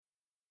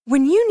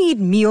When you need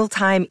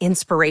mealtime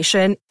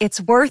inspiration,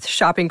 it's worth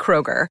shopping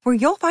Kroger, where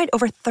you'll find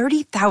over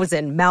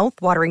 30,000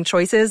 mouth-watering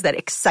choices that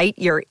excite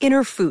your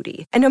inner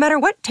foodie. And no matter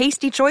what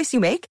tasty choice you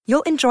make,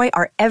 you'll enjoy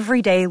our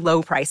everyday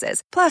low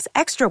prices, plus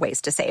extra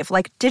ways to save,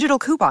 like digital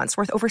coupons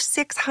worth over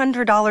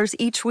 $600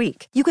 each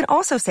week. You can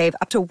also save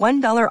up to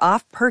 $1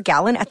 off per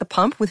gallon at the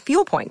pump with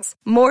fuel points.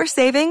 More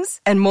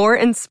savings and more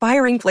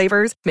inspiring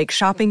flavors make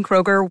shopping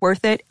Kroger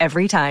worth it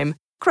every time.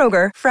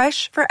 Kroger,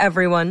 fresh for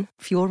everyone.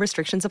 Fuel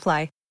restrictions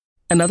apply.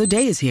 Another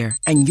day is here,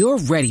 and you're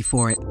ready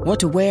for it. What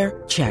to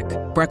wear? Check.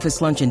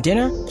 Breakfast, lunch, and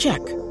dinner? Check.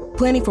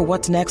 Planning for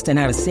what's next and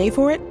how to save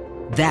for it?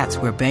 That's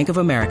where Bank of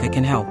America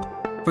can help.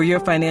 For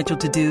your financial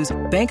to-dos,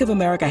 Bank of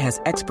America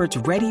has experts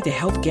ready to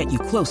help get you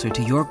closer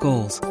to your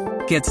goals.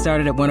 Get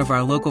started at one of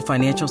our local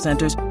financial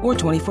centers or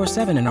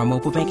 24/7 in our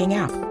mobile banking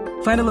app.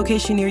 Find a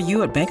location near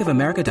you at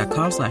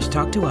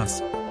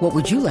bankofamerica.com/talktous. What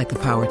would you like the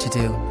power to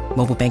do?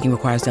 Mobile banking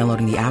requires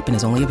downloading the app and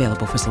is only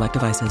available for select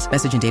devices.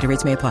 Message and data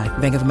rates may apply.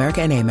 Bank of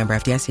America NA, member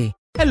FDIC.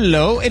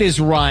 Hello, it is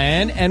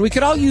Ryan, and we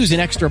could all use an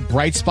extra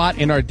bright spot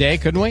in our day,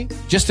 couldn't we?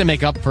 Just to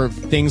make up for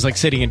things like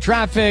sitting in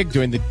traffic,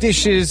 doing the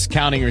dishes,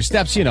 counting your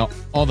steps, you know,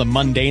 all the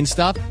mundane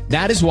stuff.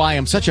 That is why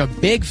I'm such a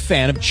big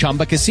fan of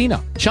Chumba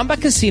Casino. Chumba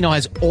Casino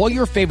has all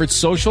your favorite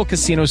social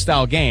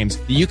casino-style games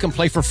that you can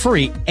play for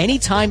free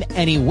anytime,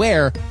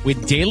 anywhere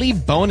with daily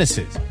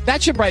bonuses.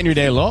 That should brighten your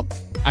day a little.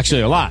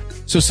 Actually, a lot.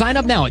 So sign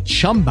up now at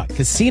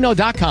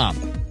ChumbaCasino.com.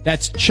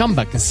 That's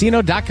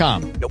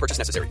ChumbaCasino.com. No purchase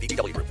necessary.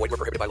 VGW Group. Void where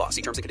prohibited by law.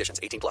 See terms and conditions.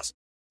 18+.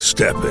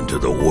 Step into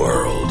the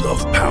world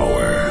of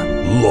power,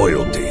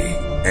 loyalty,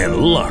 and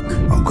luck.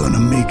 I'm gonna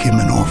make him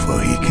an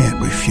offer he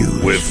can't refuse.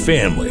 With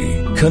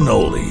family,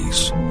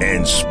 cannolis,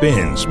 and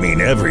spins mean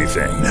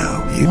everything.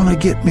 Now, you wanna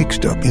get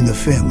mixed up in the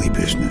family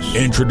business.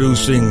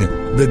 Introducing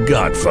The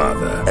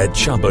Godfather at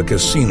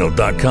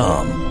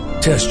ChumbaCasino.com.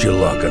 Test your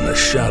luck in the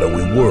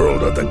shadowy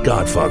world of The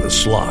Godfather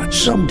slot.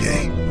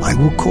 Someday, I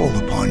will call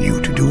upon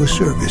you to do a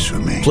service for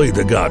me. Play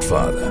The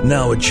Godfather,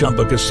 now at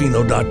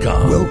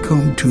ChumbaCasino.com.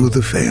 Welcome to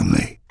the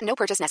family. No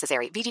purchase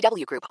necessary.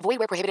 VGW Group. Void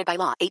where prohibited by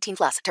law.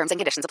 18+. Terms and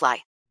conditions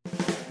apply.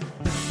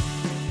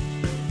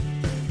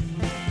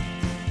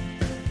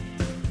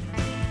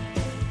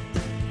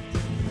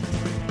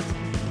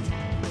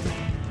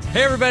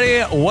 Hey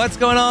everybody, what's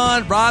going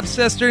on? Rob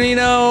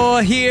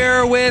Cesternino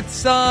here with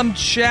some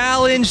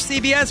Challenge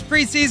CBS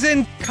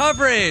preseason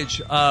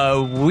coverage.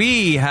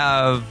 We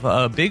have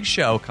a big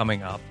show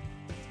coming up.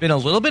 It's been a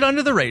little bit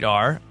under the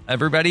radar.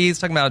 Everybody's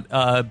talking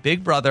about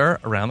Big Brother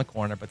around the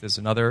corner, but there's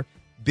another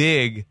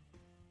big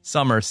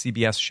summer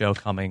CBS show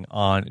coming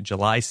on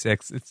July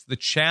 6th. It's the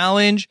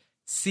Challenge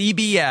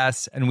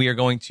CBS, and we are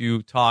going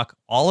to talk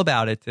all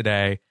about it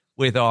today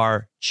with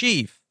our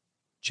chief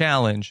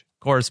Challenge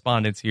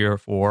correspondents here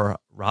for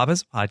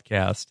Rob's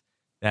podcast,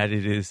 that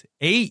it is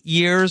 8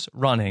 years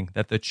running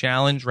that the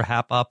Challenge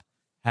Wrap Up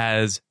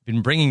has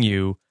been bringing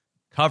you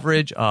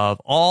coverage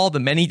of all the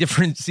many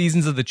different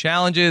seasons of the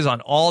challenges on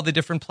all the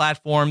different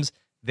platforms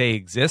they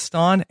exist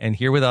on. And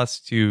here with us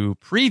to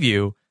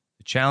preview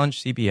the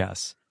Challenge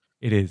CBS,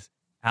 it is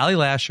Ali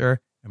Lasher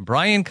and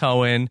Brian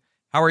Cohen.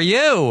 How are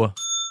you?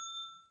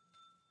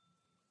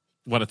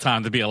 What a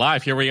time to be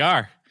alive. Here we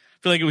are.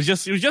 I feel like it was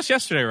just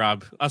yesterday,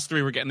 Rob. Us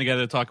three were getting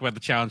together to talk about the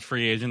Challenge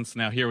free agents.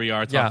 Now here we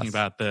are talking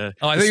about the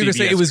I thought you were going to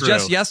say it was crew.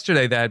 just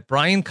yesterday that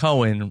Brian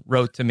Cohen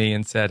wrote to me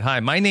and said,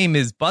 "Hi, my name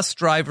is Bus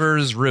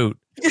Driver's Root."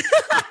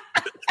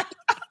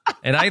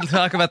 And I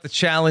talk about the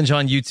Challenge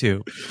on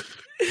YouTube.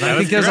 And I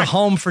think there's a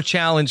home for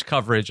Challenge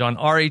coverage on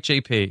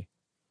RHAP.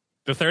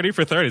 The 30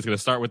 for 30 is going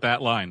to start with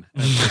that line.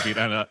 It's going to be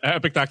an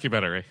epic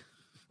documentary.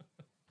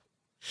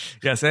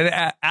 Yes,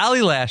 and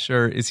Ali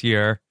Lasher is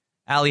here.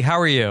 Ali, how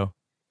are you?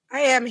 I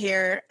am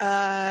here.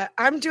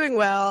 I'm doing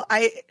well.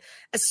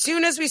 As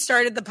soon as we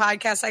started the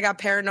podcast, I got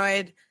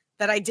paranoid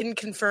that I didn't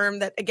confirm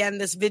that, again,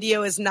 this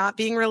video is not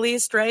being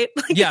released, right?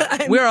 Like,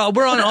 yeah, we're on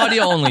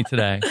audio only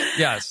today.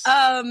 Yes.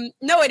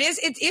 No, it is.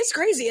 It is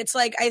crazy. It's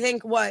like, I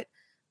think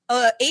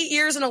 8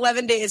 years and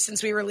 11 days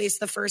since we released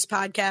the first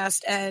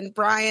podcast, and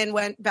Brian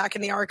went back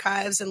in the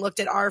archives and looked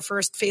at our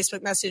first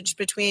Facebook message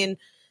between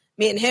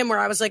me and him, where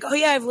I was like, "Oh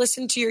yeah, I've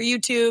listened to your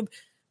YouTube."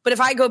 But if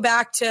I go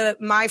back to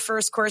my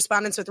first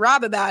correspondence with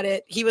Rob about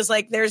it, he was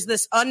like, "There's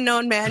this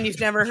unknown man you've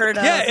never heard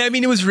of." Yeah, I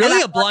mean, it was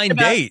really a blind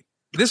date.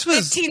 This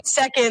was 15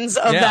 seconds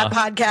of that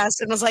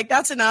podcast, and was like,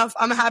 "That's enough.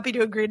 I'm happy to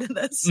agree to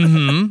this."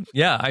 Mm-hmm.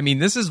 Yeah, I mean,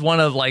 this is one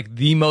of like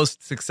the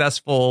most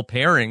successful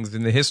pairings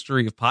in the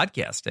history of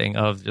podcasting.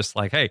 Of just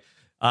like, hey,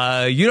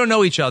 you don't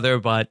know each other,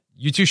 but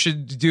you two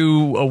should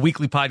do a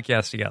weekly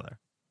podcast together.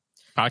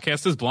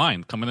 Podcast is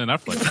Blind, coming to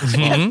Netflix.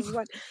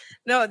 Mm-hmm.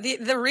 No,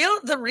 the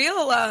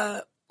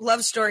real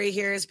love story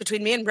here is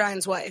between me and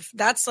Brian's wife.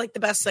 That's like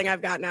the best thing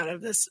I've gotten out of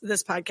this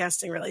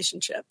podcasting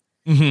relationship.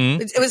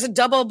 Mm-hmm. It was a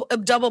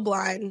double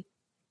blind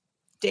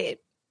date.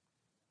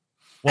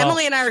 Well,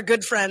 Emily and I are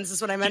good friends,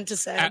 is what I meant to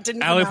say.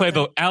 Allie played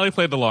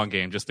the long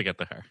game just to get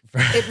to her.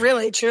 It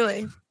really,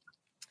 truly.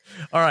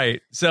 All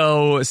right.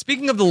 So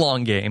speaking of the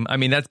long game, I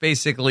mean, that's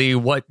basically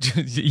what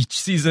each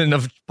season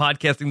of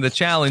podcasting the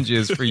Challenge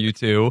is for you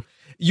two.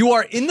 You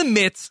are in the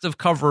midst of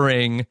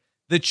covering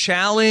the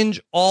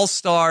Challenge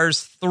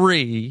All-Stars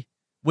 3,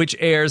 which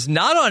airs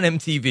not on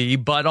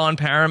MTV, but on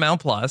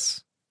Paramount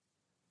Plus.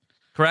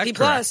 Correct? P+.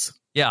 Correct.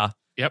 Yeah.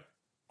 Yep.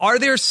 Are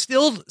there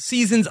still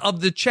seasons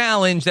of the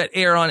Challenge that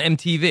air on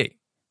MTV?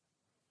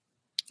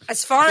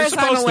 As far as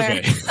I'm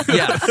aware.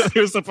 Yes.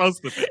 They're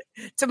supposed to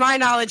be. To my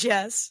knowledge,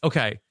 yes.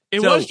 Okay.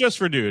 It was just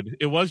renewed.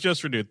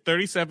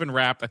 37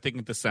 wrapped, I think,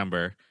 in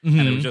December.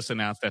 And it was just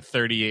announced that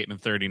 38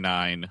 and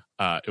 39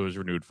 it was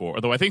renewed for.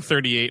 Although I think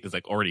 38 is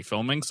like already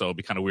filming, so it'd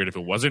be kind of weird if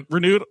it wasn't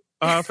renewed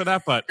for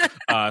that. But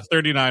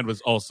 39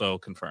 was also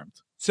confirmed.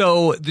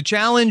 So the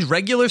Challenge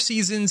regular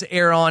seasons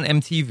air on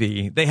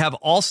MTV. They have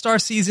all-star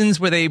seasons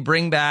where they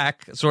bring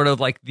back sort of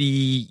like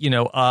the,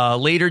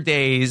 later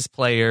days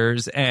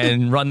players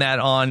and run that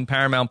on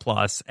Paramount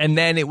Plus. And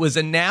then it was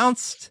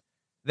announced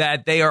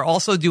that they are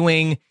also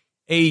doing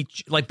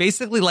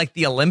basically like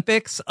the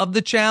Olympics of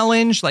the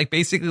Challenge. Like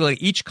basically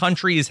like each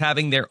country is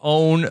having their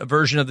own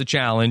version of the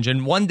Challenge.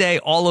 And one day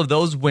all of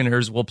those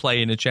winners will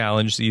play in a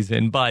Challenge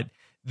season. But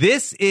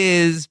this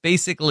is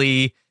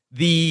basically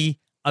the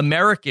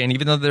American,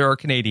 even though there are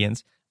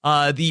Canadians,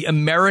 the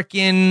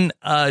American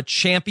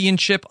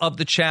championship of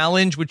the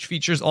Challenge, which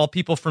features all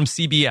people from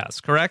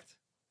CBS, correct?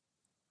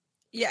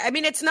 Yeah, I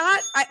mean, it's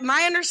not,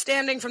 my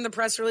understanding from the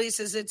press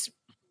release is it's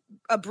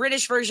a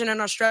British version,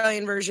 an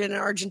Australian version, an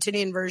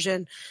Argentinian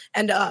version,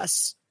 and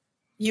us,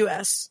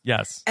 US.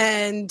 Yes.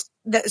 And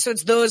so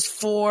it's those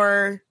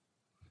 4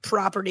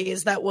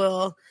 properties that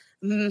will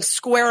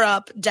square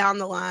up down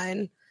the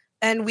line.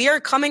 And we are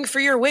coming for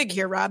your wig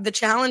here, Rob. The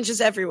Challenge is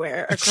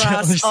everywhere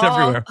across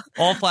all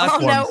platforms, all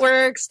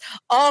networks,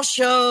 all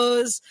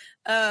shows.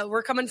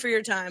 We're coming for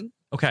your time.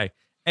 Okay.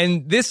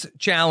 And this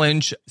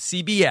Challenge,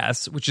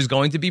 CBS, which is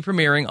going to be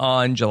premiering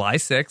on July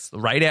 6th,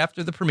 right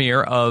after the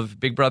premiere of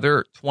Big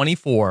Brother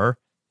 24,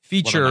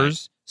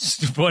 features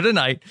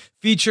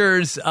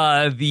features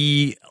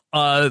the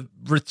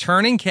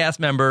returning cast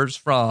members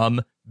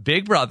from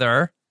Big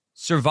Brother,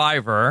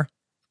 Survivor,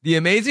 The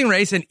Amazing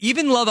Race, and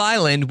even Love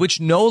Island, which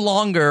no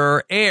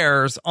longer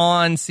airs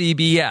on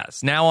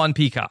CBS, now on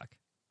Peacock.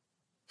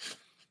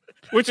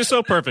 Which is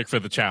so perfect for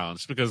the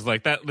Challenge because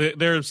like that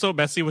they're so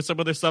messy with some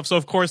of their stuff. So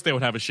of course they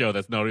would have a show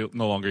that's no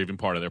longer even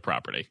part of their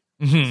property.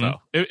 Mm-hmm. So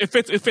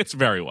it fits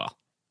very well.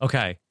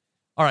 Okay.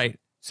 All right.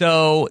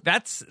 So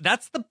that's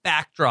the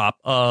backdrop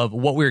of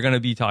what we're going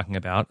to be talking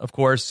about. Of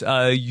course,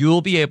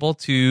 you'll be able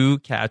to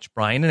catch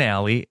Brian and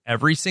Allie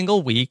every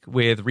single week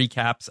with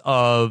recaps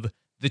of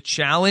the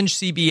Challenge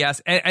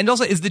CBS. And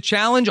also, is the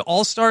Challenge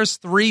All-Stars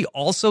 3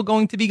 also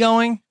going to be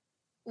going?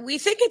 We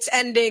think it's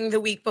ending the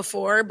week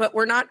before, but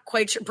we're not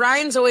quite sure.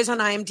 Brian's always on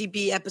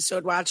IMDb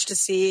episode watch to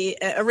see.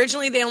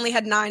 Originally, they only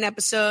had 9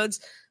 episodes,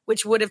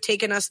 which would have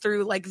taken us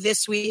through like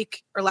this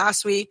week or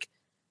last week,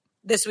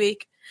 this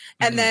week.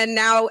 Mm-hmm. And then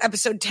now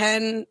episode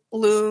 10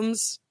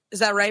 looms.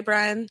 Is that right,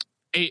 Brian?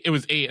 8. It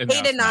was 8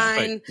 and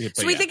 9.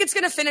 So we think it's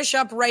going to finish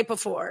up right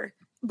before.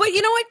 But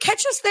you know what?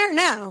 Catch us there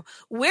now.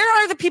 Where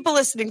are the people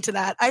listening to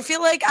that? I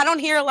feel like I don't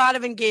hear a lot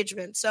of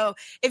engagement. So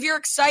if you're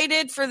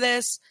excited for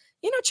this,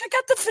 check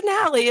out the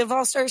finale of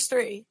All Stars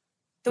 3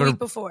 the week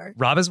before.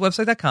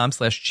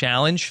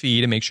 robhaswebsite.com/challenge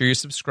feed and make sure you're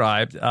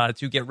subscribed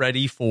to get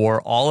ready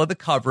for all of the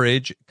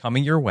coverage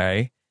coming your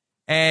way.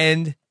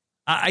 And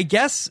I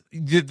guess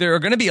there are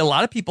going to be a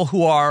lot of people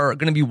who are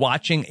going to be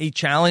watching a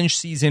Challenge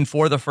season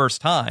for the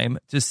first time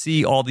to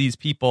see all these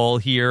people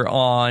here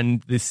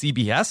on the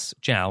CBS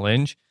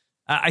Challenge.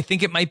 I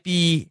think it might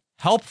be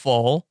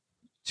helpful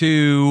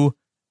to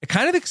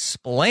kind of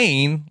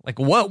explain like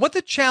what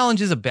the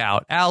Challenge is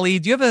about. Allie,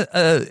 do you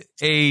have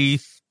a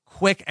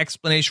quick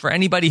explanation for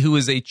anybody who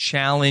is a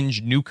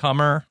Challenge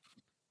newcomer?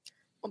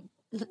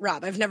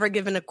 Rob, I've never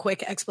given a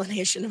quick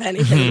explanation of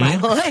anything in my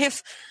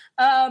life.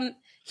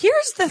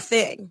 Here's the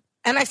thing,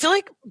 and I feel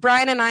like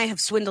Brian and I have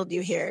swindled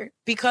you here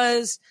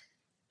because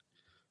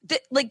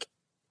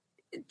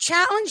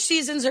Challenge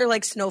seasons are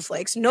like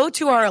snowflakes. No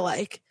 2 are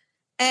alike.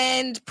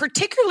 And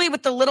particularly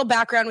with the little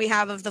background we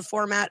have of the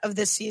format of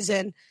this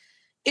season,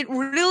 it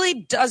really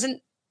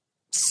doesn't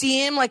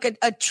seem like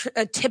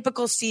a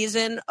typical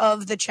season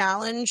of the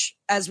Challenge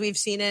as we've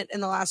seen it in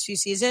the last few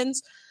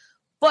seasons.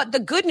 But the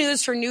good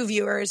news for new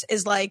viewers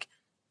is like,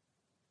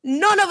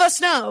 none of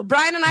us know.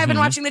 Brian and I have been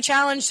watching the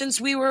Challenge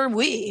since we were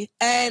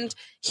and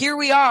here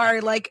we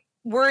are, like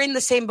we're in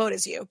the same boat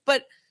as you.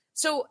 But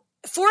so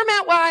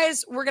format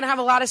wise, we're going to have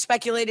a lot of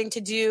speculating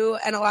to do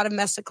and a lot of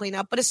mess to clean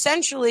up. But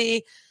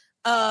essentially,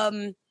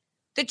 the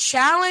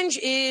Challenge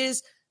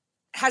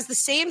has the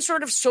same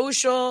sort of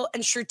social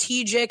and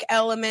strategic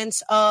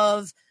elements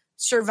of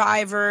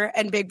Survivor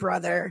and Big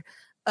Brother.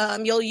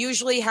 You'll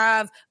usually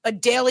have a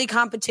daily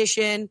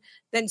competition,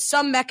 then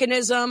some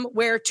mechanism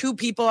where 2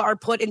 people are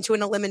put into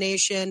an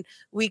elimination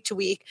week to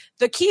week.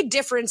 The key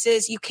difference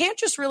is you can't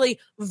just really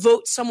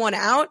vote someone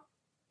out.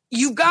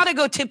 You've got to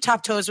go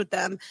tip-top toes with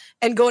them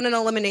and go in an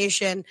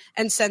elimination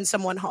and send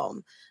someone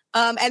home.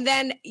 And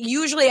then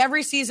usually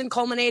every season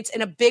culminates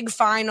in a big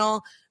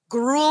final,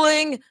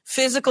 grueling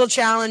physical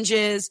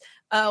challenges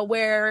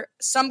where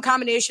some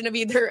combination of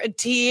either a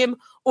team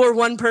or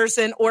one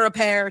person or a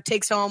pair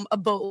takes home a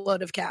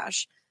boatload of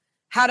cash.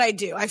 How'd I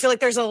do? I feel like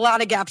there's a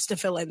lot of gaps to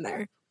fill in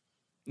there.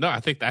 No, I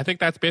think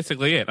that's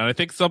basically it. And I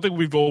think something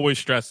we've always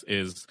stressed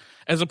is,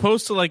 as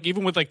opposed to like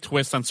even with like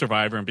twists on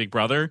Survivor and Big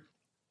Brother,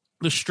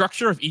 the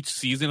structure of each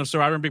season of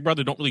Survivor and Big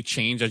Brother don't really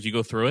change as you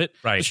go through it.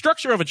 Right. The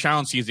structure of a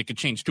challenge season can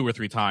change 2 or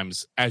 3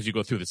 times as you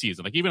go through the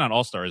season. Like even on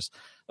All Stars,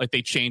 like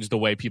they change the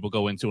way people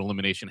go into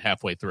elimination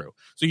halfway through.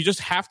 So you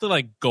just have to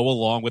like go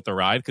along with the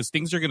ride because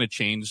things are going to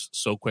change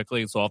so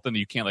quickly and so often that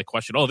you can't like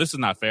question, oh, this is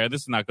not fair.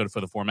 This is not good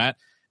for the format.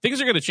 Things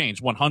are going to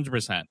change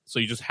 100%. So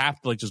you just have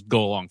to like just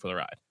go along for the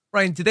ride.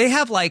 Ryan, do they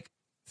have like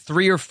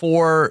 3 or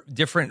 4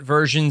 different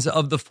versions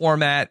of the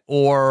format,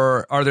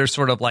 or are there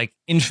sort of like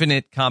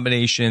infinite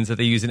combinations that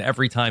they use and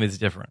every time is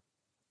different?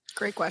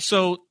 Great question.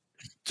 So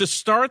to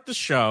start the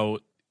show,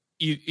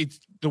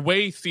 it's the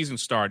way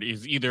seasons start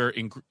is either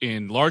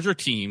in larger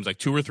teams, like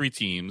 2 or 3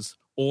 teams,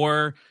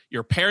 or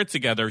you're paired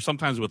together,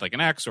 sometimes with like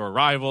an ex or a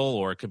rival,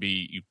 or it could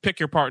be you pick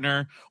your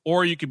partner,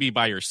 or you could be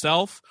by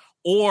yourself,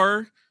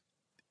 or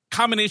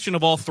combination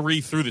of all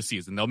 3 through the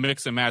season. They'll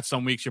mix and match.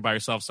 Some weeks you're by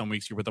yourself, some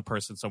weeks you're with a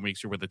person, some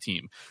weeks you're with a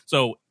team.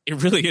 So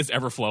it really is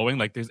ever flowing.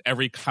 Like there's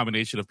every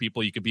combination of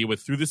people you could be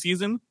with through the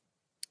season.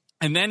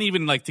 And then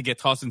even like to get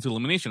tossed into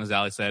elimination, as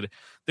Ali said,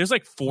 there's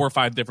like 4 or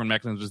 5 different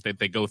mechanisms that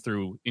they go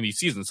through in each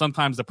season.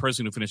 Sometimes the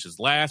person who finishes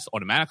last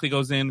automatically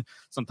goes in.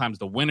 Sometimes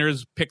the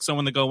winners pick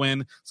someone to go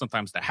in.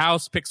 Sometimes the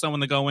house picks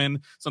someone to go in.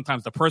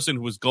 Sometimes the person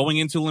who is going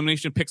into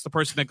elimination picks the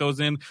person that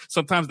goes in.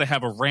 Sometimes they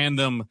have a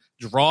random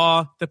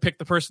draw to pick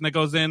the person that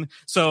goes in.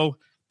 So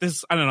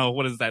this, I don't know,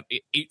 what is that,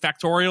 8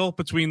 factorial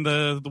between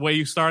the way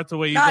you start, the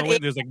way you go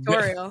in? There's like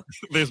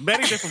there's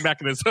many different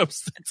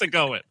mechanisms to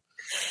go in.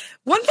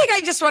 One thing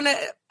I just want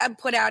to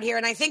put out here,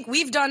 and I think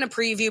we've done a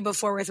preview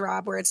before with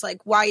Rob where it's like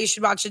why you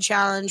should watch the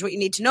challenge, what you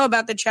need to know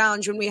about the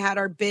challenge when we had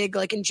our big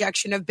like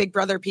injection of Big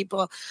Brother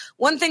people.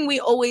 One thing we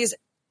always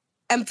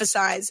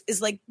emphasize is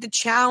like the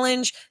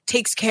challenge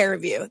takes care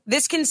of you.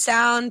 This can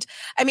sound,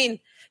 I mean,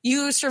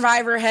 you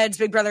Survivor heads,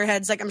 Big Brother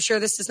heads, like I'm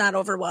sure this does not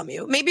overwhelm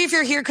you. Maybe if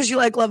you're here because you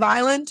like Love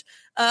Island,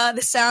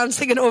 this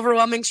sounds like an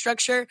overwhelming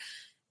structure.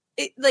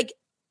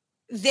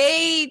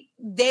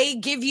 They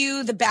give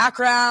you the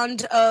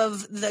background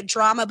of the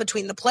drama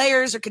between the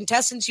players or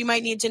contestants you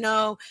might need to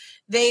know.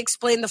 They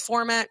explain the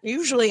format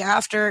usually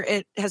after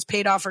it has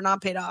paid off or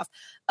not paid off.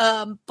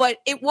 But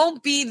it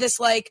won't be this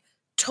like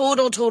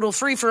total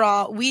free for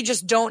all. We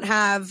just don't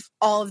have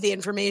all of the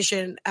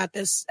information at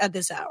this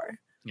hour.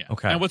 Yeah.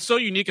 Okay. And what's so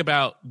unique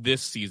about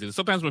this season is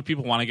sometimes when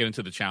people want to get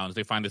into the challenge,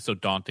 they find it so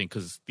daunting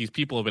because these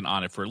people have been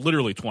on it for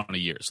literally 20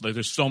 years. So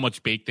there's so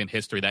much baked in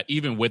history that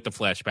even with the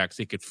flashbacks,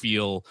 it could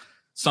feel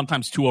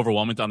sometimes too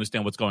overwhelming to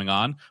understand what's going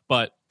on.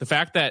 But the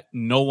fact that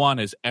no one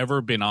has ever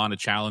been on a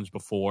challenge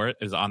before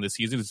is on this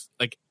season is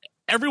like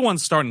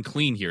everyone's starting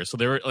clean here. So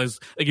there is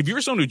like if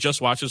you're someone who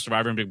just watches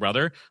Survivor and Big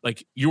Brother,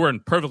 like you are in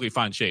perfectly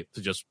fine shape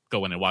to just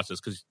go in and watch this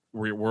because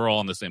we're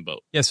all in the same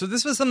boat. Yeah, so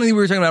this was something we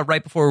were talking about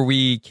right before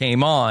we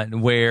came on,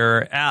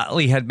 where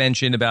Ali had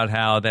mentioned about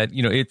how that,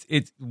 you know,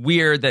 it's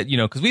weird that, you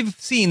know, because we've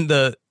seen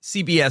the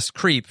CBS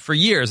creep for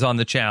years on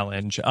the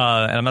challenge, and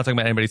I'm not talking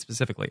about anybody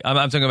specifically.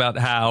 I'm talking about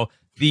how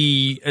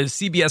the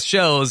CBS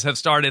shows have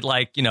started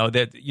like, you know,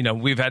 that, you know,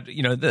 we've had,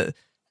 you know, the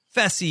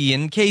Fessy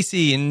and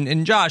Casey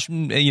and Josh,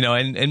 you know,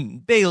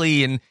 and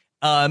Bailey and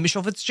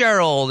Michelle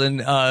Fitzgerald and,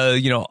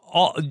 you know,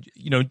 all,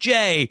 you know,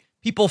 Jay.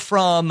 People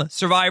from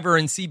Survivor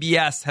and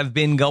CBS have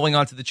been going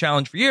on to the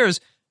challenge for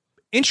years.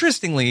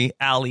 Interestingly,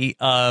 Ali,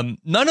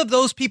 none of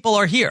those people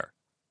are here.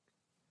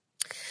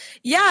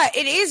 Yeah,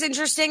 it is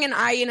interesting. And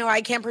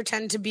I can't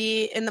pretend to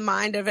be in the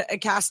mind of a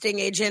casting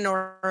agent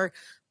or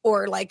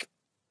like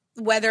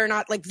whether or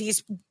not like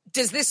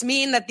does this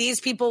mean that these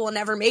people will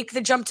never make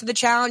the jump to the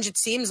challenge? It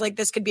seems like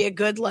this could be a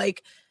good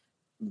like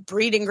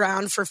breeding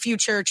ground for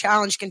future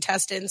challenge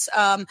contestants.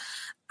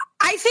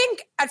 I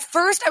think at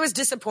first I was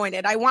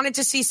disappointed. I wanted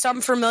to see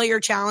some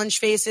familiar challenge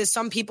faces,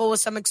 some people with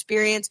some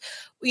experience.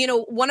 You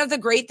know, one of the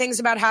great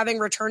things about having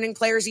returning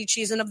players each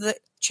season of the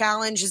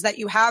challenge is that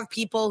you have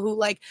people who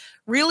like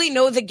really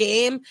know the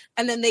game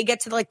and then they get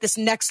to like this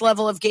next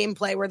level of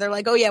gameplay where they're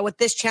like, oh yeah, with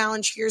this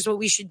challenge, here's what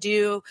we should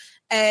do.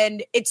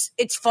 And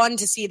it's fun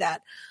to see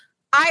that.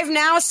 I've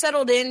now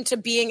settled into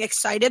being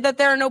excited that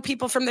there are no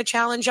people from the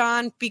challenge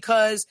on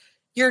because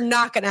you're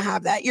not going to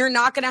have that. You're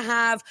not going to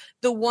have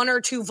the 1 or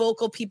 2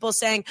 vocal people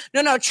saying,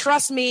 no,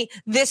 trust me,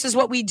 this is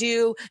what we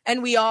do.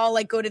 And we all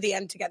like go to the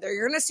end together.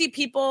 You're going to see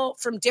people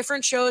from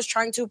different shows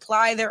trying to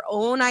apply their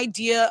own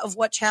idea of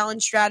what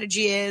challenge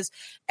strategy is.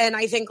 And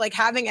I think like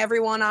having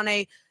everyone on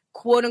a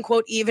quote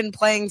unquote even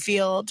playing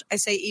field. I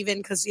say even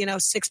because, you know,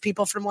 6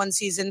 people from one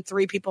season,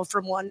 3 people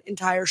from one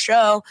entire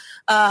show.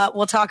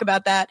 We'll talk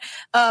about that.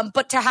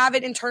 But to have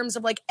it in terms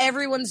of like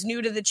everyone's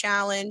new to the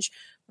challenge,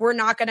 we're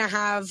not going to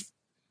have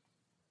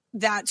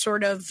that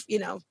sort of, you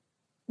know,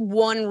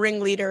 one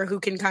ringleader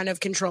who can kind of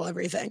control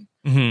everything.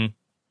 Mm-hmm.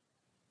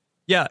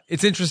 Yeah,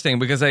 it's interesting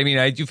because I mean,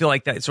 I do feel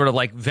like that sort of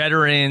like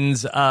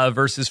veterans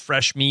versus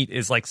fresh meat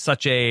is like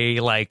such a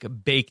like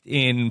baked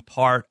in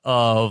part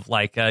of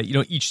like,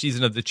 each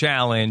season of the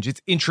challenge.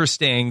 It's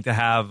interesting to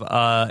have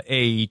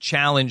a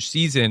challenge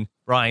season,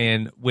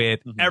 Brian, with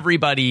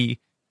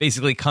everybody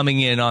basically coming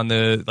in on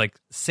the like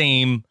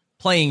same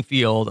playing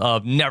field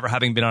of never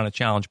having been on a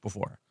challenge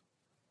before.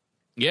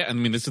 Yeah, I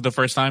mean, this is the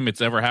first time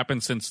it's ever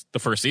happened since the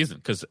first season,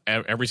 because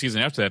every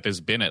season after that,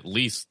 there's been at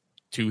least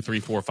 2, 3,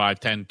 4, 5,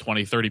 10,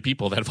 20, 30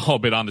 people that have all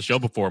been on the show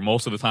before,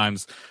 most of the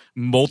times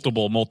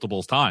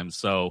multiple times.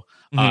 So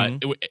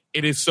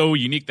it is so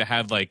unique to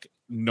have like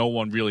no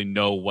one really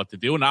know what to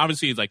do. And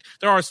obviously, like,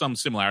 there are some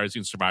similarities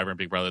in Survivor and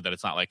Big Brother that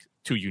it's not like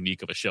too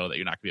unique of a show that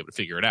you're not gonna be able to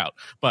figure it out.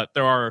 But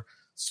there are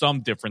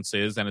some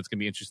differences, and it's going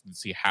to be interesting to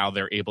see how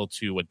they're able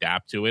to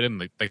adapt to it. And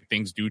like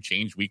things do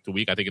change week to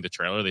week. I think in the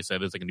trailer they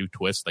said there's like a new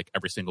twist like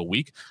every single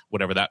week,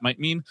 whatever that might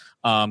mean.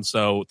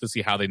 So to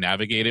see how they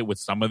navigate it with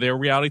some of their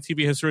reality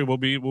TV history will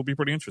be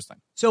pretty interesting.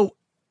 So,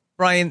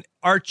 Brian,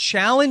 are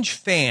challenge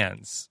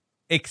fans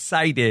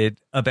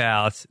excited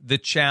about the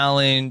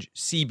challenge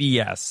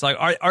CBS? Like,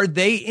 are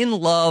they in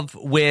love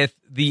with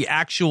the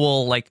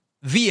actual like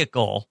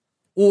vehicle?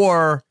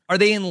 Or are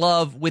they in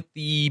love with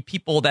the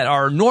people that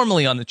are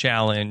normally on the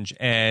challenge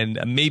and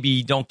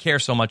maybe don't care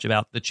so much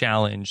about the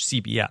challenge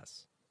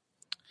CBS?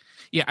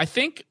 Yeah, I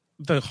think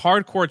the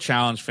hardcore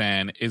challenge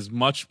fan is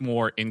much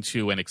more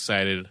into and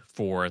excited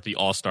for the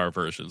all-star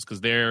versions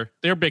because their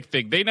big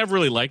thing. They never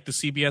really liked the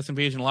CBS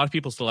invasion. A lot of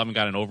people still haven't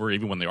gotten over,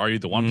 even when they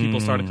argued the one people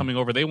started coming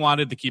over. They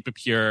wanted to keep it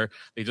pure.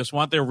 They just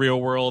want their real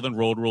world and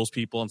road rules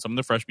people and some of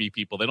the fresh meat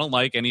people. They don't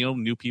like any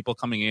new people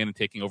coming in and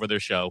taking over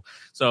their show.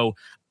 So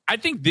I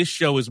think this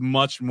show is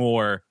much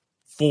more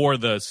for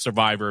the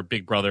Survivor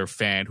Big Brother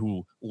fan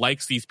who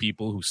likes these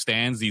people, who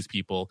stands these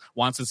people,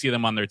 wants to see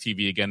them on their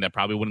TV again, that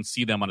probably wouldn't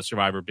see them on a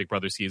Survivor Big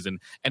Brother season,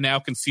 and now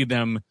can see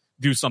them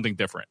do something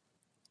different.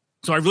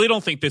 So I really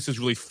don't think this is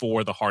really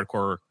for the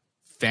hardcore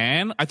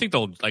fan. I think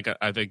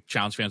I think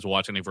challenge fans will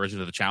watch any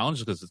version of the challenge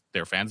because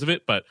they're fans of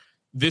it, but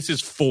this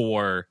is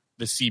for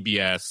the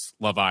CBS,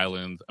 Love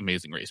Island,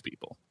 Amazing Race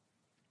people.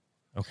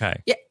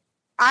 Okay. Yeah,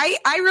 I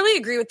really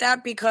agree with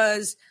that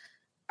because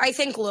I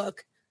think,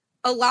 look,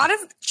 a lot of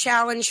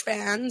challenge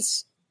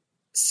fans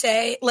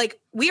say, like,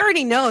 we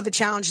already know the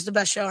challenge is the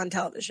best show on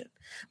television.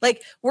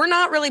 Like, we're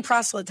not really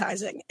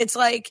proselytizing. It's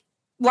like,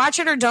 watch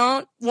it or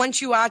don't.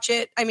 Once you watch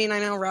it, I mean, I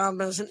know Rob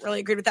doesn't really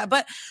agree with that,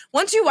 but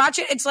once you watch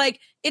it, it's like,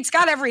 it's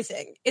got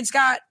everything. It's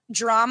got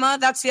drama.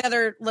 That's the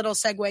other little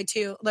segue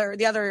too, or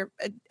the other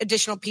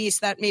additional piece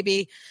that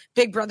maybe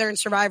Big Brother and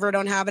Survivor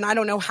don't have. And I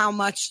don't know how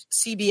much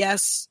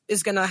CBS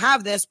is going to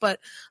have this, but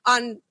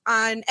on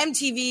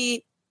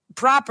MTV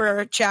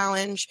proper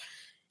challenge,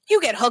 you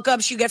get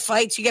hookups, you get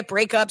fights, you get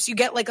breakups, you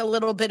get like a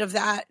little bit of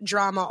that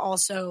drama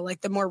also,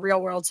 like the more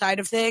real world side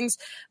of things.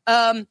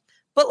 But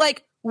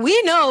like,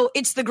 we know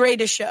it's the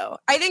greatest show.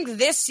 I think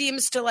this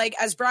seems to, like,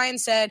 as Brian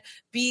said,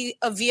 be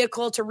a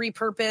vehicle to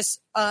repurpose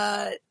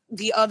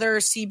the other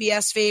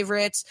CBS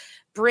favorites,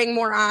 bring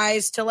more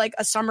eyes to like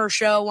a summer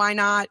show. Why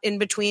not, in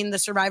between the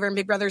Survivor and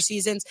Big Brother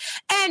seasons?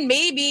 And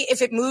maybe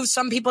if it moves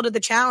some people to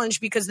the challenge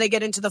because they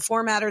get into the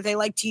format or they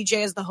like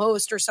TJ as the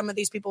host or some of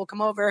these people will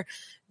come over,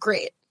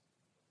 great.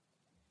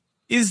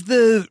 Is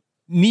the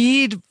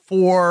need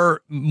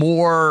for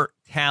more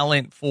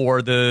talent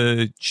for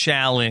the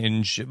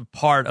challenge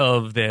part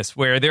of this,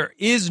 where there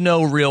is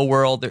no real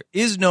world, there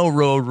is no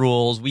road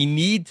rules, we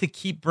need to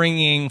keep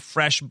bringing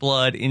fresh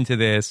blood into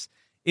this?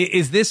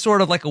 Is this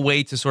sort of like a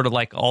way to sort of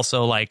like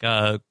also like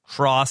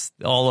cross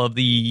all of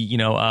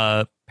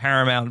the,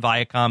 Paramount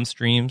Viacom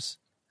streams?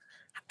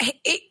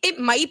 It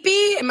might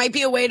be. It might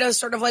be a way to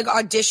sort of like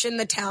audition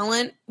the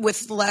talent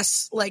with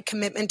less like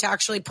commitment to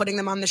actually putting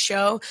them on the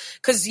show.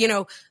 Because,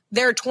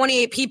 there are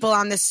 28 people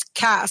on this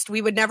cast.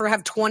 We would never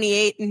have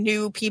 28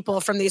 new people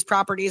from these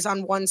properties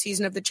on one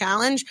season of the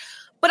challenge.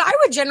 But I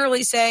would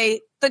generally say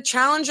the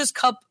challenge's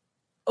cup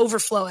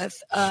overfloweth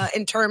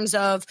in terms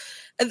of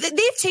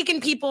they've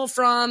taken people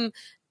from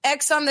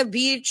X on the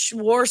Beach,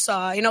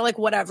 Warsaw, like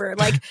whatever.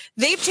 Like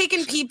they've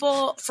taken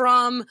people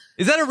from.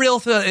 Is that a real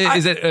thing?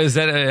 Is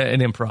that an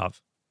improv?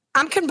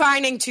 I'm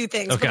combining two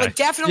things, okay. But like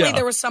definitely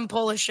there was some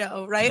Polish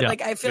show, right? Yeah.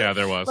 Like I feel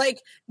there was like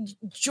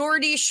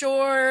Geordie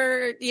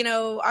Shore,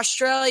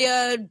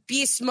 Australia,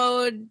 Beast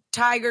Mode,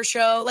 Tiger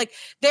Show. Like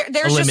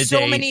there's just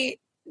so many.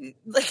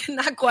 Like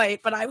not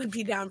quite, but I would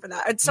be down for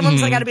that.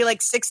 Someone's like got to be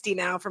like 60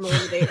 now from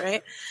Eliminate,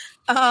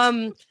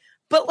 right?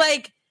 But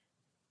like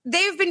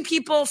they've been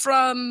people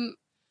from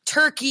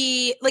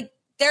Turkey, like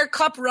their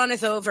cup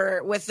runneth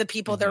over with the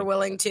people they're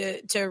willing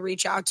to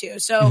reach out to.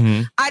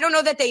 So I don't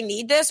know that they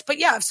need this, but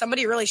yeah, if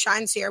somebody really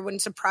shines here, it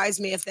wouldn't surprise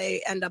me if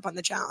they end up on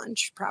the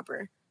challenge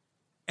proper.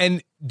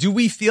 And do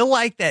we feel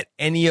like that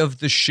any of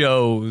the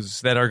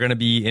shows that are going to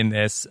be in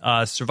this,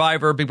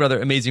 Survivor, Big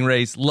Brother, Amazing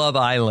Race, Love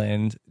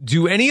Island,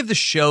 do any of the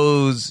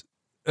shows,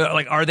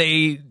 are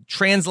they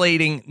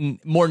translating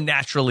more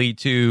naturally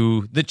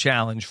to the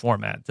challenge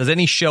format? Does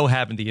any show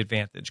have the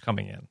advantage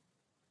coming in?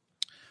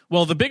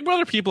 Well, the Big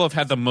Brother people have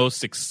had the most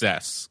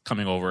success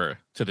coming over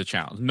to the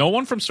challenge. No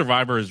one from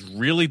Survivor has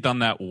really done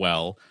that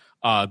well.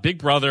 Big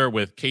Brother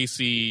with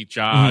Casey,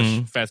 Josh,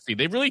 Fessy,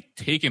 they've really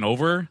taken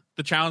over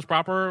the challenge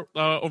proper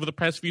over the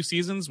past few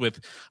seasons, with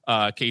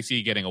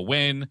Casey getting a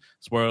win.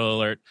 Spoiler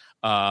alert.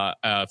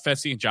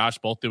 Fessy and Josh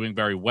both doing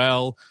very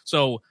well.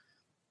 So,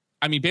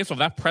 I mean, based on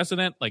that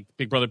precedent, like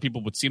Big Brother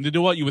people would seem to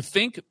do well. You would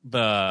think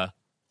the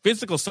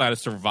physical side of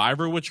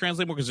Survivor would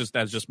translate more, because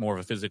that's just more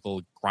of a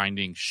physical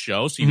grinding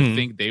show. So you would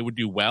think they would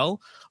do well.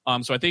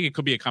 So I think it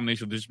could be a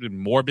combination of there's been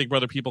more Big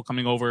Brother people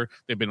coming over.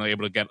 They've been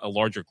able to get a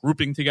larger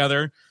grouping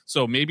together.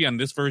 So maybe on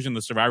this version,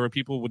 the Survivor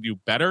people would do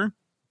better.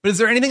 But is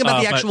there anything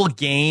about the actual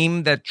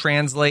game that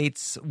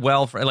translates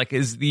well for, like,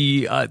 is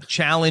the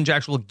challenge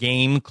actual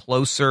game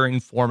closer in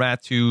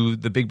format to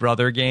the Big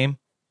Brother game?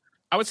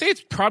 I would say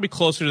it's probably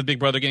closer to the Big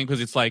Brother game, because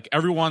it's like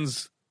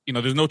everyone's,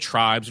 there's no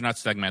tribes, you're not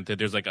segmented.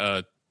 There's like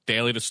a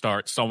daily to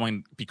start,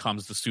 someone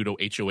becomes the pseudo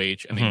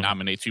HOH and they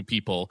nominate 2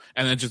 people.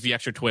 And then just the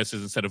extra twist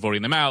is, instead of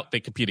voting them out, they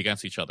compete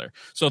against each other.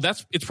 So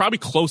it's probably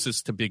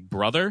closest to Big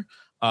Brother.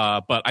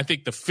 But I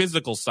think the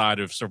physical side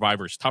of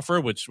Survivor is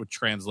tougher, which would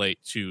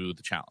translate to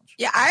the challenge.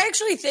 Yeah, I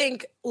actually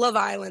think Love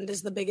Island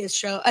is the biggest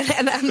show.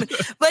 And I'm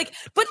but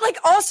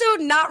also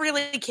not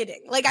really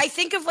kidding. Like, I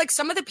think of like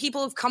some of the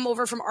people who've come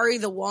over from Are You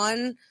the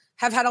One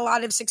have had a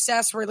lot of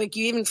success, where like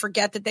you even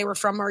forget that they were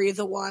from Are You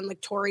the One?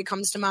 Like Tori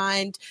comes to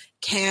mind,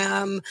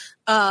 Cam,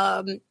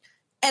 and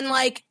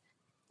like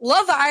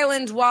Love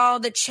Island,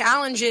 while the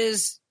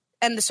challenges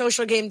and the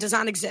social game does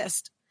not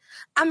exist,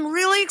 I'm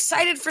really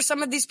excited for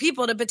some of these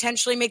people to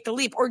potentially make the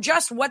leap, or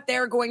just what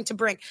they're going to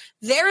bring.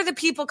 They're the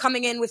people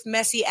coming in with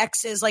messy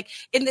exes, like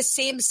in the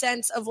same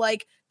sense of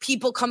like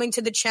people coming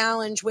to the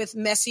challenge with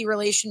messy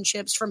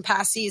relationships from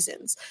past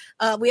seasons.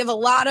 We have a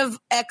lot of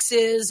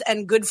exes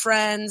and good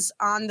friends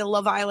on the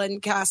Love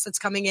Island cast that's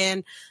coming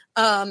in.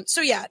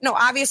 So yeah, no,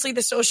 obviously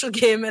the social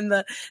game and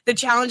the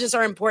challenges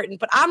are important,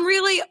 but I'm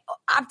really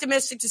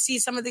optimistic to see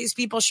some of these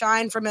people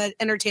shine from an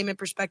entertainment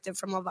perspective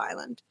from Love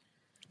Island.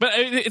 But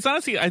it's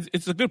honestly,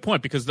 it's a good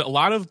point, because a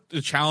lot of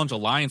the challenge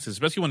alliances,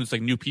 especially when it's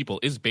like new people,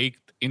 is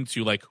baked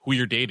into like who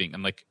you're dating,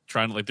 and like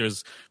trying to, like,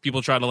 there's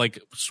people try to like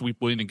sweep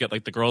in and get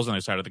like the girls on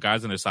their side or the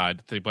guys on their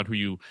side, think about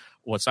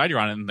what side you're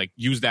on, and like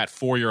use that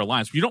for your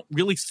alliance. You don't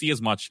really see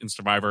as much in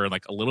Survivor,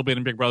 like a little bit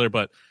in Big Brother,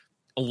 but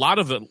a lot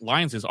of the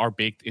alliances are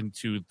baked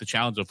into the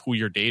challenge of who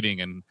you're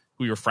dating and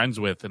who you're friends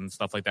with and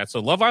stuff like that. So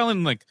Love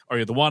Island, like Are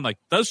You the One, like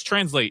does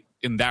translate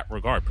in that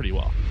regard pretty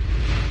well.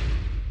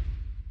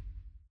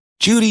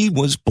 Judy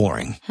was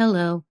boring.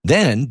 Hello.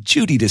 Then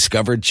Judy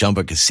discovered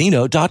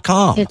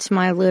ChumbaCasino.com. It's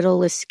my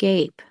little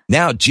escape.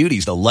 Now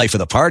Judy's the life of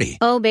the party.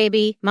 Oh,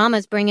 baby,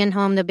 mama's bringing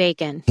home the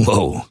bacon.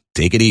 Whoa,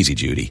 take it easy,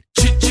 Judy.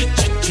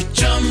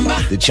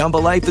 The Chumba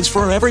life is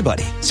for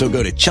everybody. So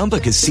go to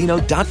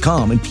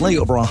ChumbaCasino.com and play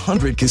over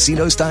 100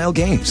 casino-style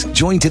games.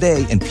 Join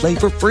today and play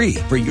for free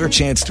for your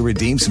chance to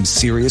redeem some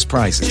serious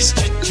prizes.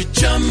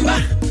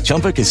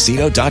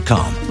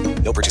 ChumbaCasino.com.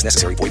 No purchase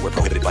necessary. Void where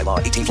prohibited by law.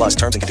 18 plus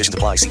terms and conditions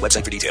apply. See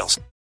website for details.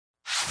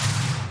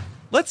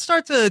 Let's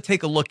start to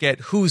take a look at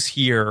who's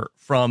here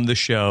from the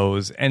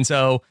shows. And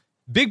so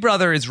Big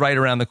Brother is right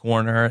around the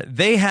corner.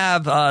 They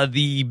have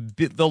the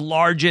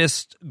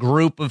largest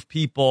group of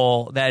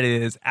people that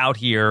is out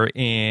here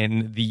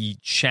in the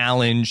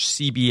Challenge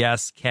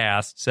CBS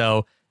cast.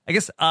 So I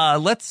guess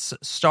let's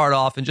start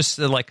off and just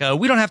we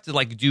don't have to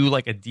do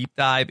a deep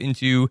dive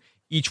into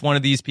each one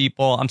of these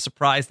people. I'm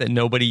surprised that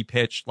nobody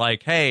pitched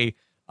hey,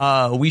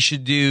 we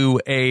should do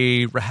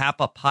a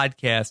RHAPA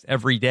podcast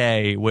every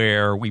day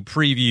where we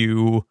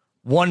preview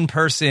one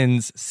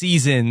person's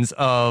seasons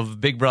of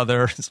Big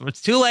Brother. So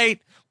it's too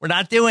late. We're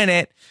not doing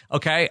it.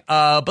 Okay.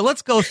 But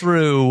let's go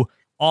through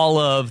all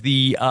of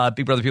the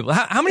Big Brother people.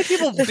 How many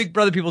Big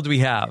Brother people do we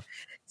have?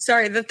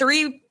 Sorry, the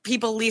 3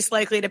 people least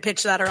likely to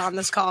pitch that are on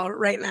this call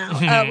right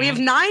now. We have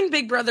 9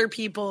 Big Brother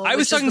people. I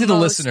was talking to the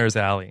listeners,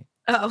 Allie.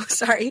 Oh,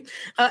 sorry.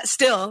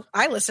 Still,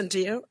 I listen to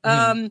you.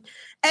 And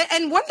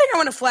one thing I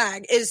want to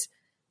flag is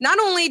not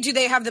only do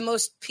they have the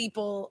most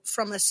people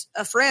from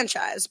a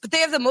franchise, but they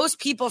have the most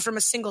people from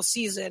a single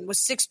season, with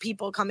 6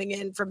 people coming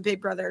in from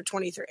Big Brother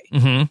 23.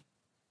 Mm-hmm.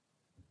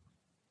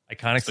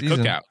 Iconic the season.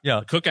 Cookout. Yeah,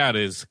 the Cookout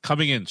is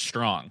coming in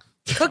strong.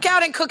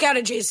 Cookout and Cookout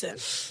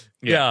adjacent.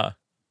 Yeah.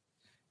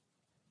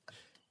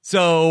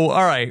 So,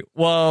 all right.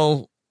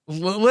 Well,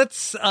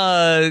 let's take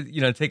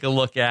a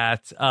look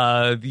at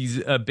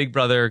these Big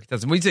Brother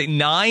contestants. What do you say?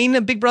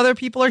 9 Big Brother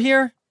people are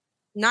here?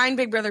 9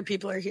 Big Brother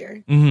people are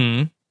here.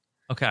 Mm-hmm.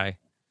 Okay.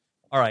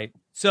 All right.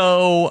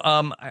 So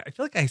I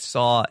feel like I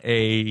saw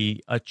a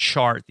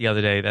chart the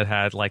other day that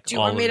had do you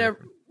want me to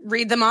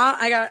read them all?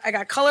 I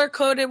got color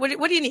coded. What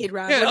do you need,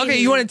 Rob? Yeah, okay.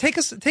 You want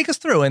to take us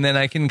through, and then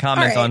I can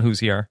comment on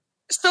who's here.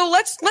 So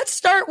let's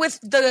start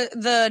with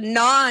the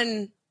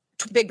non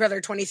Big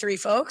Brother 23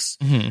 folks.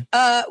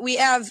 Mm-hmm. We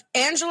have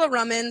Angela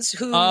Rummins,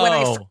 who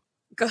I'm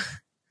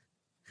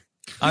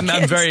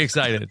very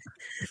excited.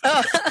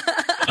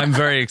 I'm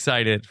very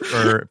excited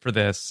for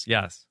this.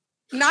 Yes.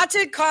 not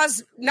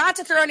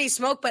to throw any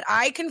smoke, but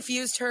I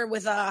confused her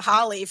with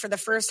Holly for the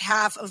first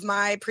half of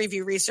my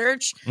preview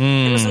research.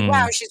 It was like,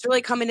 wow, she's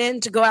really coming in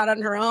to go out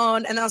on her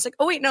own. And I was like,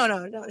 oh wait,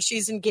 no,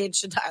 she's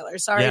engaged to Tyler.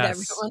 Sorry to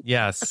everyone.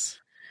 Yes.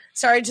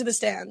 Sorry to the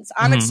stands.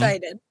 I'm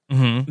excited.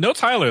 No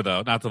Tyler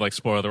though, not to like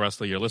spoil the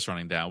rest of your list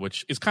running down,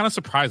 which is kind of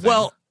surprising.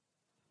 Well,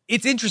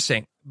 it's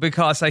interesting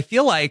because I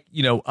feel like,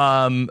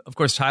 of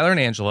course, Tyler and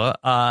Angela,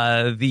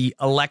 the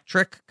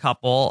electric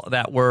couple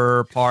that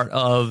were part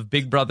of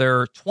Big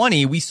Brother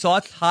 20, we saw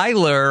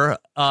Tyler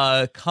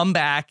come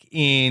back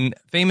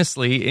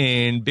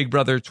famously in Big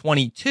Brother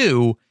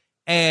 22,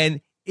 and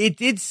it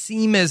did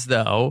seem as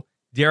though,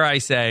 dare I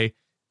say,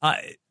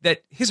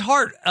 that his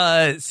heart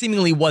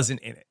seemingly wasn't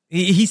in it.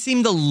 He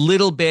seemed a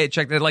little bit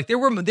checked out. Like there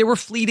were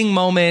fleeting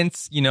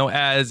moments,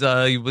 as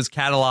he was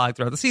cataloged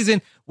throughout the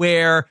season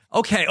where,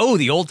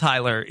 the old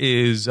Tyler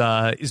is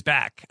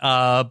back.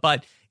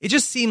 But it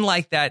just seemed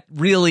like that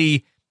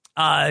really,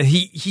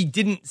 he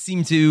didn't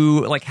seem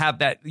to like have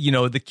that,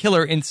 the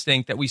killer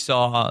instinct that we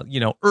saw,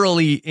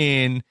 early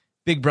in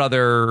Big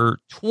Brother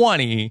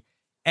 20.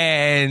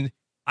 And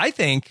I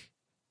think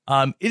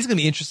it's going to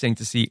be interesting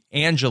to see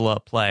Angela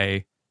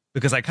play,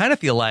 because I kind of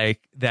feel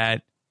like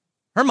that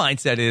her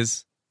mindset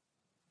is,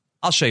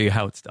 I'll show you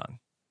how it's done.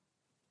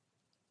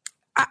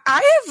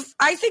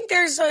 I think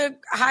there's a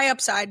high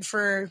upside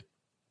for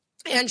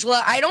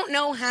Angela. I don't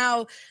know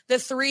how the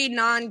three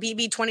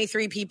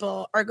non-BB23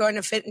 people are going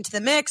to fit into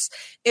the mix.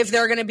 If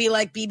they're going to be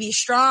like BB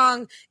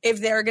strong,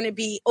 if they're going to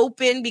be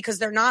open because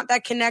they're not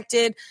that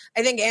connected.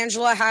 I think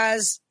Angela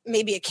has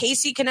maybe a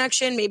Casey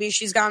connection. Maybe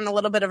she's gotten a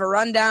little bit of a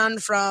rundown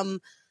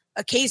from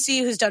a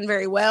Casey who's done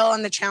very well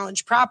on the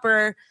challenge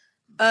proper.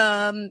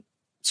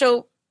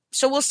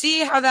 So we'll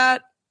see how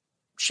that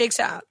shakes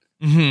out.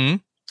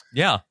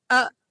 Yeah.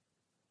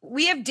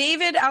 We have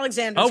David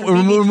Alexander. Oh,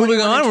 we're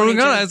moving on. We're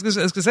moving on. I was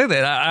going to say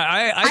that.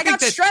 I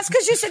got stressed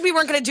because you said we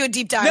weren't going to do a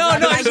deep dive. No.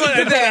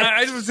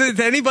 I just said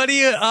to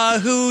anybody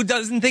who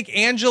doesn't think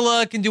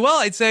Angela can do well,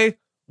 I'd say,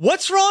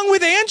 what's wrong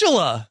with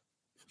Angela?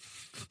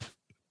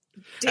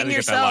 Ding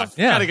yourself.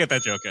 Yeah. Gotta get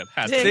that joke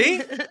in.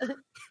 See?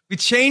 We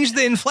changed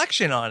the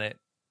inflection on it.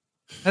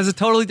 Has a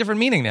totally different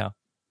meaning now.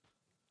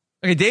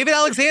 Okay, David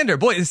Alexander.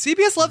 Boy,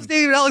 CBS loves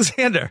David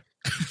Alexander.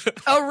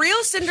 A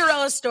real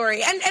Cinderella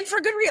story. And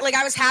for good reason. Like,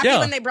 I was happy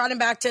when they brought him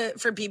back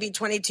for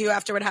BB22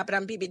 after what happened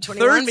on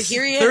BB21. But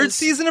here he is. Third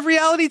season of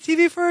reality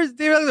TV for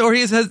David Alexander? Or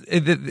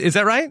is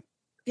that right?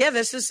 Yeah,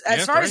 this is,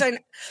 as far as I know.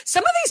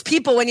 Some of these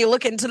people, when you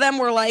look into them,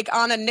 were like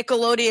on a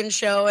Nickelodeon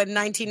show in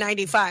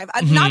 1995.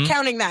 I'm not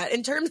counting that.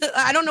 In terms of,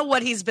 I don't know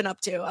what he's been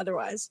up to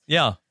otherwise.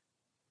 Yeah.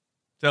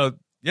 So,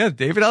 yeah,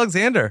 David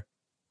Alexander.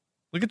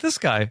 Look at this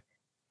guy.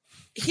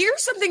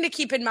 Here's something to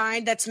keep in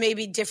mind that's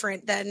maybe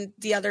different than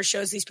the other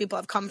shows these people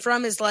have come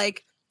from is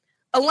like,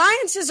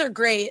 alliances are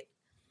great,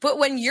 but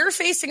when you're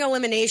facing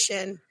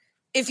elimination,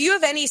 if you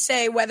have any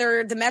say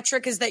whether the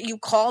metric is that you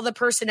call the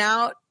person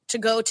out to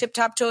go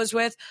tip-top toes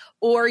with,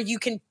 or you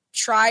can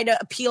try to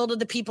appeal to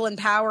the people in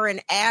power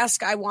and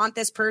ask, I want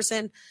this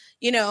person,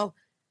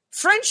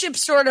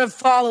 friendships sort of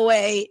fall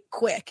away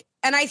quick.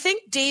 And I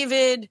think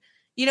David,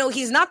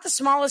 he's not the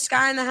smallest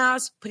guy in the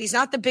house, but he's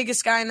not the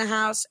biggest guy in the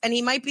house. And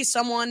he might be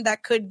someone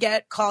that could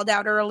get called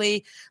out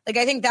early. Like,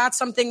 I think that's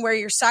something where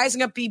you're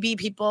sizing up BB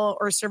people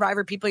or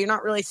Survivor people. You're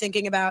not really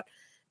thinking about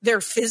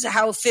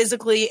how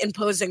physically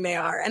imposing they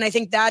are. And I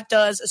think that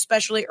does,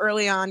 especially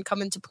early on,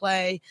 come into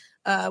play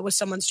with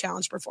someone's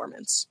challenge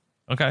performance.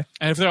 Okay.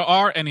 And if there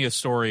are any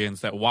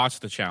historians that watch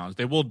the challenge,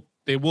 they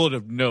would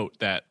have note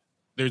that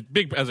there's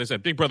as I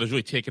said, Big Brother's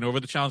really taken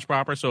over the challenge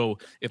proper. So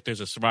if there's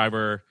a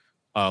Survivor,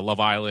 Love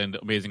Island,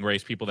 Amazing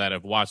Race, people that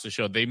have watched the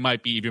show, they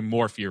might be even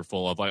more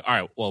fearful of like, all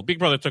right, well, Big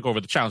Brother took over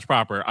the challenge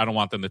proper. I don't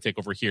want them to take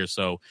over here.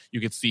 So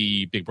you could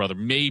see Big Brother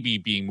maybe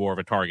being more of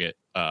a target,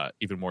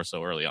 even more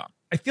so early on.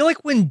 I feel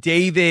like when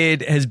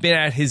David has been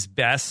at his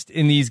best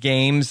in these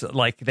games,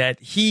 like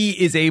that, he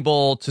is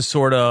able to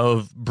sort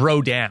of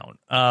bro down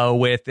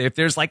with, if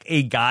there's like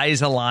a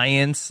guys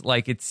alliance,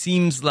 like it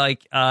seems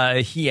like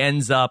he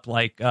ends up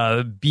like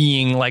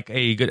being like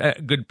a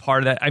good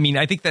part of that. I mean,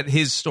 I think that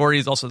his story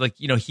is also like,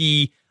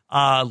 he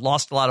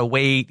lost a lot of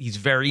weight. He's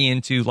very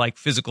into like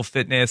physical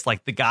fitness,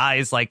 like the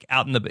guys like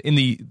out in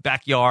the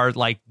backyard,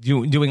 like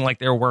doing like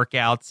their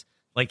workouts.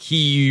 Like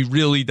he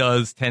really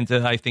does tend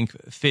to, I think,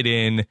 fit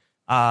in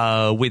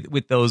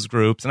with those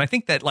groups. And I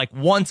think that like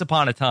once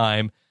upon a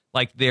time,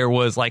 like there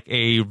was like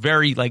a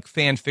very like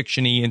fan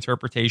fiction-y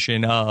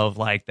interpretation of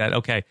like that,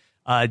 okay,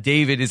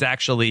 David is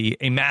actually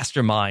a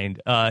mastermind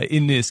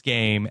in this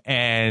game.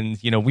 And,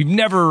 we've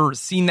never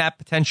seen that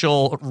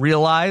potential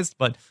realized,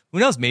 but who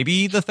knows,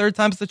 maybe the third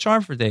time's the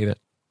charm for David.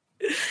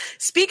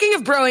 Speaking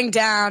of broing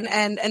down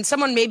and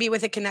someone maybe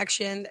with a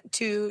connection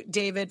to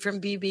David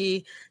from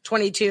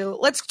BB22,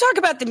 let's talk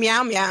about the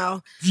Meow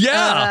Meow.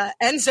 Yeah.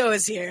 Enzo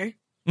is here.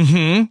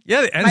 Mm-hmm.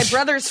 Yeah, my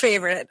brother's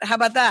favorite. How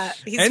about that?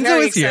 He's Enzo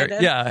very is here.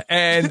 excited. Yeah,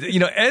 and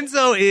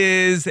Enzo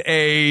is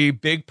a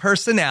big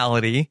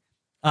personality.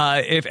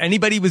 If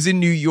anybody was in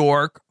New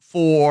York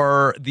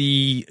for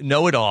the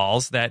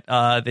know-it-alls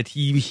that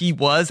he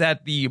was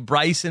at the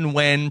Bryson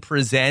Wen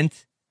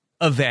Present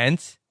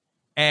event,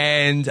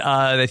 and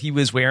that he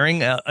was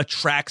wearing a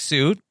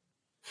tracksuit.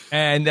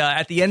 And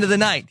at the end of the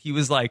night, he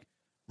was like,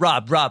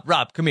 Rob,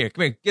 come here.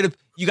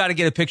 You got to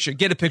get a picture.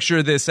 Get a picture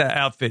of this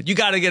outfit. You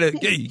got to get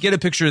a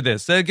picture of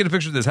this. Get a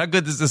picture of this. How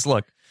good does this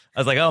look? I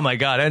was like, oh my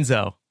God,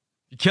 Enzo,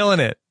 you're killing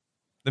it.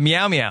 The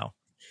meow meow.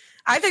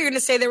 I thought you were going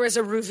to say there was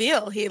a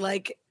reveal. He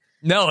like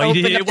no,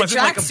 it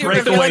wasn't like a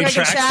breakaway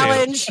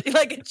tracksuit.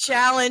 Like a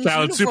challenge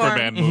uniform.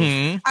 Superman move.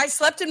 Mm-hmm. I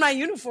slept in my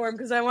uniform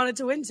because I wanted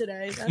to win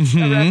today. That's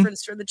a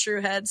reference for the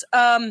true heads.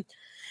 Yeah,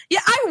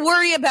 I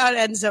worry about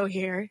Enzo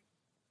here.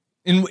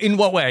 In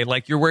what way?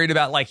 Like you're worried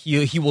about like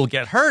he will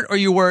get hurt, or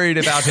you're worried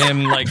about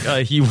him like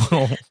he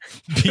will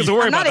be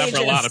worried about that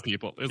for a lot of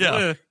people.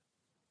 Yeah.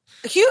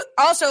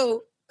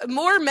 Also,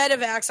 more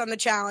medevacs on the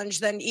challenge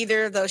than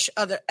either of those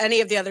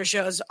any of the other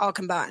shows all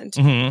combined.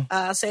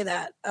 I'll say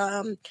that.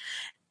 For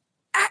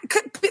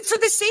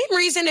the same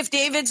reason, if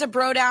David's a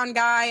bro down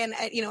guy and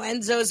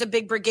Enzo's a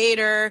big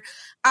brigader,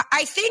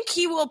 I think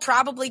he will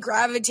probably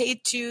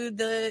gravitate to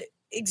the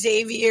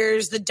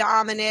Xaviers, the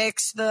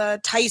Dominics,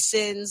 the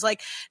Tysons,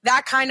 like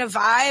that kind of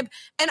vibe.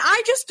 And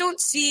I just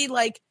don't see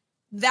like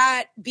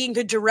that being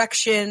the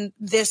direction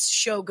this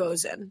show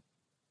goes in.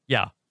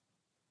 Yeah.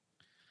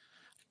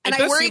 And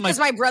I worry because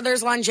my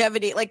brother's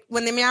longevity, like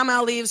when the Meow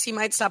Meow leaves, he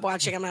might stop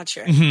watching. I'm not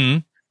sure.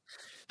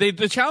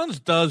 The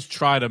challenge does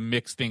try to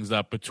mix things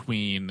up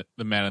between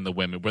the men and the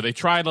women, where they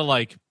try to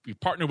like you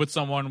partner with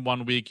someone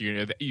one week.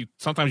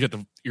 Sometimes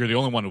you're the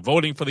only one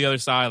voting for the other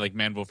side, like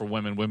men vote for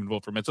women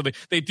vote for men. So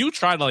they do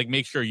try to like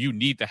make sure you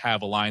need to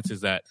have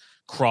alliances that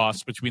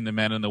cross between the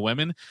men and the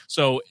women.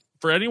 So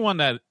for anyone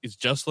that is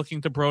just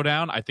looking to bro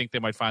down, I think they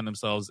might find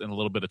themselves in a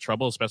little bit of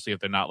trouble, especially if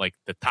they're not like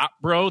the top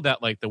bro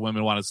that like the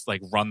women want to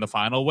like run the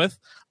final with.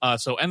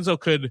 So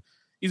Enzo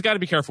he's got to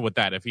be careful with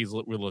that if he's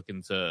really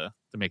looking to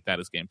make that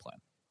his game plan.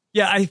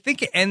 Yeah, I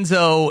think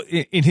Enzo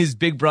in his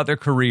Big Brother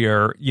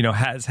career,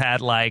 has had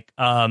like,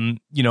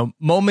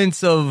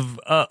 moments of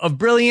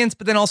brilliance,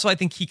 but then also I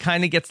think he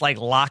kind of gets like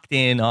locked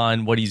in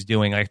on what he's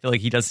doing. I feel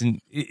like he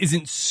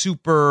isn't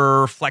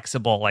super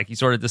flexible. Like he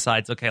sort of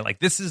decides, okay,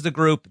 like this is the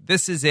group,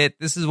 this is it,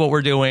 this is what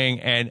we're doing.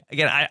 And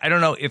again, I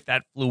don't know if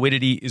that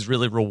fluidity is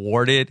really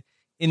rewarded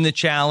in the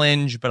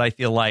challenge, but I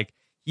feel like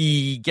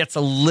he gets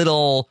a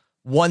little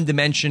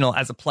one-dimensional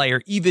as a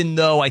player, even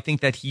though I think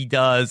that he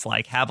does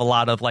like have a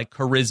lot of like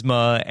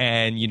charisma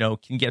and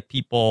can get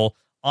people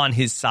on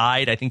his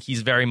side. I think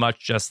he's very much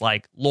just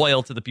like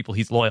loyal to the people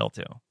he's loyal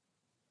to.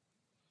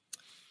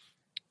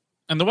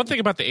 And the one thing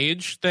about the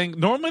age thing,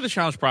 normally the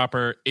challenge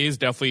proper is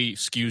definitely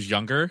skews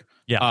younger.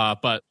 Yeah.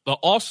 But the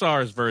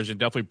All-Stars version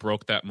definitely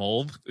broke that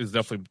mold.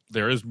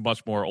 There is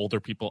much more older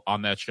people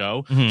on that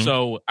show.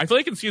 So I feel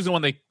like in season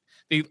one they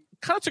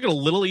kind of took it a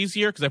little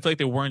easier because I feel like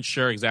they weren't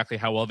sure exactly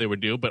how well they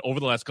would do. But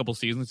over the last couple of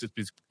seasons,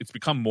 it's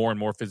become more and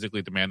more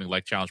physically demanding,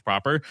 like challenge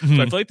proper.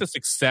 So I feel like the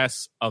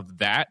success of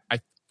that, I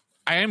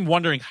am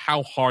wondering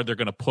how hard they're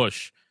going to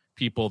push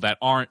people that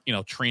aren't,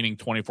 training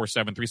 24/7,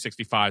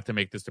 365 to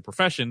make this the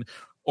profession,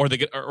 or are they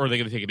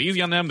going to take it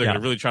easy on them? They're going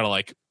to really try to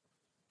like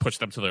push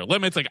them to their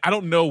limits. Like I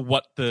don't know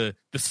what the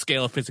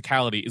scale of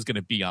physicality is going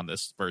to be on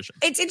this version.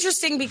 It's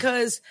interesting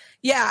because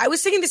I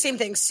was thinking the same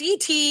thing.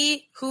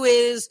 CT, who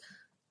is,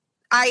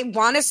 I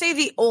want to say,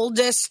 the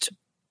oldest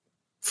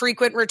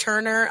frequent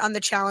returner on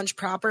the challenge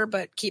proper,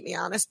 but keep me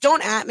honest.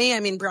 Don't at me. I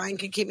mean, Brian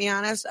can keep me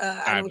honest.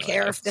 I don't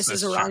care if this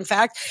is a wrong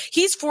fact.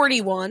 He's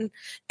 41.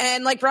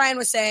 And like Brian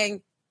was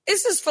saying,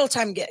 this is a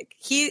full-time gig.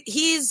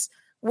 He's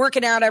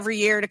working out every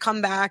year to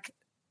come back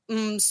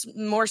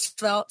more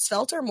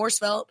svelte,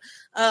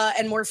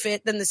 and more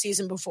fit than the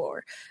season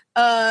before.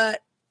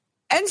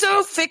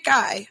 Enzo, fit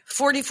guy,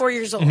 44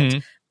 years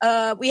old.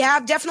 We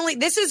have definitely,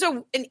 this is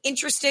an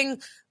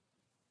interesting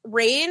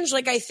range.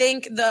 Like I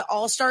think the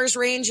All-Stars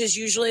range is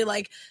usually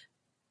like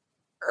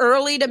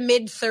early to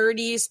mid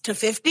 30s to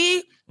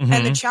 50,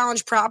 and the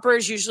challenge proper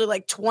is usually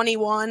like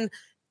 21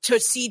 to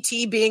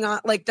CT being on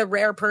like the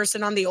rare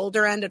person on the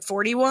older end at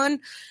 41.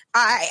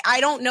 I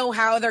don't know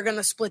how they're going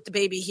to split the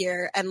baby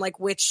here and like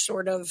which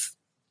sort of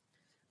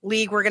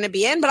league we're going to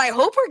be in, but I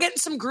hope we're getting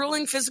some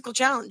grueling physical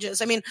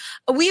challenges. I mean,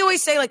 we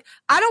always say like,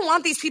 I don't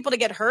want these people to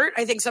get hurt.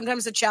 I think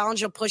sometimes the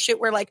challenge will push it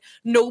where like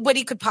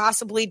nobody could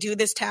possibly do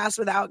this task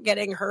without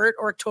getting hurt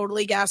or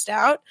totally gassed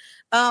out.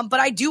 But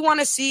I do want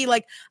to see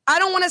like, I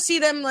don't want to see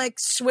them like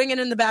swinging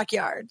in the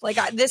backyard. Like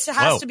this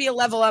has to be a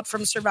level up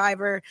from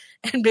Survivor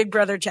and Big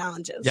Brother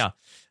challenges. Yeah.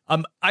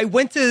 I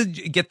went to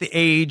get the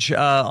age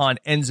on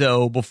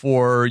Enzo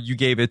before you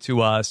gave it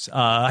to us.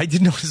 I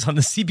did notice on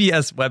the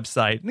CBS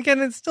website, and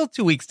again, it's still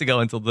 2 weeks to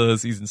go until the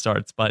season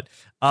starts, but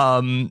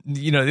we're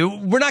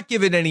not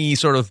given any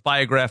sort of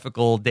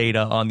biographical data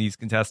on these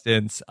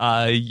contestants.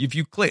 If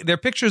you click, their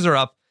pictures are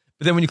up,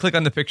 but then when you click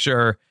on the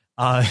picture,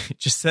 it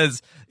just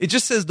says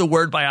the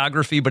word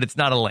biography, but it's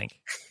not a link.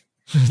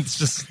 It's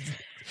just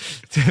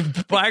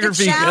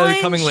Biography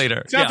coming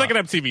later. Sounds like an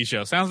MTV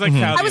show. Sounds like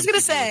how I was going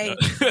to say,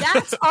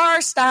 that's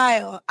our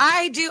style.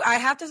 I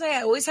have to say,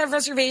 I always have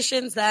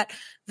reservations that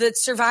the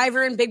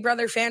Survivor and Big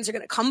Brother fans are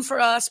going to come for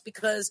us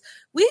because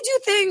we do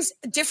things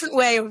a different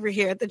way over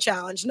here at the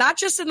challenge, not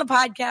just in the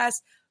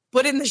podcast,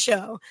 but in the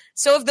show.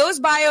 So if those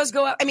bios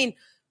go up, I mean,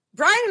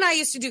 Brian and I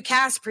used to do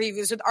cast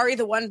previews with Ari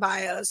the One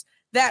bios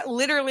that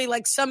literally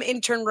like some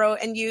intern wrote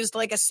and used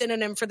like a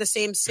synonym for the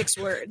same 6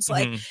 words.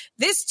 Like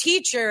this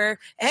teacher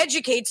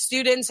educates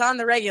students on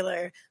the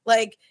regular.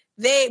 Like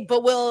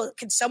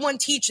can someone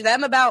teach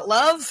them about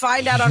love?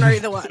 Find out on Ari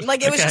the One.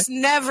 Like it was just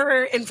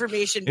never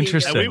information.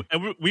 Interesting.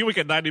 And we would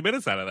get 90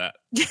 minutes out of that.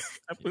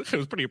 It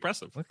was pretty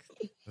impressive.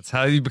 That's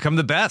how you become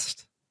the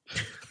best.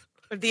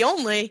 The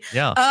only.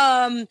 Yeah.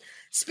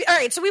 All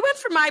right, so we went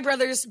for my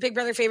brother's Big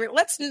Brother favorite.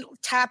 Let's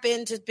tap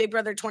into Big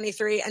Brother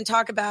 23 and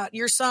talk about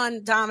your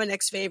son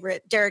Dominic's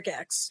favorite, Derek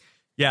X.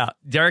 Yeah,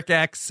 Derek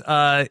X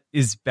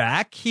is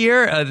back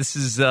here. This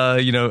is,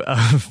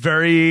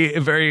 very,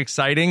 very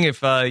exciting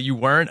if you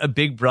weren't a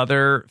Big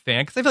Brother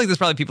fan. Because I feel like there's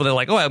probably people that are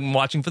like, oh, I'm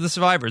watching for the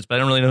Survivors, but I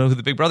don't really know who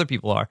the Big Brother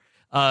people are.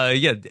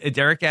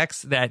 Derek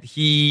X, that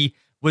he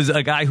was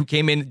a guy who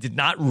came in, did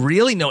not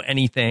really know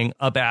anything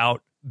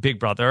about Big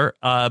Brother,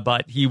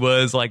 but he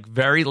was like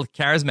very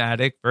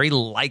charismatic, very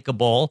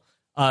likable,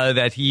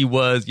 that he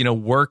was,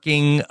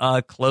 working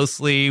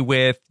closely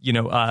with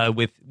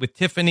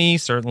Tiffany,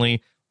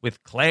 certainly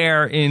with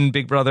Claire in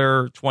Big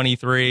Brother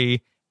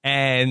 23,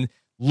 and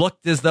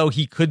looked as though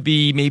he could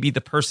be maybe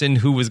the person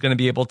who was going to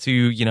be able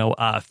to,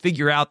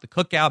 figure out the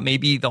cookout,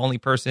 maybe the only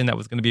person that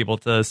was going to be able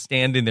to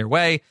stand in their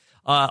way.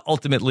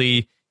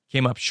 Ultimately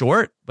came up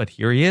short, but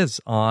here he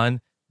is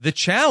on the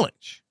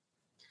challenge.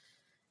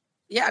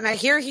 Yeah, and I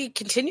hear he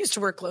continues to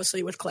work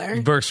closely with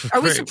Claire.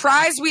 Are we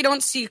surprised we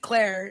don't see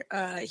Claire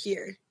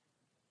here?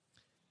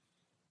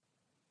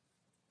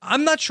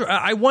 I'm not sure.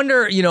 I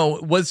wonder,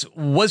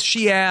 was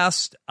she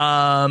asked?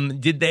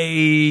 Did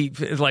they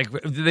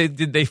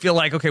feel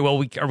like, okay, well,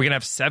 are we gonna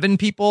have 7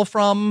 people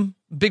from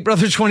Big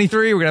Brother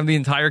 23? We're gonna have the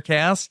entire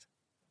cast.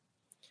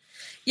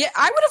 Yeah,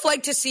 I would have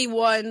liked to see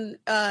one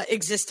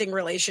existing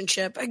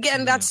relationship.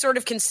 Again, that's sort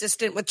of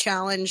consistent with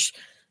Challenge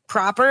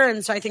proper,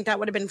 and so I think that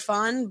would have been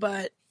fun.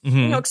 But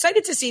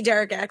excited to see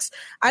Derek X.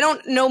 I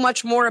don't know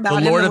much more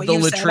about him than what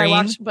you said. I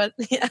watched, but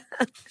yeah.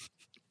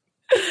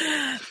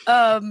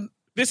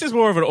 This is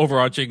more of an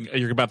overarching.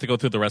 You're about to go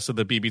through the rest of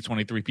the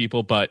BB23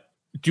 people, but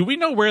do we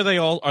know where they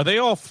all are? They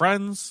all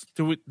friends?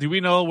 Do we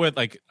know where?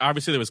 Like,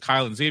 obviously there was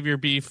Kyle and Xavier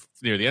beef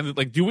near the end.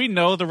 Like, do we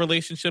know the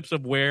relationships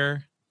of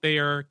where they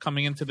are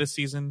coming into this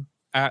season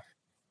at?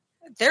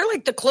 They're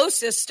like the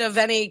closest of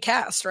any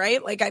cast,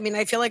 right? Like, I mean,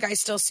 I feel like I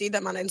still see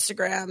them on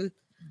Instagram.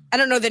 I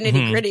don't know the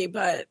nitty gritty,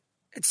 but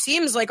it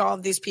seems like all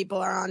of these people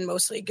are on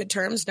mostly good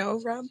terms. No,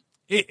 Rob?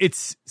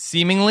 It's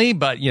seemingly,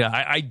 but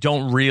I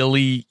don't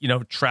really,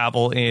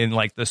 travel in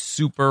like the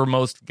super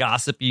most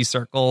gossipy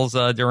circles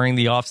during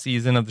the off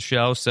season of the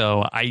show.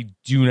 So I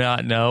do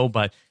not know,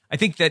 but I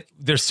think that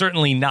there's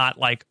certainly not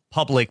like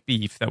public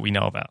beef that we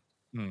know about.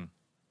 And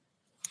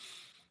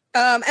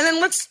then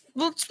let's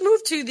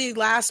move to the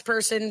last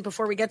person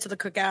before we get to the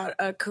cookout.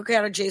 A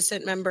cookout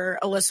adjacent member,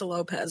 Alyssa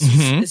Lopez,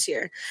 is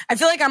here. I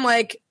feel like I'm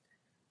like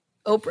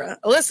Oprah.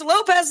 Alyssa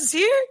Lopez is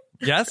here.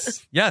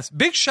 Yes.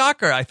 Big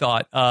shocker, I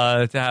thought,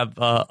 to have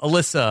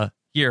Alyssa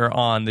here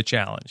on the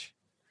challenge.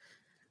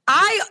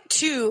 I,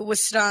 too,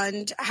 was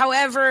stunned.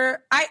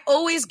 However, I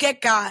always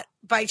get got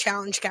by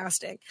challenge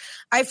casting.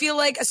 I feel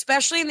like,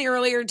 especially in the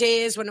earlier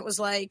days when it was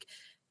like,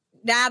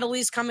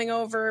 Natalie's coming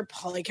over,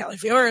 Pauly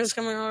Califiore's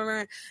coming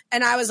over,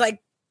 and I was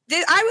like,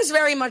 I was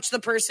very much the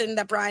person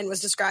that Brian was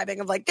describing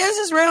of like, this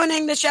is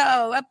ruining the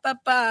show,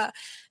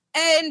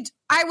 and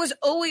I was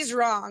always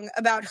wrong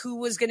about who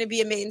was going to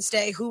be a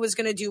mainstay, who was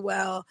going to do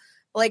well.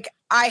 Like,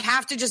 I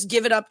have to just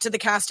give it up to the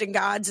casting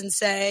gods and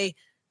say,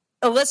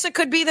 Alyssa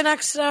could be the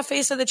next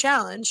face of the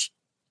challenge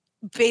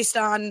based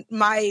on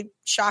my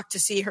shock to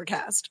see her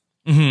cast.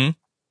 Yeah,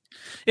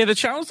 the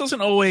challenge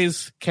doesn't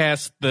always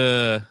cast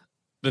the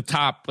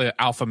top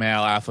alpha male,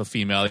 alpha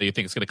female that you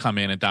think is going to come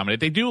in and dominate.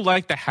 They do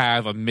like to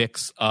have a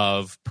mix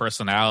of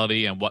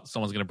personality and what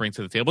someone's going to bring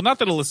to the table. Not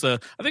that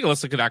I think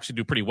Alyssa could actually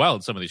do pretty well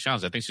in some of these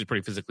challenges. I think she's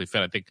pretty physically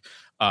fit.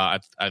 I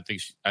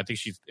think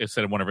she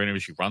said in one of her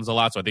interviews she runs a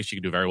lot, so I think she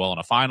could do very well in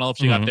a final if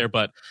she got there.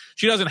 But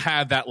she doesn't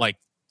have that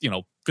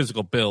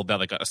physical build that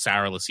like a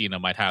Sarah Lucina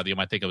might have. You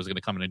might think it was going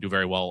to come in and do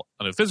very well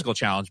on a physical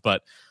challenge,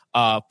 but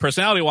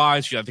personality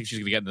wise, I think she's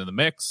going to get into the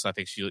mix. I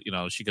think she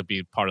could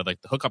be part of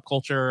like the hookup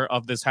culture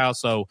of this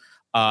house. So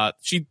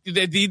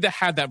they need to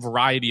have that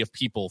variety of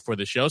people for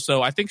the show.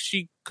 So I think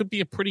she could be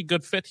a pretty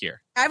good fit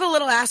here. I have a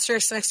little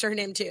asterisk next to her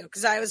name too,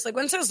 because I was like,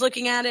 once I was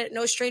looking at it,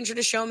 no stranger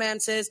to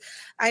showmances.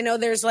 I know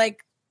there's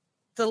like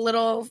the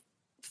little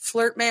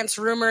flirtmance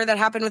rumor that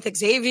happened with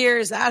Xavier.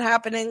 Is that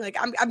happening? Like,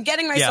 I'm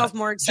getting myself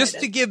more excited.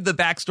 Just to give the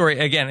backstory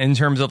again, in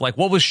terms of like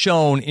what was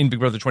shown in Big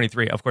Brother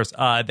 23, of course,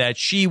 that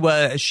she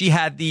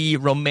had the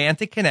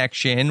romantic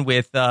connection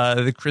with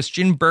the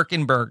Christian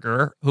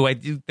Birkenberger, who I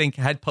do think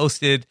had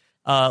posted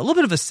a little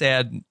bit of a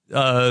sad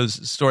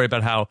story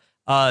about how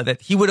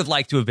that he would have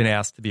liked to have been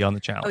asked to be on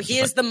the challenge. Oh, he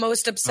is the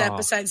most upset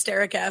besides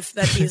Derek F.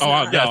 that he's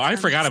not. No, I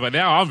forgot about it.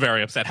 Now I'm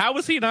very upset. How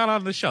was he not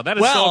on the show? That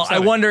is so well, I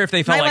upsetting. wonder if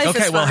they felt My like, life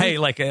okay, is well, fine. hey,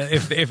 like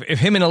if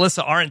him and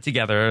Alyssa aren't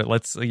together,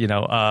 let's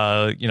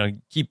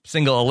keep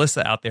single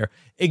Alyssa out there.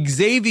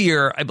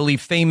 Xavier, I believe,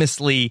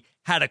 famously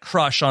had a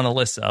crush on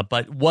Alyssa,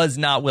 but was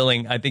not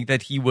willing. I think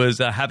that he was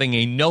having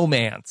a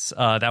no-mance.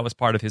 That was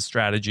part of his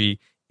strategy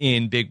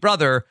in Big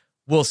Brother.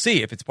 We'll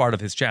see if it's part of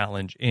his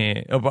challenge,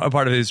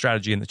 part of his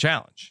strategy in the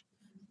challenge.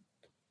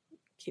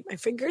 Keep my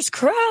fingers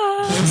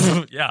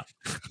crossed. Yeah.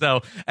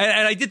 So,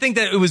 and I did think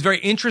that it was very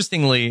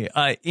interestingly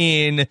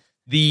in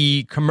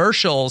the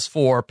commercials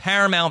for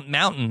Paramount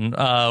Mountain,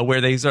 where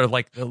they sort of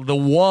like the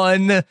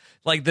one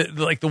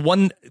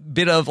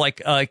bit of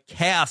like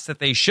cast that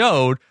they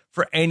showed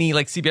for any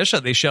like CBS show,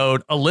 they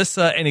showed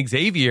Alyssa and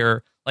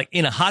Xavier like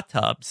in a hot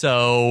tub.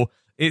 So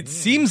it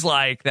seems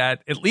like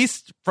that, at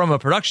least from a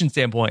production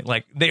standpoint,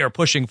 like they are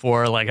pushing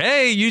for like,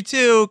 hey, you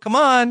two, come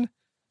on.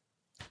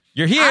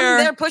 You're here. I'm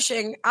there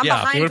pushing. I'm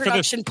behind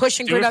production,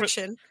 pushing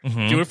production.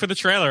 Do it for the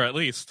trailer, at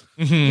least.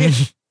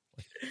 Let's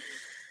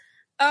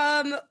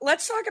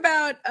talk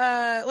about.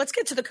 Let's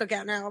get to the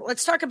cookout now.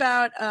 Let's talk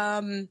about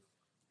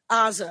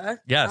Azah.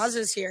 Yes,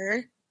 Azah's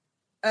here.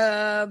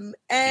 And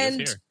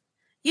here.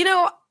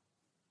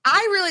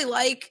 I really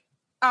like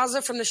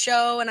Azah from the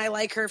show, and I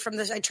like her from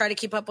this. I try to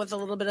keep up with a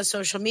little bit of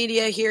social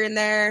media here and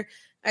there.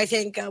 I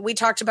think we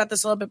talked about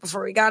this a little bit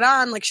before we got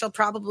on. Like, she'll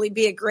probably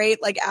be a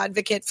great like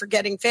advocate for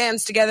getting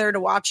fans together to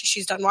watch.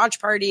 She's done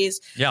watch parties.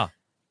 Yeah.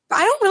 But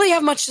I don't really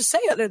have much to say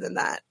other than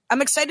that.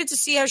 I'm excited to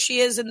see how she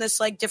is in this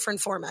like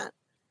different format.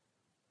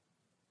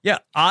 Yeah,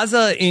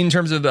 Azah, in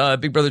terms of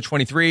Big Brother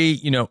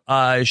 23,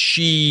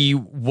 she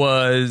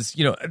was,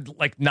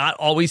 like not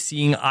always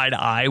seeing eye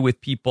to eye with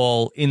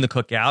people in the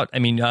cookout. I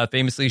mean,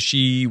 famously,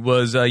 she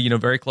was,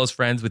 very close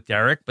friends with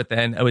Derek, but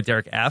then with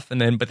Derek F,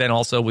 but then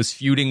also was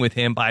feuding with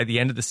him by the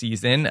end of the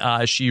season.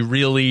 She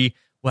really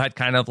had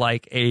kind of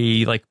like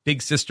a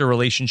big sister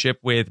relationship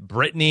with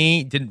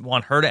Brittany. Didn't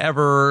want her to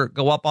ever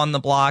go up on the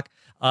block.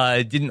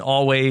 Didn't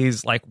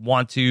always like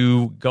want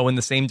to go in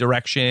the same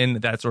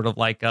direction that sort of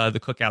like the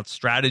cookout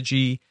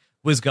strategy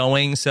was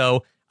going.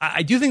 So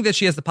I do think that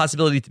she has the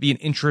possibility to be an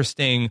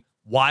interesting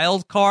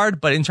wild card.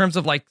 But in terms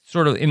of like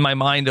sort of in my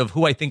mind of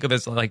who I think of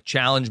as like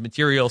challenge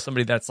material,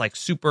 somebody that's like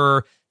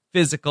super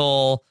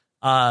physical,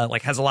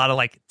 like has a lot of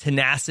like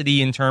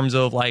tenacity in terms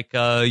of like,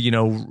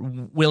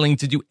 willing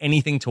to do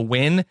anything to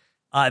win.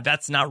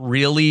 That's not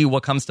really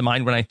what comes to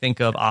mind when I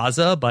think of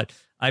Azah. But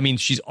I mean,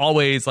 she's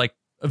always like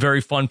a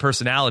very fun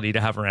personality to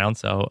have around.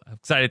 So I'm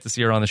excited to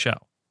see her on the show.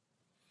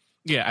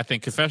 Yeah, I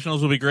think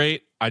confessionals will be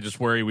great. I just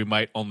worry we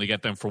might only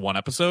get them for one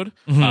episode.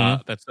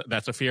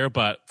 That's a fear.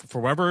 But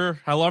for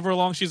however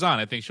long she's on,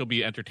 I think she'll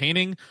be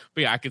entertaining.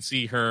 But yeah, I could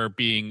see her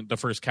being the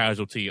first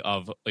casualty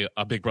of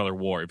a Big Brother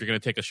war. If you're going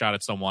to take a shot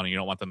at someone and you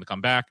don't want them to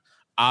come back,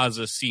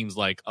 Azah seems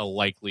like a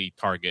likely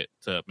target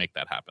to make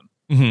that happen.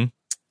 Mm-hmm.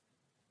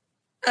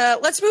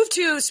 Let's move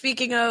to,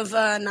 speaking of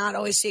not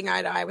always seeing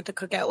eye to eye with the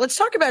cookout, let's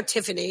talk about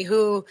Tiffany,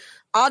 who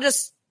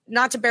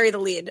not to bury the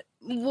lead,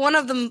 one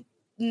of the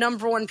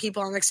number one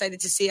people I'm excited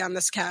to see on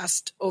this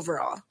cast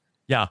overall.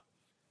 Yeah.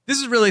 This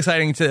is really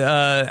exciting to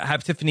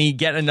have Tiffany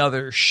get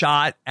another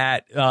shot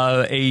at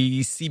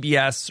a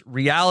CBS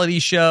reality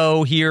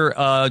show here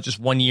just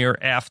 1 year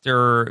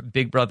after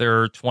Big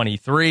Brother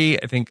 23.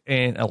 I think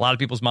in a lot of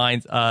people's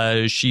minds,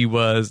 she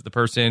was the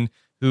person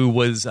who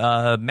was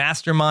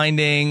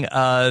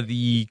masterminding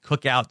the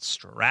cookout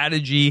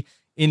strategy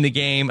in the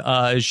game.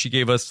 She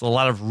gave us a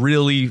lot of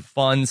really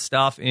fun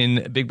stuff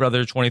in Big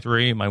Brother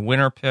 23. My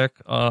winner pick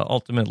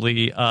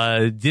ultimately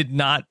did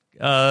not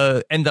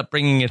end up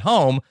bringing it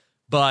home,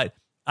 but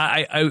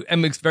I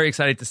am very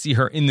excited to see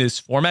her in this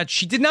format.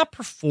 She did not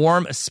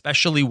perform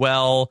especially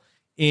well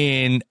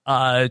in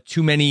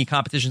too many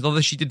competitions,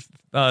 although she did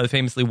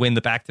famously win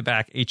the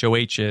back-to-back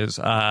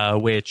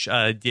HOHs, which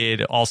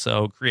did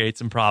also create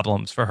some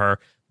problems for her.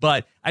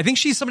 But I think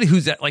she's somebody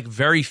who's like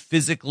very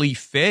physically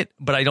fit,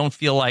 but I don't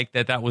feel like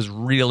that was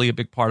really a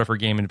big part of her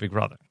game in Big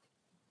Brother.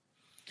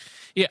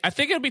 Yeah, I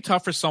think it'd be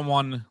tough for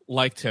someone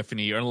like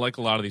Tiffany or like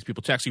a lot of these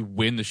people to actually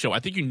win the show. I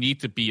think you need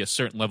to be a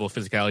certain level of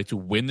physicality to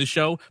win the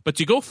show, but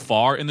to go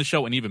far in the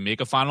show and even make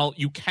a final,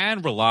 you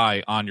can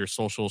rely on your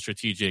social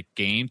strategic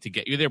game to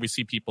get you there. We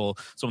see people,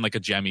 someone like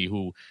a Jemmy,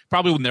 who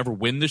probably will never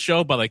win the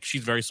show, but like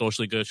she's very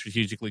socially good,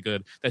 strategically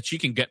good, that she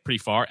can get pretty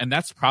far. And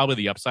that's probably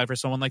the upside for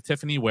someone like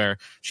Tiffany, where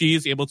she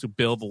is able to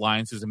build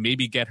alliances and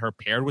maybe get her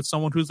paired with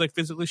someone who's like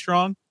physically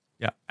strong.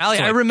 Yeah, Ali,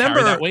 so, like, I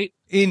remember that weight.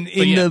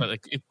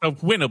 The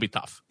win will be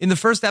tough. In the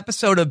first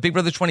episode of Big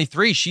Brother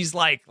 23, she's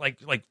like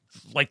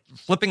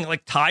flipping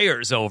like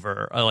tires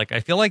over. Like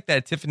I feel like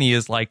that Tiffany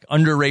is like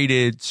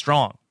underrated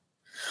strong.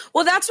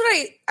 Well, that's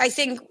what I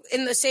think.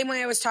 In the same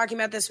way I was talking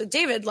about this with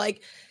David,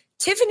 like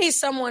Tiffany's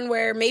someone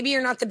where maybe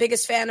you're not the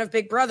biggest fan of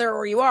Big Brother,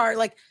 or you are.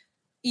 Like,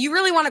 you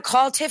really want to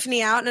call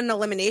Tiffany out in an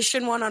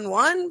elimination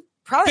 1-on-1?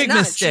 Probably Big not.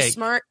 mistake. She's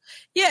smart.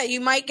 Yeah, you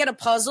might get a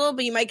puzzle,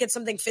 but you might get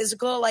something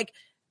physical. Like,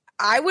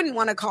 I wouldn't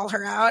want to call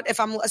her out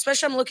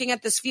especially I'm looking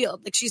at this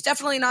field. Like, she's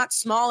definitely not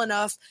small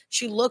enough.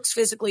 She looks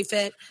physically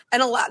fit,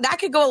 and that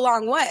could go a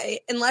long way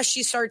unless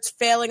she starts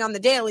failing on the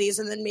dailies,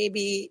 and then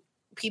maybe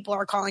people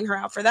are calling her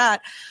out for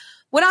that.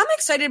 What I'm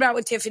excited about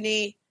with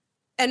Tiffany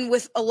and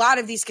with a lot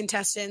of these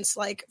contestants,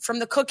 like from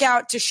the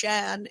cookout to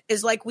Shan,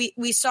 is like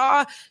we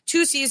saw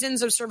 2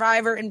 seasons of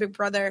Survivor and Big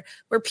Brother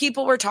where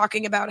people were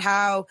talking about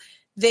how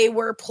they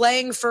were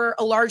playing for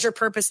a larger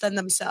purpose than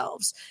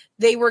themselves.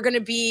 They were going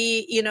to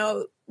be,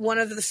 one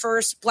of the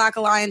first Black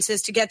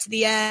alliances to get to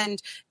the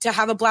end, to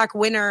have a Black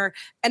winner.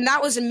 And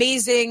that was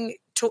amazing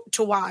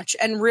to watch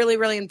and really,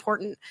 really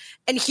important.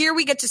 And here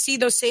we get to see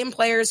those same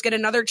players get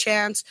another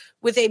chance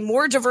with a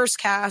more diverse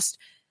cast,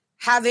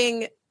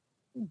 having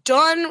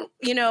done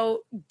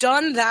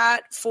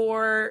that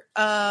for,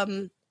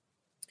 having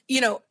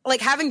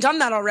done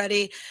that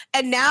already.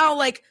 And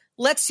now,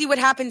 let's see what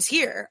happens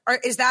here.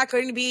 Is that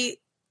going to be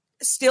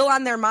still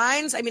on their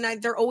minds? I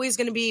mean, they're always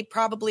going to be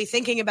probably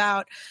thinking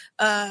about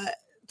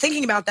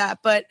that,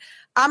 but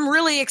I'm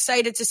really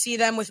excited to see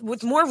them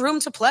with more room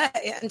to play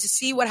and to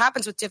see what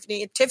happens with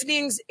Tiffany. If Tiffany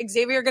and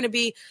Xavier are going to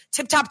be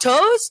tip-top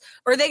toes,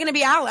 or are they going to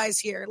be allies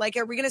here? Like,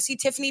 are we going to see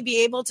Tiffany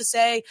be able to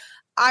say,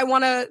 I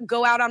want to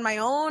go out on my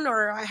own,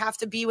 or I have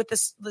to be with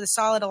the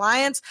solid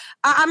alliance?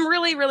 I'm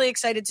really, really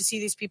excited to see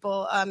these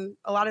people.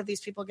 A lot of these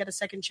people get a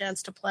second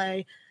chance to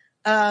play.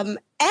 And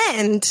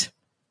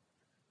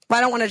I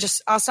don't want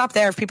to I'll stop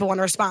there if people want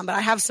to respond, but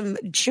I have some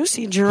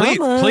juicy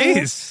drama.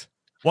 Please.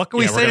 What can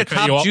we say to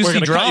top juicy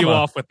drama? Cut you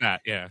off with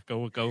that. Yeah,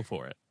 go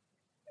for it.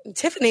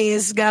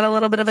 Tiffany's got a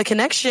little bit of a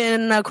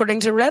connection, according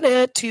to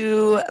Reddit,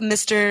 to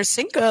Mr.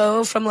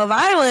 Cinco from Love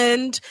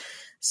Island.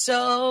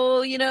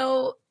 So,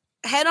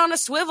 head on a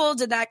swivel.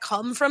 Did that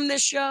come from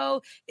this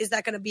show? Is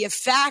that going to be a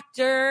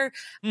factor?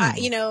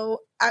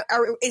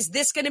 Is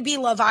this going to be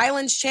Love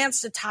Island's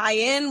chance to tie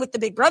in with the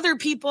Big Brother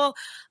people?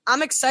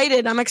 I'm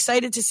excited. I'm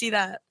excited to see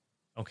that.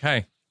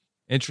 Okay.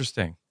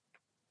 Interesting.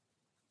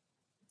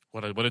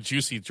 What a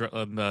juicy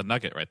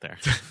nugget right there.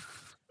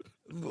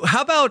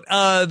 How about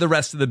the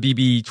rest of the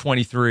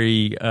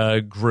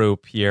BB23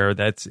 group here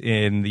that's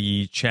in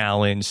the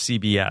challenge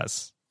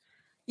CBS?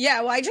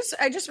 Yeah, well, I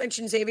just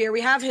mentioned Xavier.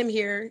 We have him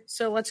here,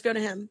 so let's go to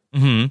him.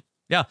 Mm-hmm.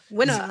 Yeah.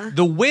 Winner.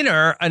 The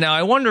winner. Now,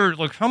 I wonder,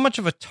 how much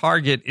of a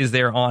target is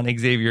there on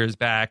Xavier's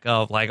back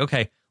of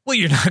okay, well,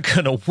 you're not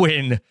going to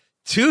win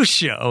 2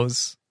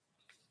 shows.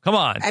 Come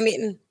on. I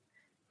mean,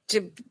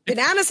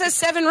 Bananas has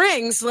 7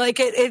 rings.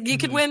 You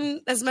could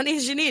win as many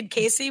as you need.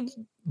 Casey,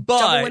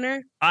 double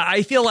winner.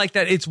 I feel like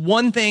that it's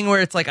one thing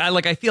where it's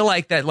I feel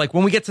like that,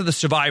 when we get to the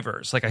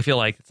survivors, I feel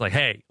like it's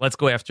hey, let's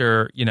go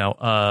after,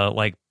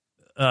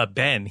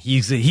 Ben.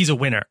 He's a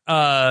winner.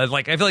 I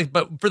feel like,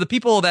 but for the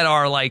people that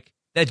are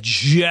that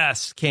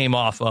just came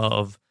off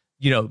of,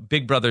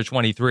 Big Brother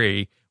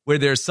 23, where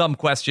there's some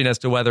question as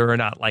to whether or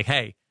not,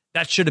 hey,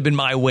 that should have been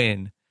my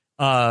win.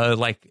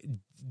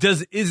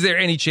 Is there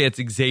any chance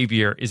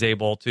Xavier is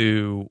able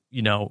to,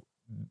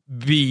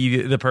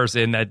 be the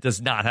person that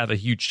does not have a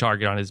huge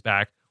target on his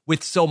back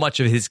with so much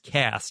of his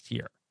cast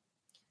here?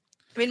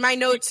 I mean, my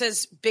note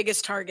says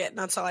biggest target, and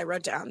that's all I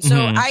wrote down. So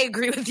I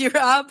agree with you,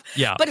 Rob.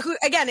 Yeah. But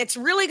it's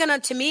really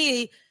going to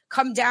me,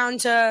 come down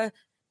to,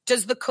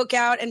 does the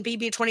cookout and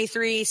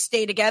BB23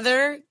 stay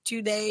together?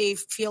 Do they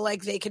feel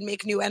like they can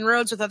make new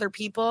inroads with other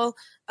people?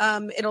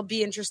 It'll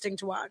be interesting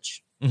to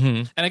watch.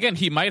 Mm-hmm. And again,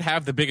 he might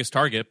have the biggest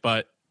target,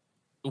 but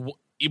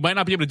you might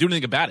not be able to do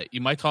anything about it. You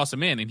might toss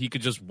him in and he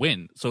could just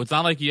win. So it's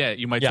not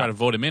you might try to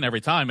vote him in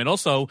every time. And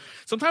also,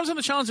 sometimes in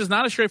the challenge, it's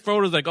not as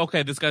straightforward as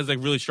okay, this guy's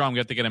really strong, we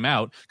have to get him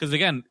out. Because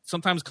again,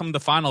 sometimes come the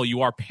final,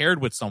 you are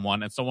paired with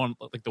someone, and someone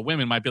the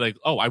women might be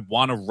oh, I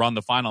want to run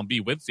the final and be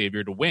with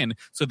Xavier to win.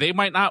 So they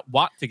might not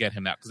want to get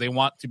him out because they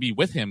want to be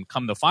with him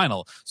come the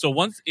final. So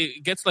once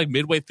it gets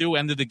midway through,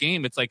 end of the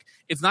game, it's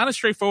it's not as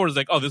straightforward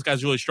as oh, this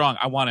guy's really strong,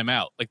 I want him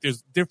out.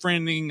 There's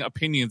differing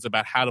opinions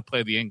about how to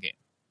play the end game.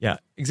 Yeah.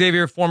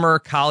 Xavier, former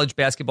college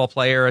basketball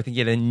player. I think he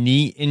had a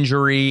knee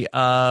injury,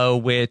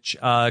 which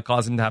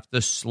caused him to have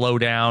to slow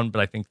down.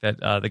 But I think that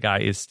the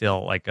guy is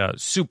still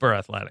super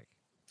athletic.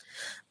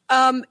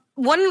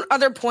 One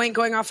other point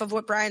going off of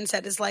what Brian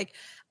said is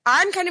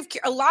I'm kind of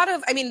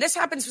this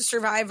happens with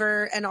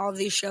Survivor and all of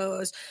these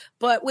shows,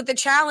 but with the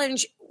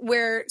challenge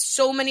where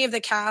so many of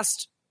the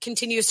cast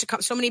continues to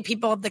come, so many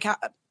people of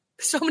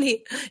so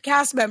many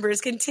cast members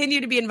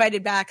continue to be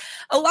invited back.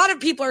 A lot of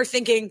people are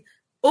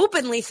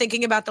openly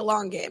thinking about the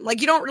long game.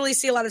 You don't really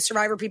see a lot of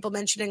Survivor people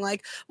mentioning well,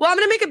 I'm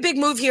going to make a big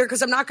move here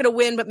because I'm not going to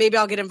win, but maybe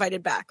I'll get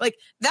invited back.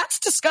 That's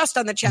discussed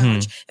on the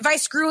challenge. If I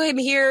screw him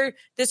here,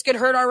 this could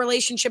hurt our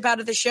relationship out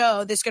of the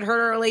show. This could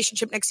hurt our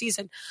relationship next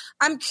season.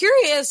 I'm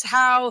curious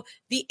how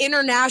the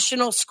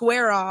international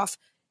square off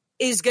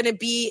is going to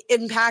be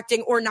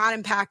impacting or not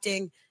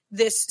impacting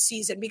this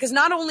season, because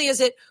not only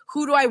is it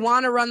who do I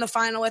want to run the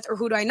final with or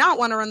who do I not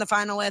want to run the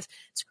final with,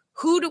 it's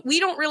we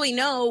don't really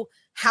know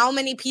how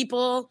many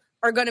people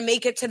are going to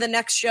make it to the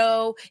next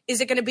show.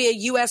 Is it going to be a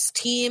U.S.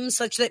 team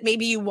such that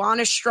maybe you want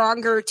a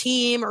stronger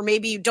team or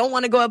maybe you don't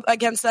want to go up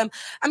against them?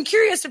 I'm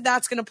curious if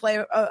that's going to play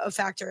a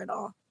factor at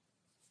all.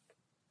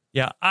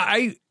 Yeah,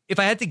 if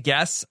I had to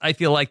guess, I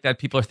feel like that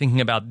people are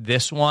thinking about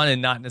this one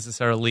and not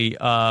necessarily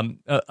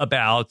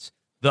about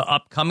the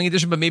upcoming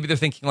edition, but maybe they're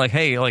thinking like,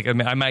 hey, like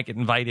I might get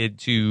invited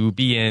to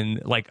be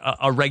in like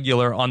a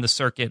regular on the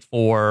circuit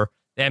for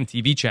the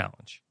MTV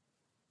Challenge.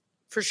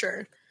 For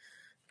sure.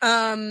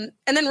 And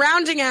then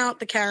rounding out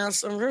the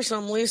cast,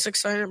 I'm least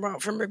excited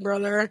about from Big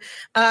Brother,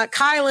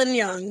 Kylan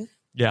Young.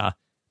 Yeah.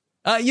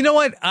 You know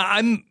what?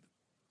 I'm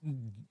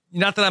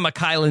not that I'm a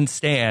Kylan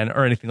stan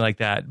or anything like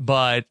that,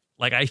 but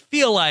like I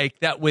feel like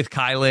that with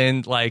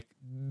Kylan, like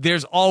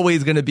there's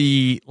always going to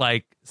be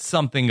like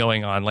something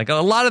going on. Like a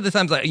lot of the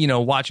times, like, you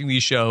know, watching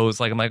these shows,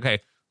 like I'm like, okay,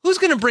 who's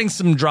going to bring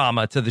some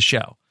drama to the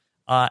show?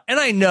 And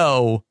I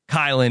know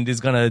Kylan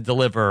is going to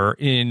deliver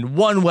in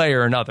one way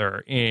or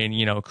another in,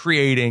 you know,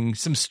 creating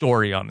some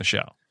story on the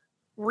show.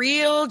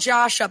 Real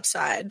Josh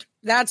upside.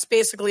 That's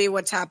basically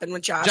what's happened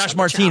with Josh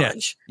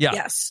Martinez.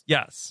 Yeah.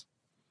 Yes.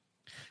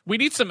 We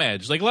need some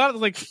edge. Like a lot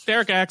of like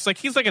Derek acts like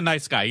he's like a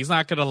nice guy. He's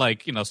not gonna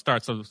like, you know,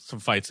 start some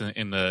fights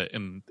in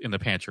the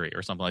pantry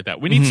or something like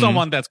that. We need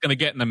someone that's gonna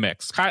get in the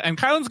mix. And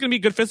Kylan's gonna be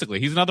good physically.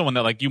 He's another one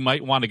that like you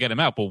might want to get him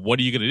out, but what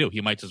are you gonna do?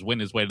 He might just win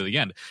his way to the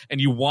end. And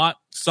you want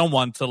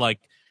someone to like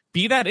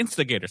be that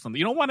instigator. Something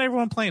you don't want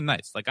everyone playing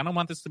nice. Like I don't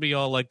want this to be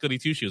all like goody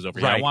two shoes over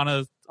here. I want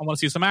to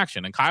see some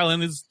action, and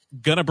Kylan is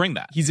gonna bring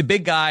that. He's a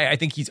big guy. I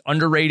think he's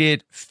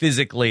underrated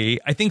physically.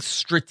 I think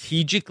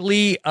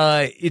strategically,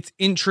 it's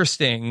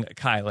interesting,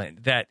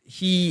 Kylan, that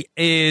he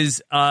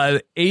is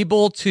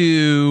able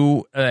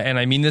to, and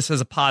I mean this as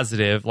a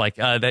positive, like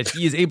that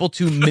he is able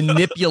to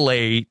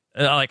manipulate,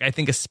 like I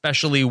think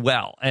especially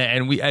well,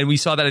 and we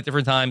saw that at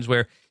different times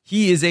where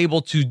he is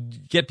able to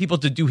get people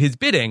to do his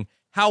bidding.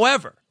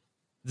 However,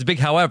 there's a big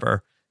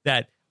however,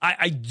 that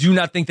I do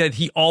not think that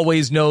he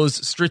always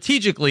knows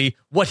strategically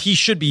what he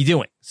should be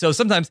doing. So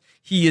sometimes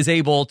he is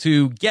able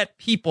to get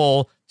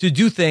people to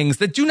do things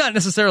that do not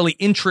necessarily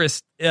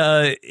interest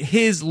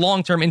his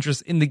long-term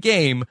interest in the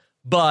game,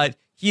 but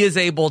he is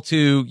able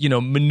to, you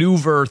know,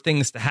 maneuver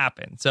things to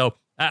happen. So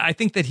I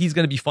think that he's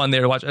going to be fun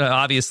there to watch.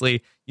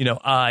 Obviously, you know,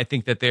 I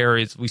think that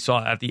we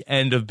saw at the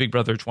end of Big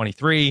Brother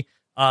 23,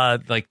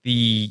 like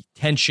the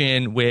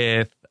tension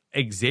with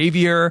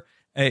Xavier.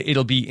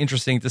 It'll be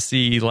interesting to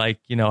see, like,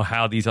 you know,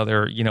 how these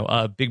other, you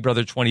know, Big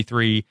Brother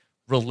 23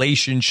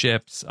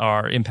 relationships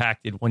are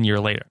impacted 1 year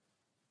later.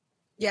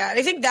 Yeah,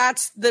 I think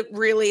that's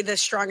really the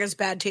strongest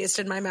bad taste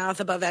in my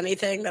mouth above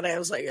anything, that I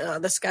was like, oh,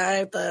 this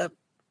guy,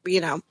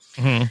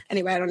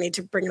 Anyway, I don't need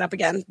to bring it up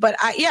again. But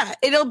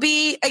it'll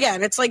be,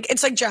 again, it's like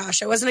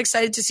Josh. I wasn't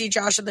excited to see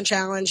Josh in the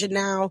challenge. And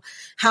now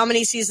how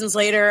many seasons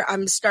later,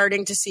 I'm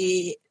starting to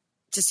see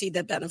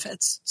the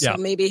benefits. So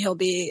maybe he'll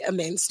be a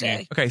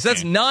mainstay. Okay, so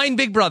that's 9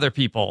 Big Brother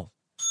people.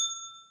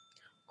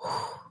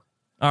 All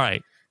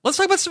right, let's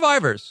talk about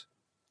survivors.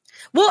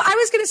 Well, I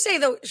was going to say,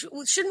 though,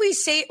 shouldn't we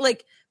say,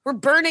 like, we're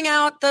burning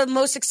out the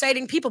most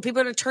exciting people?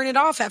 People are going to turn it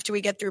off after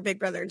we get through Big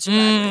Brother and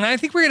Survivor. I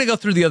think we're going to go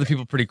through the other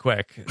people pretty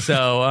quick.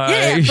 So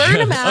burn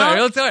them out.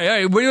 All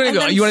right, where do you want to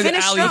go? You want to do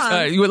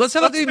Ali? Let's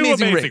talk about the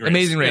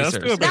Amazing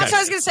Racers. That's what I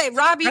was going to say.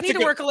 Rob, you need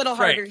to work a little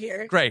harder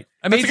here. Great.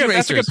 Amazing Racers.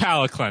 That's a good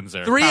palate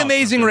cleanser. 3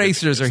 Amazing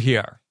Racers are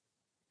here.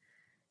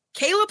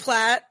 Kayla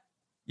Platt.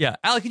 Yeah,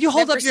 Ali, could you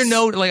hold up your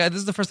note? Like, this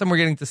is the first time we're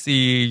getting to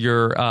see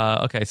your.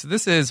 Okay, so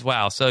this is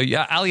wow. So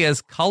yeah, Ali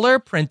has color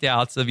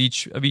printouts of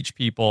each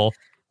people.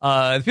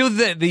 The people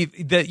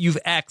that you've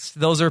X'd,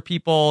 those are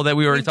people that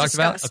we already talked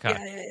about.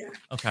 Okay, yeah.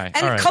 Okay,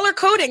 and color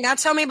coding.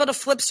 That's how I'm able to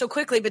flip so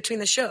quickly between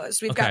the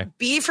shows. We've got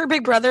B for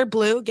Big Brother,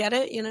 blue. Get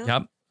it? You know.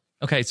 Yep.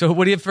 Okay, so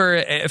what do you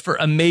have for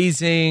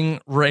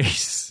Amazing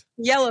Race?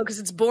 Yellow, because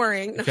it's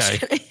boring. No,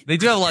 okay, they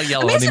do have a lot of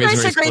yellow. Amazing Race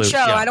is a great blue.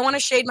 show. Yeah. I don't want to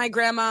shade my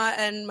grandma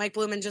and Mike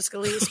Bloom and Jessica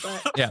Lees,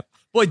 but yeah.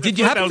 Boy, did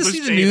you happen to see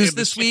the news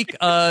this week?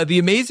 The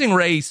Amazing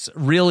Race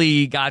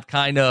really got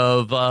kind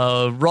of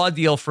a raw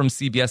deal from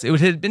CBS. It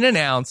had been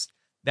announced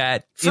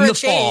that in the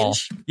fall,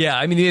 the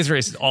Amazing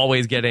Race is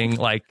always getting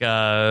like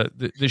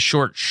the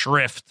short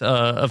shrift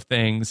of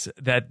things,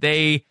 that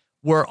they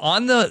were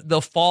on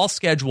the fall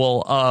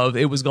schedule of,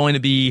 it was going to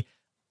be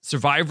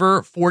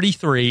Survivor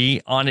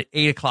 43 on at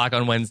 8 o'clock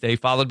on Wednesday,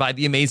 followed by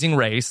The Amazing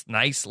Race.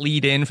 Nice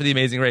lead in for The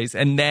Amazing Race.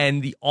 And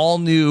then the all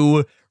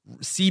new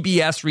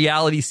CBS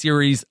reality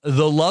series,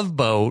 The Love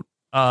Boat,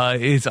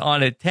 is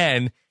on at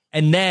 10.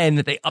 And then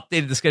they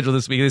updated the schedule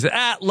this week. They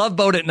said, Love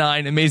Boat at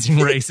 9, Amazing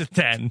Race at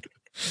 10.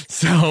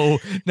 So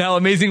now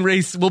Amazing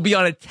Race will be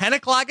on at 10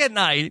 o'clock at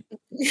night.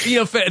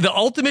 You know, the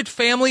ultimate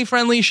family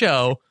friendly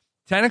show,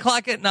 10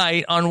 o'clock at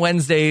night on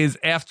Wednesdays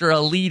after a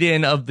lead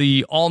in of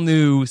the all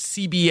new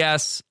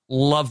CBS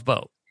Love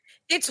Boat.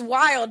 It's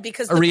wild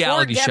because the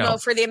poor demo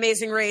for The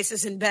Amazing Race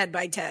is in bed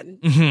by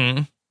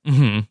 10.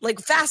 Like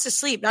fast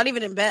asleep, not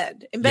even in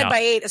bed. In bed by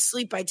 8,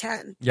 asleep by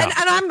 10. Yeah.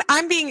 And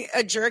I'm being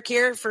a jerk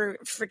here for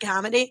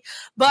comedy,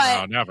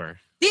 but no, never.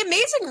 The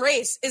Amazing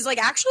Race is like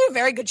actually a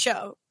very good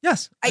show.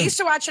 Yes. I used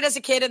to watch it as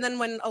a kid, and then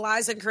when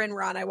Eliza and Corinne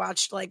were on, I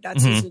watched like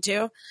that season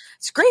 2.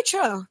 It's a great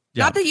show.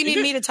 Yeah. Not that you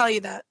need me to tell you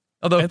that.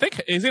 Although I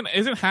think isn't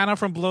Hannah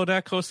from Below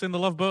Deck hosting the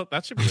Love Boat?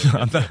 That should be.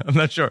 I'm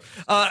not sure.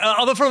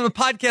 Although from a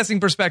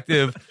podcasting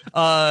perspective,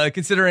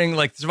 considering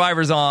like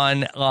Survivor's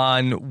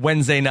on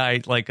Wednesday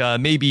night, like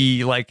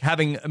maybe like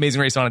having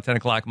Amazing Race on at 10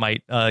 o'clock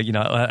might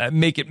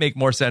make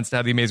more sense to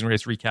have the Amazing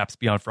Race recaps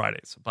be on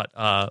Fridays. But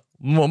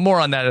more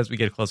on that as we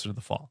get closer to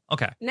the fall.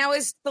 Okay. Now,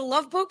 is the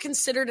Love Boat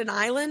considered an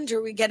island?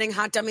 Are we getting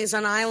hot dummies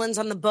on islands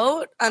on the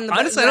boat?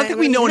 Honestly, I don't think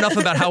we know enough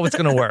about how it's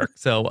going to work.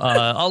 So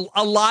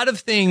a lot of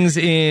things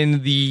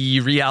in the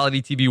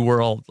reality TV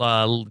world,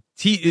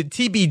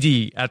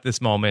 TBD at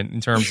this moment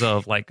in terms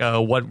of like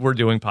what we're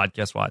doing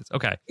podcast wise.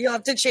 Okay. You'll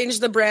have to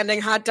change the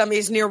branding. Hot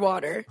dummies near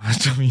water,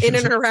 in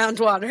and around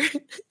water.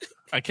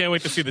 I can't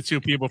wait to see the two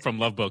people from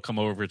Love Boat come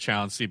over to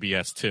challenge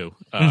CBS too.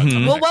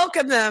 We'll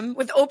welcome them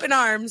with open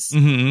arms.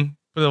 Mm-hmm.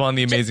 Put them on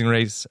the Amazing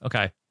Race.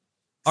 Okay.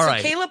 All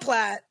right. Kayla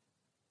Platt.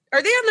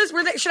 Are they on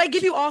this? Should I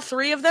give you all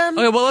three of them?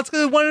 Okay, well, let's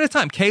go one at a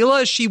time.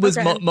 Kayla, she was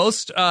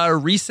most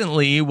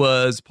recently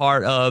was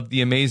part of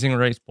the Amazing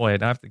Race. Boy,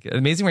 I have to get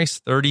Amazing Race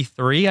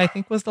 33, I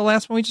think was the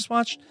last one we just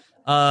watched.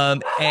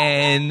 And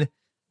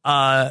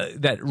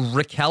that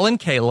Raquel and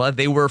Kayla,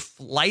 they were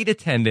flight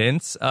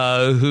attendants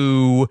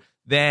who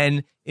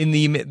then in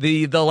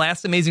the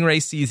last Amazing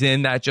Race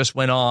season that just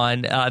went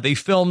on, they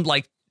filmed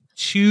like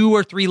 2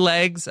 or 3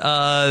 legs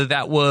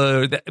that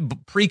were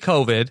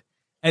pre-COVID.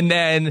 And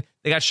then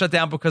they got shut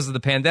down because of the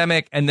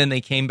pandemic. And then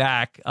they came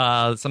back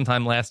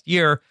sometime last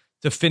year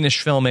to finish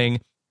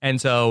filming.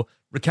 And so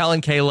Raquel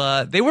and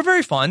Kayla, they were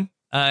very fun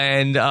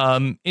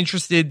and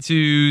interested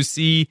to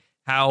see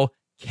how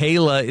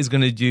Kayla is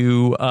going to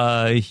do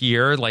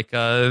here. Like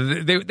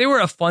they were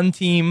a fun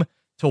team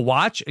to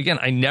watch. Again,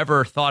 I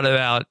never thought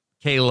about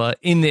Kayla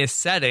in this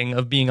setting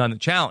of being on the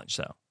challenge.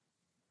 So,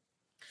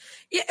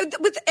 yeah,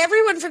 with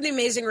everyone from the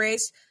Amazing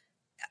Race,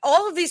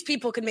 all of these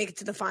people can make it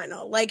to the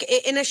final. Like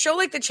in a show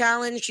like The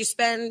Challenge, you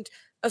spend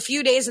a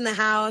few days in the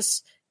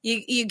house,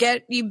 you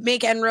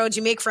make inroads,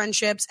 you make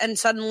friendships, and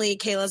suddenly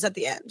Kayla's at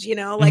the end. You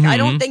know, like I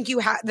don't think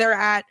they're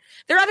at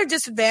a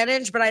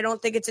disadvantage, but I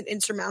don't think it's an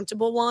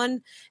insurmountable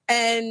one.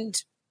 And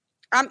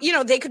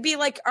they could be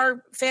like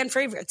our fan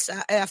favorites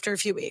after a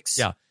few weeks.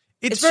 Yeah.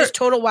 It's just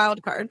total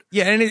wild card.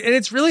 Yeah, and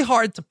it's really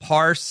hard to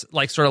parse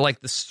like sort of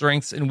like the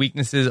strengths and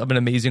weaknesses of an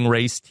Amazing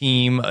Race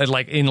team.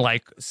 Like in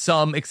like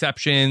some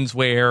exceptions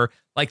where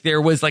like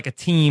there was like a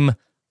team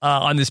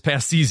on this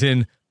past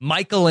season,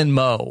 Michael and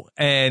Mo,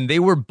 and they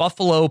were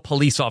Buffalo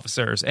police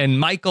officers, and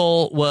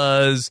Michael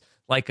was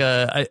like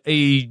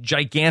a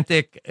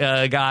gigantic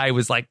guy,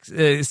 was like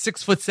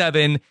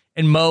 6'7",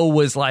 and Mo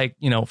was like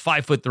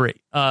 5'3",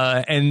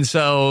 and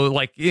so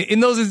like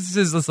in those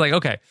instances, it's like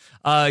okay,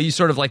 you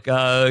sort of like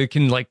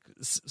can like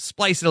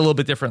splice it a little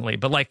bit differently,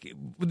 but like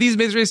with these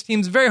Amazing Race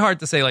teams, very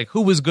hard to say like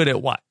who was good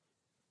at what.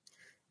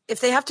 If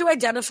they have to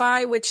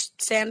identify which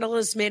sandal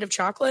is made of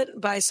chocolate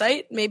by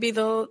sight, maybe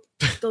they'll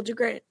do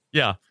great.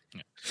 Yeah.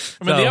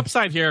 I mean, the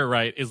upside here,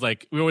 right, is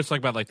like we always talk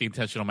about like the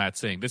intentional Matt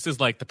Singh. This is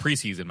like the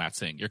preseason Matt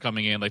Singh. You're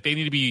coming in like they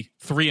need to be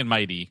 3 and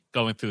mighty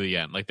going through the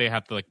end. Like they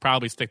have to like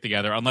probably stick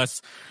together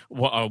unless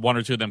one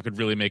or two of them could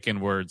really make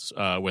inroads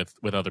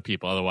with other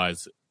people.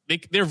 Otherwise,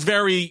 they're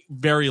very,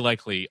 very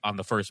likely on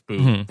the first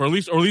boot, or at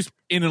least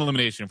in an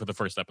elimination for the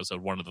first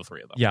episode. One of the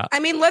 3 of them. Yeah. I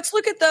mean, let's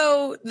look at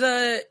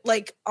the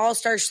like All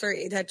Stars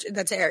 3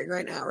 that's airing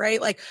right now, right?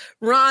 Like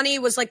Ronnie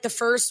was like the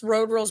first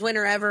Road Rules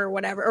winner ever, or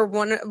whatever, or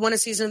won a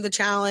season of the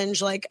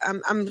challenge. Like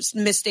I'm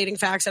misstating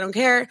facts. I don't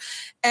care.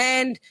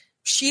 And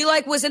she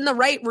like was in the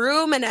right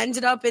room and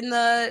ended up in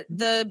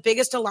the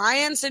biggest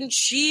alliance, and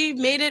she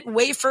made it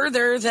way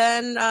further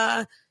than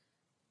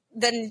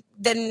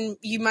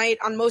you might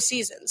on most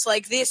seasons.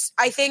 Like this,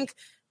 I think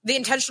the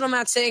intentional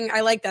Matt Singh,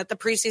 I like that. The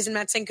preseason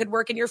Matt Singh could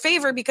work in your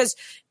favor because,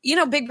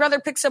 Big Brother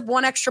picks up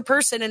one extra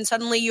person and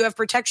suddenly you have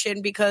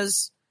protection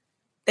because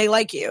they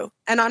like you.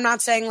 And I'm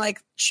not saying like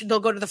they'll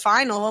go to the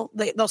final.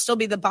 They'll still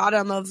be the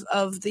bottom of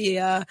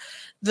the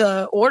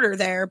order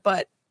there,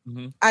 but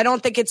I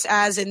don't think it's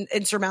as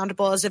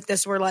insurmountable as if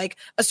this were like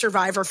a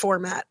Survivor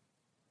format.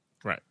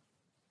 Right.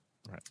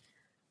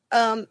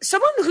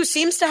 Someone who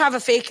seems to have a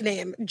fake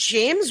name,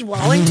 James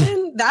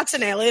Wallington. That's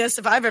an alias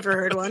if I've ever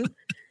heard one.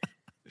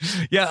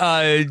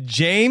 Yeah,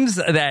 James,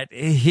 that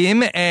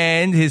him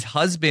and his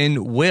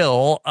husband,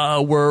 Will,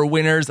 were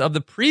winners of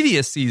the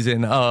previous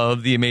season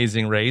of The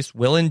Amazing Race,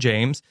 Will and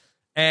James.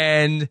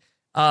 And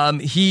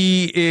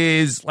he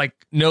is like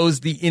knows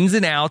the ins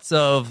and outs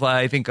of,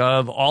 I think,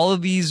 of all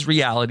of these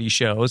reality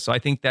shows. So I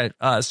think that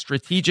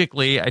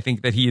strategically, I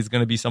think that he is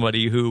going to be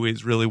somebody who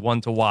is really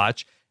one to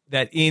watch.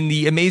 That in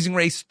the Amazing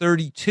Race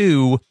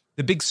 32,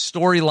 the big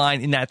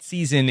storyline in that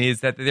season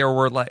is that there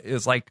were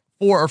like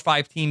 4 or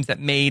 5 teams that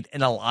made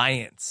an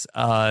alliance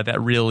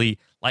that really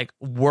like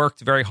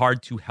worked very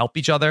hard to help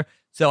each other.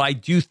 So I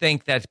do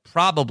think that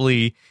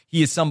probably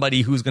he is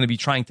somebody who's going to be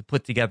trying to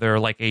put together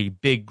like a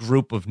big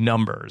group of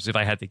numbers, if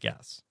I had to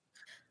guess.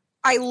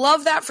 I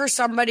love that for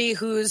somebody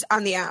who's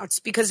on the outs,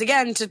 because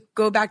again, to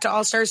go back to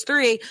All Stars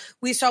 3,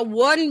 we saw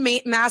one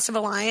massive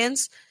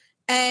alliance,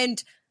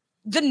 and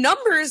the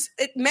numbers,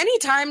 many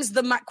times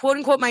the quote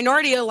unquote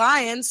minority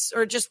alliance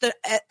or just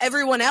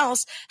everyone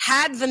else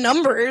had the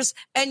numbers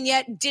and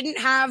yet didn't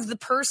have the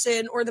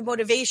person or the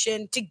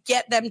motivation to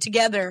get them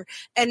together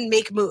and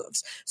make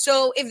moves.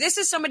 So if this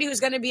is somebody who's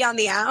going to be on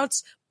the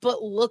outs,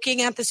 but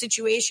looking at the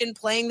situation,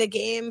 playing the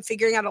game,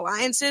 figuring out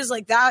alliances,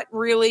 like that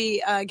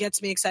really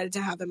gets me excited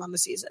to have him on the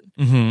season.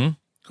 Mm-hmm.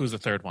 Who's the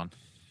third one?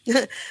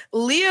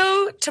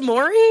 Leo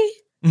Tamori.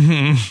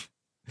 Mm-hmm.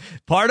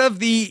 Part of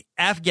the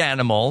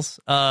Afghanimals.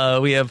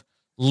 We have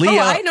Leo. Oh,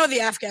 I know the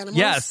Afghanimals.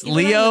 Yes,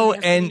 Leo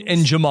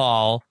and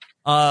Jamal.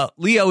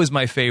 Leo is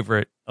my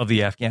favorite of the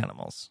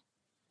Afghanimals.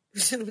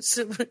 It's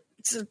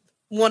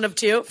one of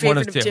two.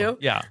 Favorite of two.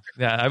 Yeah.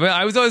 I mean,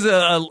 I was always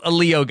a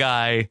Leo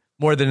guy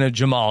more than a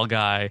Jamal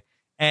guy.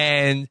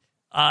 And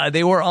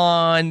they were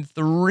on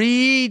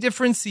 3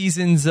 different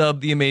seasons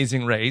of The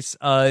Amazing Race.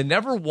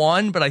 Never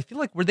won, but I feel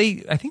like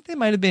I think they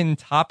might have been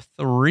top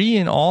 3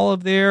 in all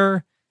of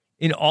their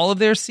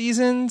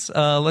seasons.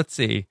 Let's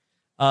see.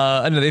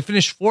 No, they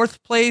finished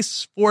 4th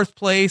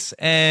place,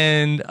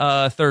 and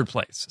 3rd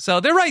place. So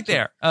they're right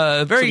there.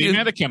 Very so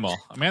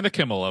Amanda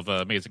Kimmel of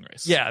Amazing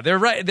Race. Yeah, they're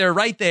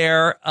right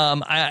there.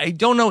 I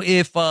don't know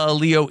if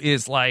Leo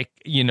is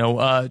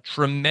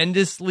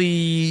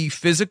tremendously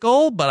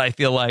physical, but I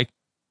feel like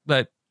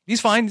that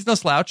he's fine. He's no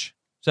slouch.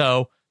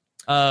 So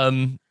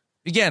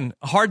again,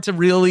 hard to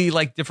really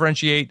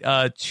differentiate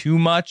too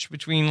much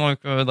between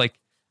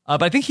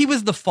but I think he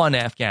was the fun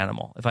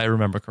Afghanimal, if I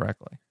remember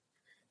correctly.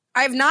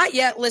 I've not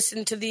yet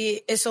listened to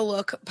the Issa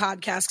Look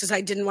podcast because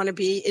I didn't want to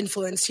be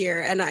influenced here.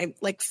 And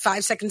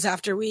 5 seconds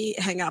after we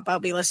hang up, I'll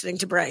be listening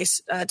to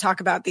Bryce talk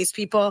about these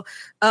people.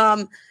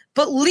 But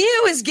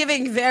Leo is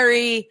giving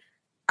very,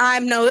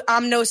 I'm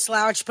no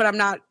slouch, but I'm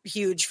not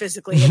huge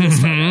physically in this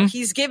photo.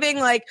 He's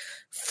giving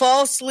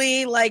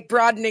falsely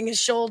broadening his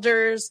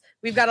shoulders.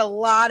 We've got a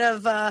lot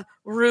of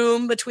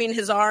room between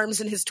his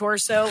arms and his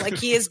torso.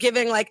 He is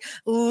giving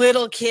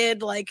little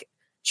kid,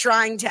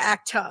 trying to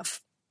act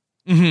tough.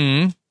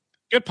 Mm-hmm.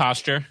 Good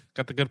posture.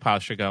 Got the good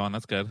posture going.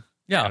 That's good.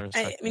 Yeah.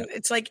 I mean,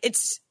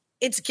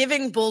 it's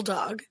giving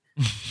bulldog.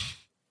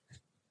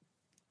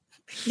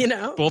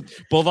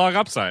 Bulldog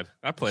upside.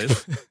 That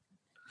plays.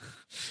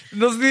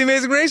 Those are the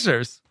Amazing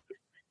Racers.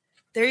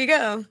 There you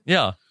go.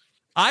 Yeah.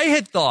 I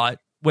had thought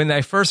when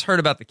I first heard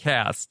about the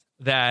cast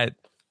that,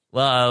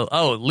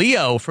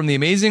 Leo from The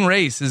Amazing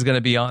Race is going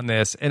to be on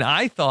this. And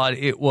I thought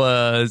it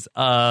was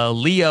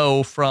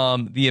Leo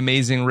from The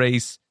Amazing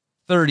Race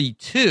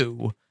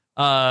 32,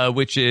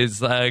 which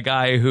is a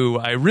guy who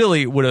I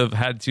really would have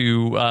had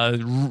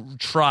to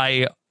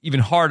try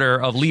even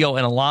harder of Leo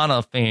and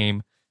Alana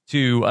fame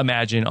to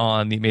imagine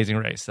on The Amazing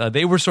Race.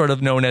 They were sort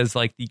of known as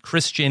the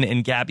Christian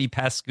and Gabby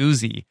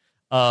Pascuzzi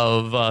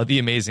of The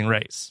Amazing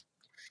Race.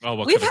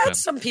 Oh, we've had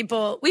some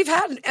people. We've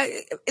had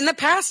in the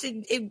past.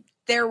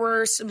 There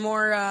were some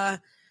more. I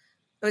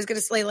was going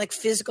to say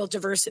physical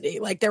diversity.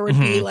 There would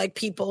be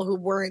people who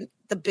weren't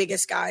the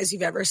biggest guys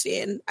you've ever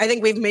seen. I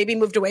think we've maybe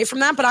moved away from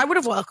that, but I would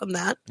have welcomed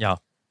that. Yeah.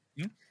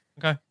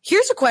 Okay.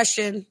 Here's a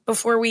question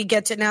before we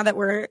get to now that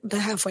we're the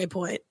halfway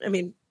point. I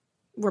mean,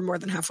 we're more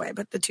than halfway,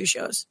 but the 2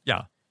 shows.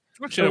 Yeah.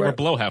 Actually, we're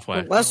below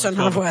halfway. Less than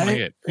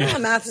halfway. Yeah,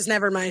 math is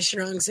never my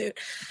strong suit.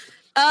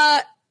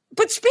 But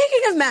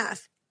speaking of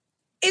math,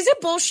 is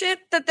it bullshit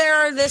that there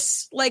are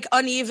these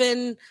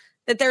uneven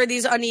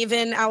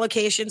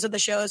allocations of the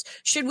shows?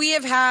 Should we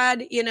have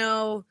had,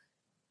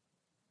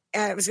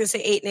 I was going to say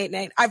 8 and 8 and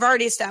 8. I've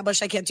already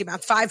established I can't do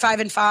math. 5, 5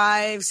 and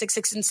 5, 6,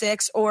 6 and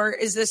 6. Or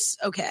is this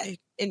okay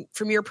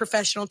from your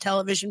professional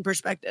television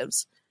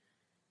perspectives?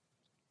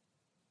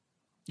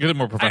 You're the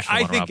more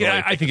professional.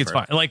 I think it's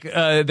fine.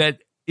 That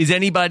is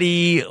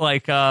anybody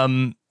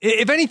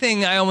if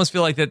anything, I almost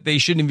feel that they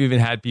shouldn't have even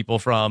had people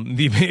from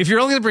if you're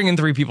only going to bring in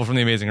 3 people from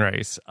The Amazing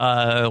Race,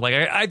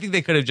 I think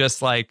they could have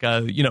just I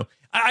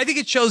think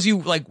it shows you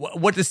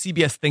what does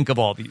CBS think of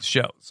all these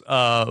shows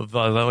of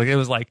it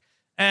was all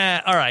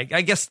right,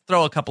 I guess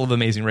throw a couple of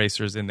Amazing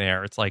Racers in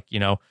there. It's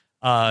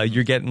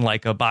you're getting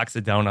a box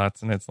of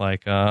donuts and it's all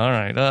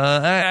right,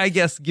 I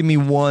guess give me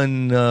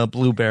 1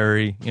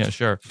 blueberry. Yeah,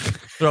 sure.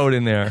 Throw it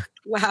in there.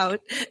 Wow.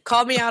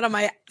 Call me out on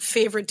my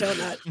favorite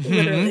donut.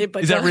 Literally.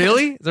 But Is that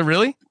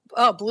really?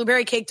 Oh,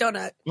 blueberry cake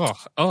donut. Oh.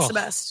 It's the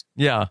best.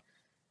 Yeah.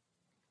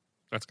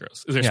 That's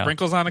gross. Is there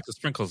sprinkles on it? Because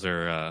sprinkles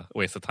are a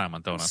waste of time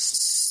on donuts.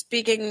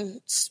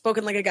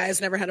 Spoken like a guy who's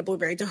never had a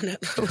blueberry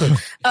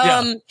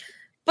donut.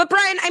 But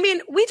Brian, I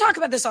mean, we talk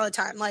about this all the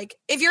time.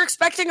 If you're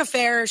expecting a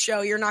fair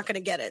show, you're not going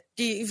to get it.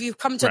 If you've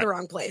come to the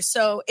wrong place.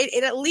 So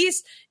it at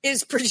least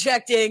is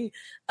projecting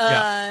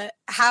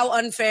how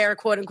unfair,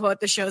 quote unquote,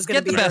 the show is going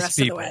to be the rest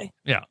of the way.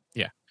 Yeah.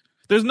 Yeah.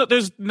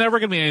 There's never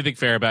going to be anything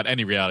fair about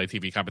any reality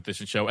TV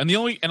competition show. And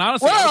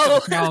honestly,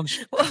 the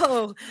challenge.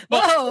 Whoa.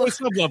 It's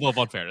some level of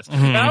unfairness.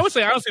 And I would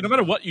say, honestly, no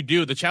matter what you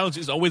do, the challenge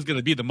is always going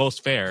to be the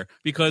most fair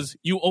because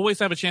you always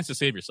have a chance to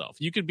save yourself.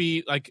 You could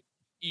be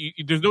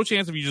there's no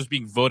chance of you just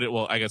being voted.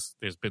 Well, I guess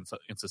there's been some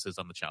instances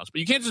on the challenge,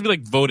 but you can't just be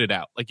voted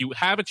out. You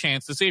have a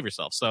chance to save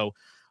yourself. So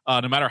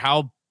no matter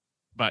how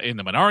in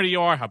the minority you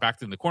are, how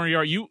backed in the corner you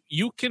are,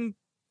 you can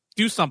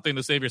do something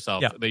to save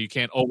yourself that you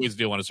can't always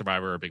do on a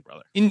Survivor or a Big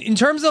Brother. In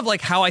terms of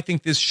like how I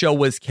think this show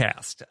was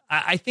cast,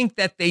 I think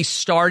that they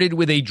started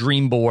with a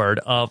dream board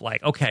of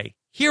like, okay,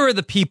 here are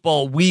the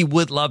people we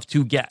would love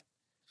to get.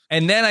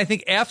 And then I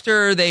think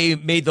after they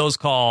made those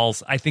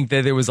calls, I think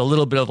that there was a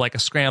little bit of like a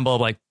scramble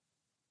of like,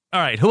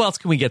 all right, who else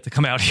can we get to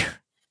come out here?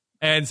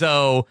 And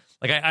so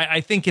like,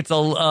 I think it's a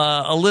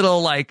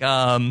little like,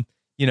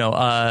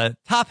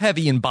 top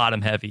heavy and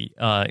bottom heavy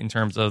in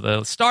terms of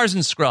the stars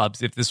and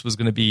scrubs, if this was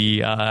going to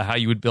be how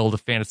you would build a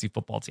fantasy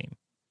football team.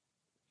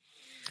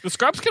 The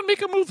scrubs can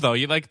make a move, though.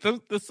 You like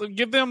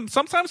give them.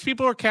 Sometimes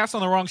people are cast on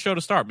the wrong show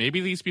to start.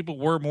 Maybe these people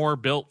were more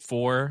built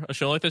for a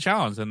show like The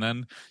Challenge, and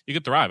then you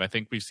get thrive. I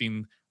think we've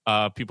seen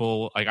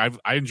people like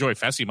I enjoy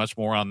Fessy much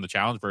more on the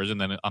Challenge version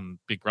than on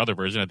Big Brother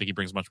version. I think he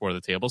brings much more to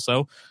the table.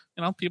 So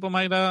people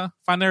might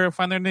find their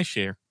niche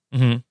here.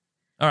 Mm-hmm.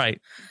 All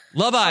right,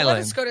 Love Island. I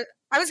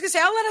was gonna say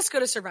I'll let us go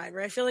to Survivor.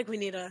 I feel like we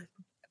need a.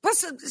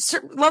 Plus,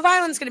 Love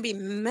Island's gonna be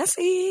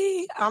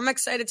messy. I'm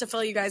excited to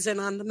fill you guys in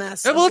on the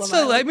mess. Well,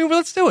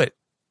 let's do it.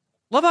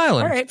 Love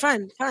Island. All right,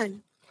 fine.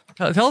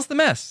 Tell us the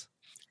mess.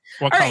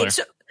 What color? All right,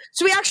 so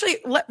we actually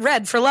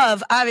red for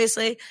love,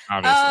 obviously.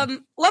 Love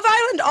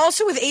Island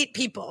also with 8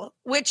 people,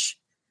 which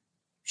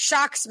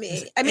shocks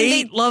me. I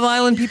mean, 8 Love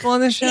Island people on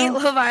this show. 8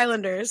 Love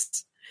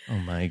Islanders. Oh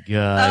my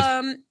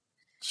god.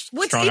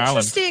 What's Strong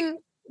interesting, Island.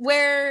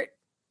 where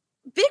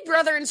Big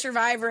Brother and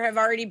Survivor have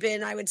already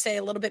been, I would say,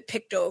 a little bit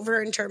picked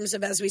over in terms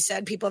of, as we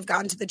said, people have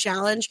gone to the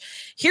Challenge.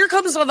 Here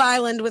comes Love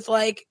Island with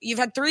like, you've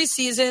had 3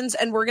 seasons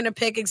and we're going to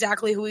pick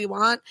exactly who we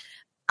want.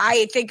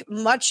 I think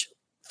much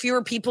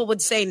fewer people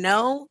would say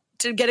no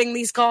to getting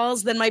these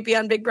calls than might be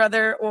on Big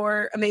Brother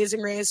or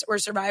Amazing Race or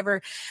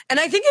Survivor. And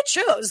I think it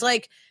shows.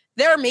 Like,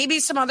 there are maybe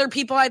some other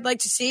people I'd like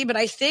to see, but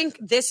I think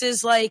this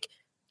is like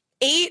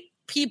 8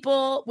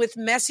 people with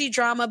messy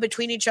drama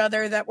between each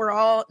other that were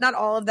all, not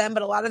all of them,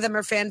 but a lot of them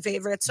are fan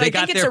favorites. So I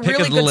think it's a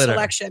really good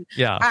selection.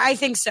 Yeah. I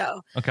think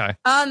so. Okay.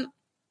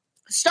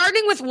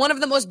 Starting with one of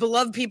the most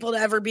beloved people to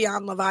ever be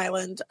on Love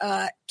Island,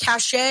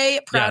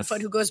 Cache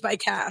Proudfoot, who goes by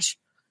Cash.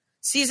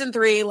 Season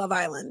 3, Love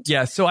Island.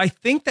 Yeah, so I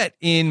think that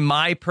in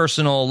my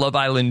personal Love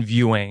Island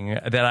viewing,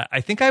 that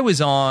I think I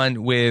was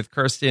on with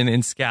Kirsten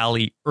and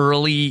Scally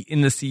early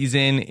in the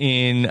season,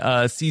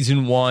 in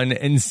season 1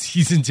 and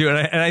season 2.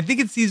 And I think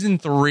in season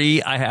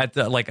 3, I had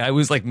to, I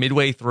was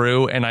midway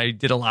through and I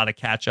did a lot of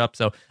catch up.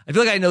 So I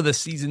feel like I know the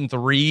season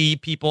 3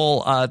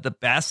 people the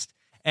best.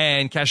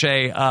 And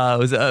Cache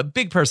was a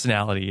big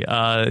personality.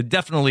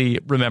 Definitely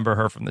remember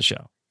her from the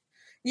show.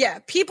 Yeah,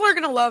 people are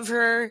going to love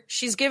her.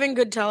 She's giving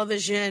good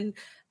television.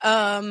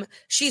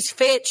 She's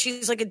fit.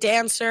 She's like a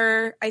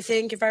dancer, I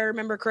think, if I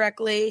remember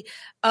correctly.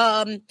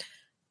 And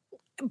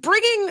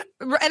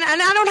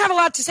I don't have a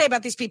lot to say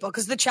about these people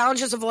because the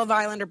challenges of Love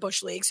Island are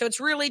Bush League. So it's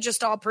really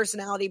just all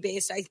personality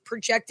based. I'm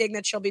projecting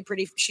that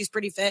she's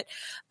pretty fit.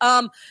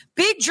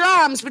 Big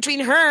drums between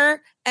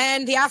her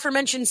and the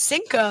aforementioned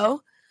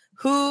Cinco,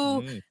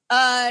 who,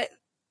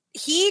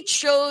 he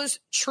chose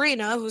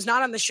Trina, who's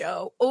not on the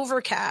show,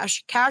 over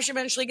Cash. Cash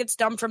eventually gets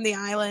dumped from the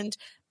island.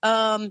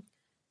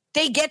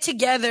 They get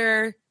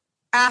together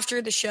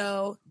after the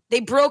show. They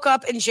broke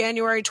up in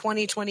January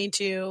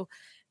 2022.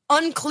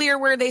 Unclear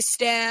where they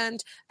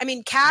stand. I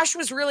mean, Cash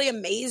was really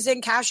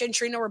amazing. Cash and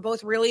Trina were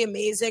both really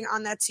amazing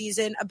on that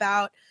season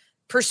about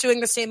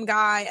pursuing the same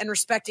guy and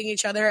respecting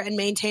each other and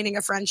maintaining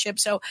a friendship.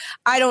 So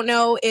I don't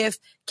know if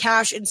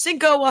Cash and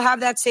Cinco will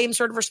have that same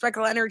sort of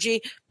respectful energy.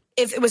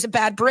 If it was a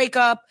bad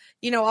breakup,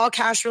 all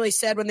Cash really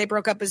said when they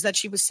broke up is that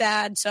she was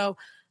sad. So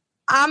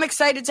I'm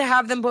excited to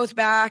have them both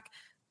back.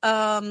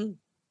 So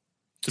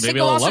maybe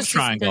a love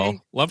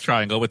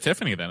triangle with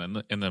Tiffany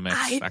then in the mix.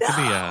 I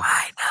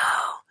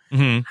know.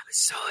 Mm-hmm. I was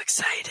so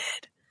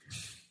excited.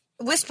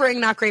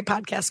 Whispering, not great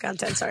podcast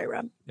content. Sorry,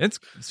 Rob. It's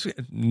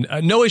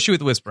no issue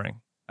with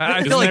whispering.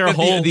 I feel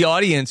like the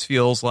audience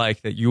feels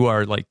like that you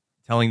are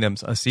telling them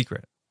a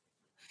secret.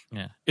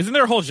 Yeah. Isn't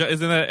there a whole? Isn't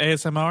that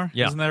ASMR?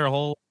 Yeah. Isn't there a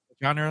whole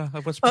genre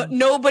of whispering?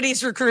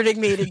 Nobody's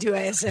recruiting me to do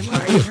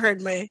ASMR. You've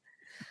heard me.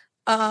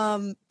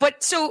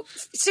 But so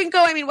Cinco,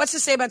 I mean, what's to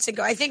say about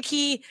Cinco? I think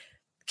he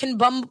can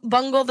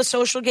bungle the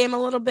social game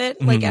a little bit,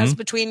 as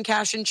between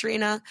Cash and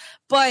Trina.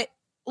 But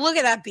look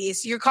at that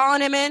beast. You're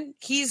calling him in.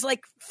 He's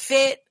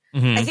fit.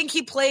 Mm-hmm. I think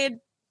he played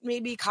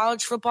maybe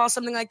college football,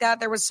 something like that.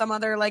 There was some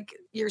other,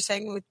 you're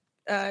saying with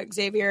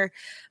Xavier.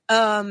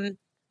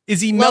 Is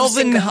he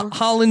Melvin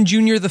Holland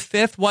Jr. the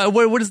 5th?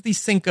 What is the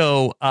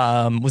Cinco?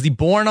 Was he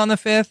born on the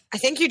 5th? I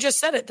think you just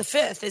said it. The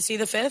 5th. Is he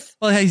the 5th?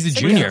 Well, he's a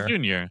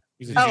junior.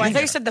 I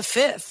thought you said the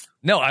 5th.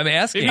 No, I'm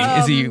asking.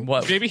 Is he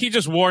what? Maybe he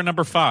just wore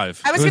number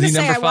 5. I was going to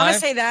say, I want to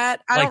say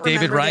that. I don't David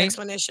remember Wright? the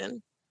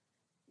explanation.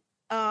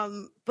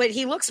 But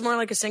he looks more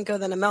like a Cinco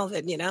than a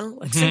Melvin,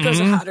 Cinco's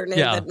a hotter name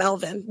than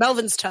Melvin.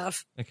 Melvin's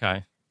tough.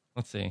 Okay.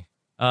 Let's see.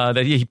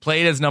 That he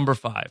played as number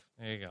 5.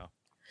 There you go.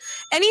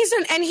 And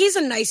he's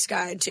a nice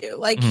guy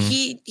too.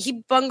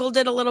 He bungled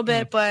it a little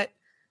bit, but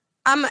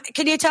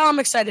can you tell I'm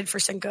excited for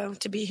Cinco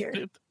to be here?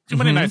 Too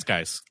many nice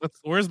guys.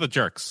 Where's the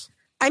jerks?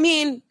 I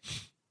mean,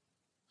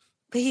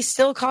 but he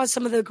still caused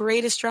some of the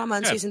greatest drama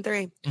on season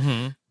 3.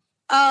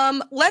 Mm-hmm.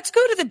 Let's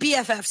go to the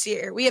BFFs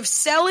here. We have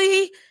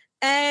Selly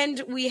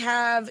and we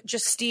have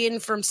Justine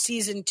from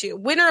season 2.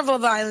 Winner of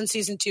Love Island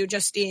season 2,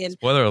 Justine.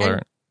 Spoiler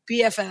alert.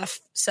 BFF,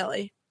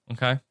 Selly.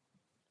 Okay.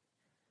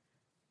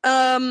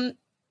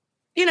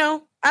 You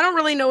know, I don't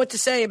really know what to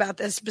say about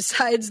this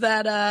besides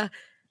that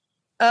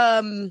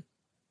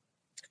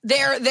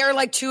they're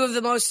like two of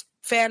the most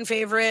fan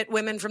favorite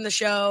women from the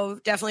show,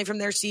 definitely from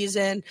their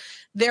season.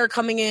 They're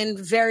coming in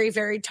very,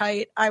 very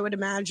tight, I would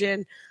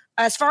imagine.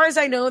 As far as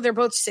I know, they're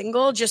both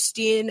single.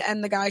 Justine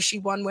and the guy she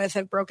won with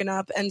have broken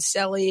up, and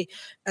Selly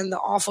and the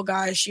awful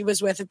guy she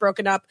was with have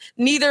broken up.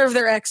 Neither of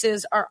their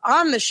exes are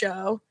on the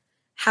show.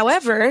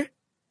 However,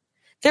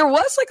 there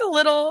was like a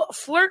little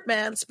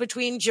flirtmance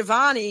between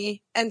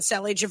Giovanni and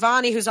Selly.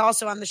 Giovanni, who's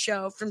also on the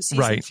show from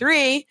season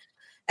 3.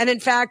 And in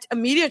fact, a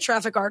Media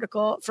Traffic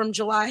article from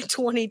July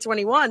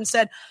 2021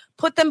 said,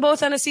 put them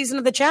both on a season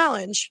of The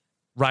Challenge.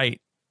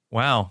 Right.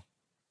 Wow.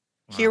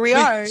 Here we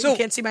are. So, you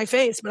can't see my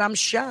face, but I'm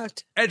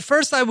shocked. At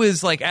first, I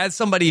was like, as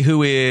somebody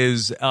who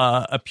is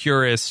a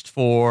purist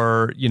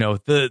for, you know,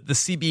 the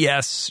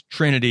CBS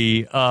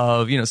trinity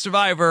of, you know,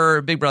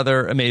 Survivor, Big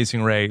Brother,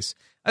 Amazing Race,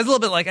 I was a little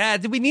bit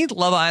like, did we need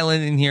Love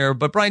Island in here?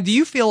 But Brian, do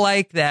you feel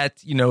like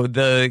that, you know,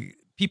 the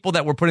people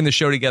that were putting the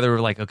show together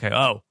were like, okay,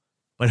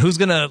 but who's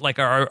going to, like,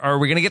 are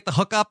we going to get the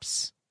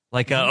hookups?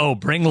 Like,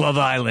 bring Love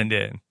Island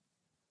in.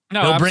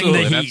 No, bring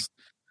the heat.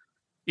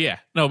 Yeah,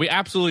 no, we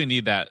absolutely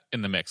need that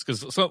in the mix.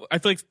 Because I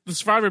feel like the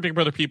Survivor Big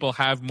Brother people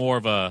have more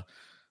of a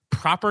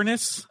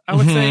properness, I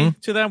would say,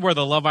 to them, where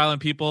the Love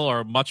Island people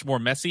are much more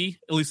messy,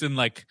 at least in,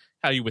 like,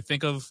 how you would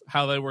think of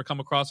how they were come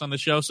across on the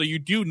show. So you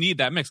do need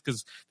that mix,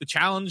 because the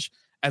challenge,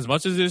 as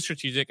much as it is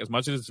strategic, as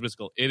much as it's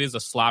physical, it is a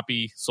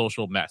sloppy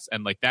social mess.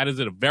 And like that is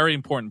a very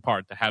important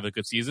part to have a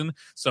good season.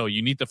 So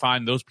you need to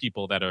find those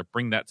people that are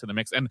bring that to the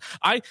mix. And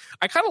I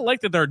kind of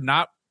like that they're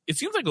not, it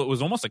seems like it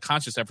was almost a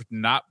conscious effort to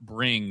not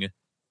bring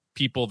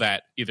people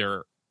that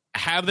either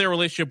have their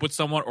relationship with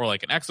someone or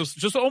like an ex,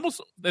 just almost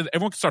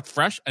everyone can start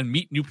fresh and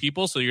meet new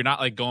people. So you're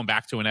not like going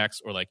back to an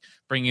ex or like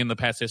bringing in the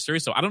past history.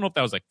 So I don't know if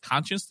that was a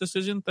conscious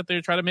decision that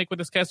they're trying to make with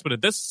this cast, but it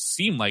does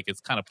seem like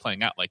it's kind of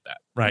playing out like that.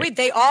 Right. Wait,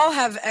 they all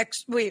have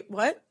wait,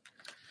 what?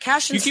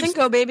 Cash and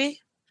Stinko, baby.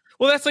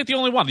 Well, that's like the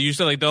only one.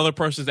 Usually like the other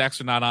person's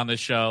ex are not on this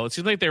show. It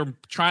seems like they're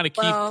trying to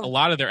keep a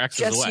lot of their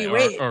exes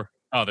away.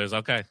 There's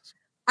okay.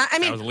 I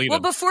mean, well,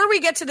 before we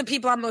get to the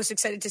people I'm most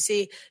excited to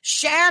see,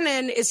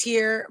 Shannon is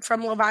here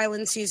from Love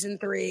Island season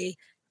 3.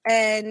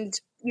 And,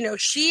 you know,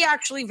 she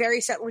actually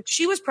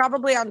she was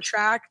probably on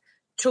track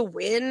to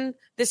win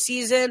the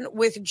season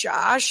with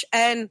Josh.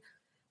 And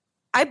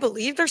I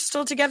believe they're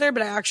still together,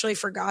 but I actually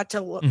forgot to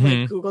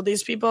Google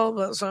these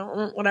people.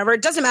 So whatever.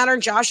 It doesn't matter.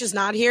 Josh is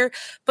not here.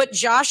 But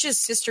Josh's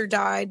sister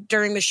died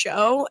during the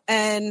show.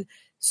 And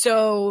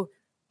so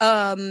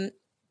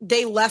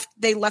they left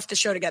the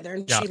show together,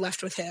 and she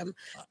left with him.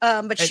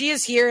 But she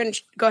is here, and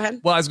go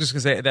ahead. Well, I was just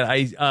going to say that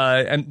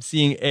I am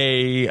seeing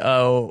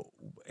a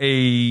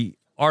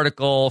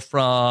article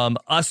from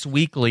Us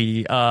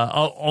Weekly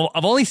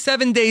of only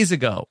 7 days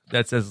ago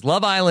that says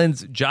Love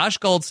Island's Josh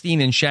Goldstein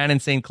and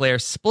Shannon St. Clair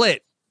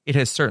split. It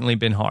has certainly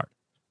been hard.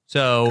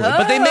 So,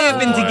 but they may have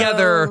been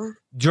together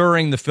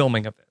during the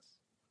filming of this.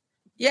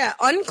 Yeah,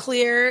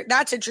 unclear.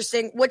 That's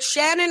interesting. What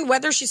Shannon,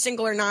 whether she's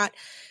single or not,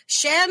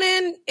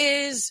 Shannon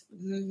is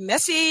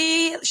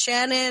messy.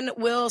 Shannon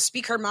will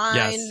speak her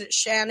mind. Yes.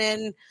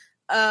 Shannon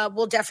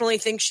will definitely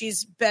think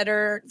she's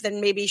better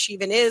than maybe she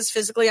even is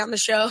physically on the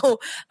show.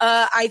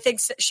 I think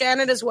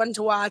Shannon is one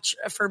to watch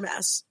for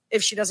mess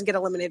if she doesn't get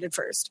eliminated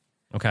first.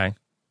 Okay.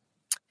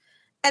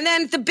 And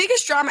then the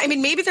biggest drama, I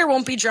mean, maybe there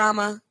won't be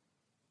drama,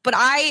 but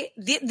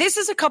this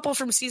is a couple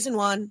from season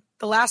 1,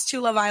 the last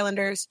 2 Love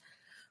Islanders,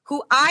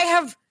 who I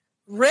have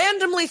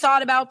randomly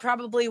thought about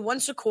probably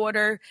once a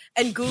quarter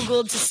and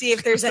Googled to see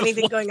if there's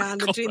anything going on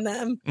between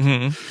them.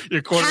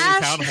 Your quarterly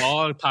town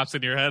hall pops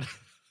in your head.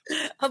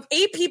 Of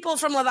 8 people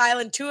from Love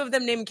Island, 2 of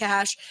them named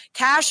Cash.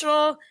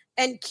 Cashel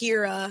and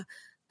Kira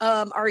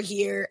are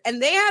here.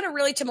 And they had a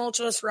really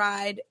tumultuous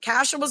ride.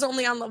 Cashel was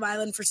only on Love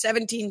Island for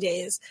 17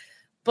 days.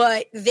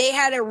 But they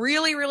had a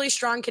really, really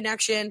strong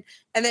connection.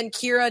 And then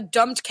Kira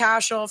dumped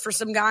Cashel for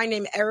some guy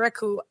named Eric,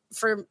 who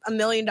for $1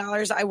 million,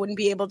 I wouldn't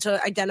be able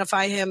to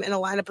identify him in a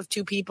lineup of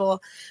 2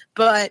 people.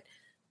 But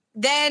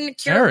then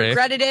Kira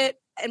regretted it.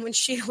 And when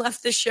she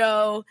left the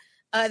show,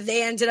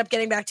 they ended up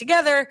getting back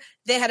together.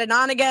 They had an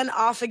on-again,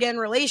 off-again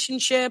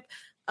relationship.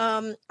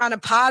 On a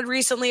pod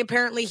recently,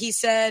 apparently he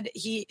said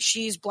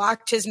she's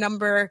blocked his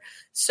number.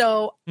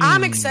 So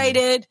I'm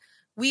excited.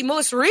 We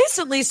most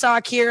recently saw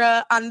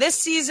Kira on this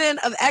season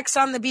of X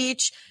on the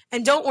Beach.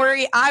 And don't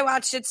worry, I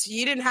watched it, so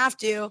you didn't have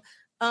to.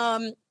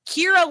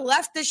 Kira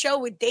left the show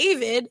with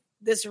David,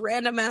 this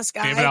random ass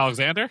guy. David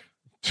Alexander?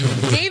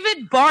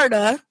 David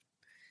Barta.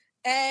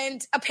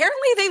 And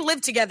apparently they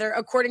live together,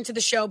 according to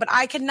the show. But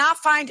I could not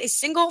find a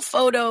single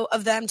photo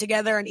of them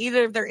together on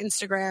either of their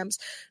Instagrams.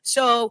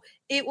 So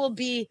it will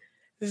be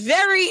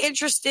very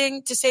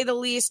interesting, to say the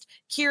least.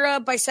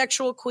 Kira,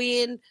 bisexual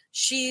queen.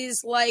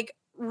 She's like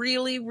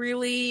really,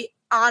 really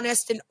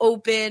honest and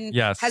open.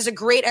 Yes. Has a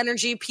great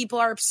energy. People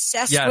are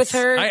obsessed with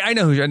her. I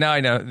know who. Now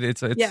I know.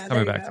 It's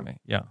coming back to me.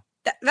 Yeah.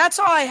 That's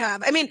all I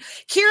have. I mean,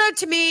 Kira,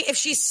 to me, if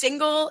she's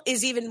single,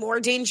 is even more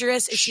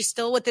dangerous. Is she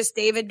still with this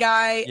David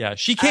guy? Yeah,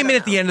 she came in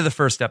at the end of the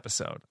first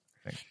episode.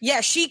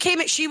 Yeah, she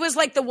came in. She was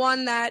like the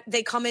one that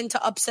they come in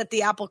to upset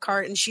the apple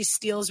cart, and she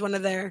steals one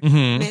of their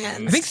mans.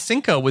 I think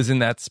Cinco was in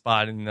that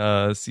spot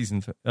in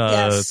season 3.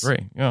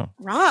 Yeah.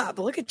 Rob,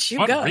 look at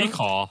you go.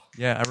 Recall.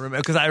 Yeah, I remember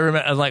because I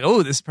was like,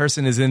 oh, this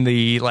person is in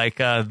the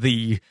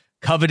the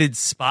coveted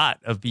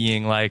spot of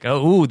being like,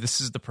 oh, this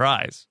is the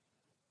prize.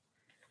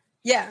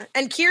 Yeah,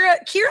 and Kira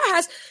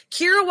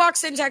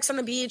walks into Ex on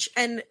the Beach,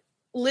 and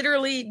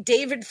literally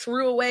David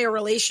threw away a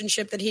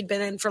relationship that he'd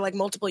been in for like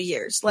multiple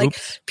years. Like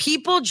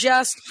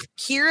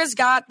Kira's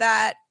got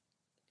that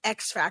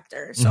X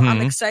factor, so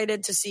I'm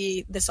excited to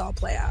see this all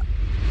play out.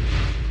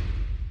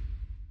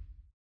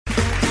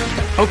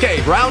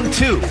 Okay, round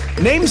 2.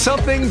 Name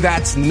something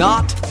that's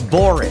not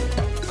boring.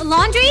 A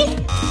laundry?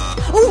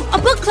 Ooh, a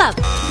book club.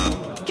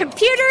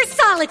 Computer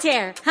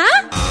solitaire,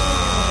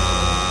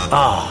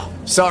 huh?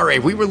 Sorry,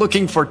 we were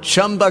looking for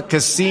Chumba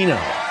Casino.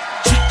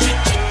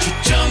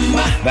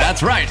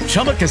 That's right.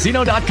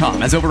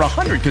 ChumbaCasino.com has over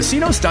 100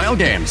 casino-style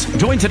games.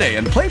 Join today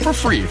and play for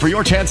free for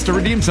your chance to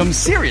redeem some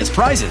serious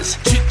prizes.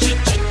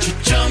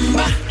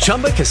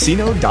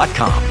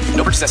 ChumbaCasino.com.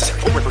 No purchase necessary.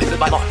 Void where prohibited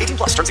by law. 18+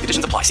 terms and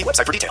conditions apply. See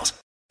website for details.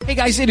 Hey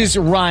guys, it is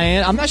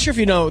Ryan. I'm not sure if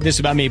you know this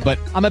about me, but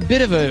I'm a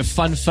bit of a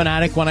fun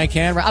fanatic when I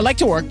can. I like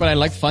to work, but I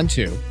like fun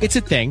too. It's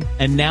a thing.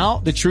 And now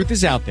the truth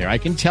is out there. I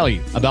can tell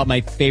you about my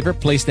favorite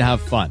place to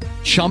have fun.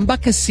 Chumba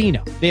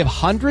Casino. They have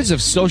hundreds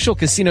of social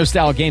casino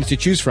style games to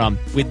choose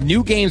from with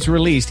new games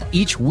released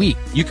each week.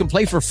 You can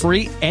play for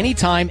free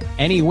anytime,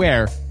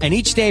 anywhere. And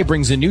each day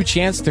brings a new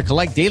chance to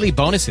collect daily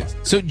bonuses.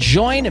 So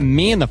join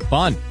me in the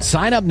fun.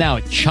 Sign up now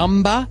at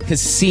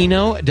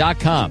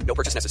ChumbaCasino.com. No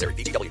purchase necessary.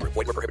 VGW Group.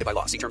 Void where prohibited by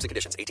law. See terms and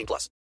conditions.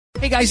 18+.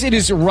 Hey guys, it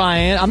is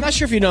Ryan. I'm not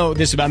sure if you know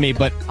this about me,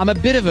 but I'm a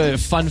bit of a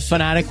fun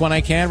fanatic when I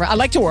can. I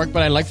like to work,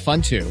 but I like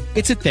fun too.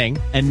 It's a thing.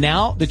 And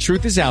now the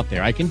truth is out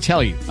there. I can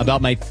tell you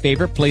about my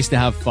favorite place to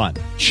have fun.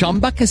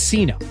 Chumba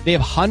Casino. They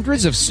have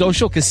hundreds of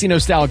social casino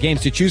style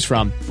games to choose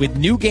from with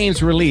new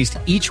games released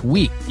each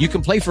week. You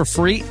can play for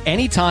free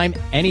anytime,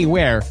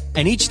 anywhere.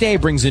 And each day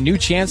brings a new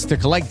chance to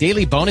collect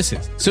daily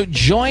bonuses. So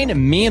join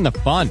me in the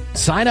fun.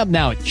 Sign up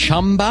now at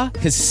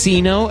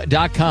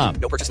ChumbaCasino.com.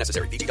 No purchase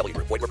necessary. VGW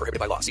Group. Void where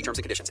prohibited by law. See terms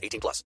and conditions.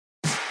 18+.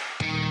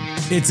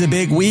 It's a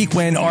big week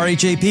when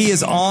RHAP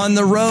is on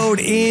the road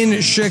in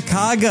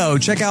Chicago.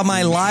 Check out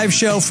my live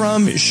show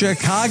from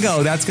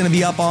Chicago. That's going to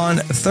be up on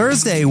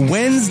Thursday.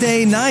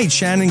 Wednesday night,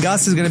 Shannon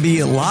Gus is going to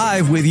be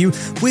live with you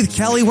with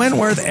Kelly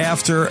Wentworth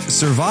after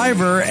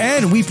Survivor.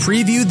 And we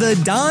preview the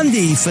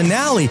Dondi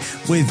finale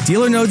with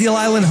Deal or No Deal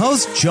Island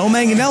host Joe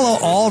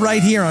Manganiello, all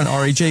right here on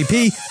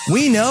RHAP.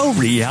 We know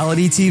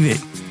reality TV.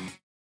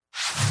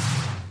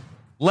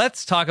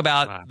 Let's talk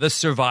about the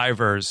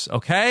survivors,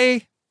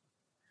 okay?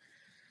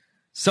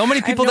 So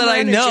many people that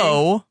I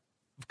know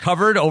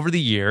covered over the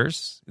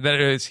years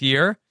that is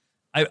here.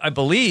 I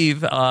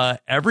believe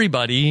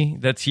everybody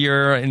that's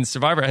here in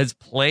Survivor has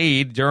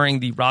played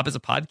during the Rob as a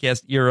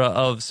Podcast era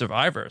of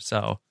Survivor.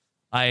 So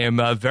I am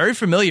very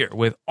familiar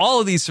with all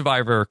of these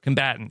Survivor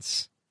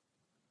combatants.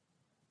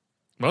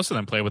 Most of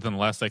them played within the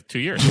last 2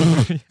 years.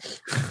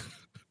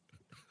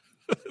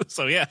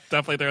 So yeah,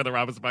 definitely they're in the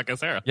Rob as a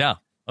Podcast era. Yeah.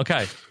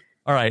 Okay.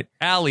 All right.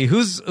 Allie,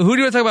 who do you want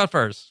to talk about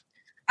first?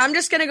 I'm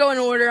just going to go in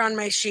order on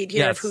my sheet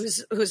here of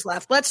who's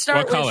left. Let's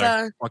start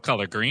with what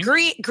color? Green?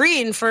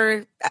 Green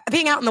for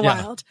being out in the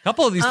wild. A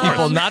couple of these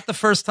people, not the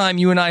first time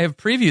you and I have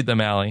previewed them,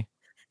 Allie.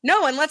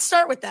 No, and let's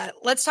start with that.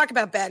 Let's talk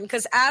about Ben,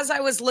 because as I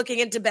was looking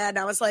into Ben,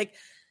 I was like,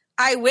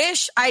 I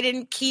wish I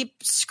didn't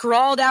keep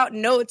scrawled out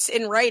notes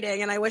in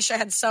writing, and I wish I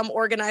had some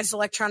organized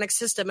electronic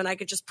system and I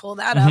could just pull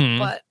that up,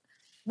 but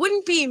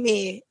wouldn't be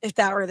me if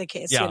that were the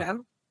case, you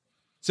know?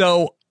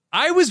 So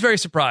I was very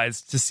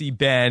surprised to see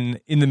Ben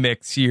in the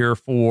mix here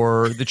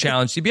for the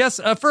Challenge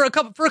CBS for a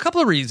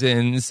couple of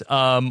reasons.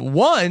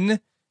 One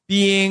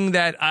being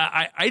that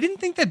I didn't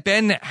think that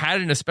Ben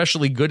had an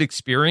especially good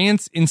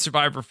experience in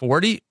Survivor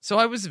 40, so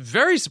I was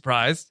very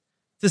surprised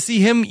to see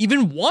him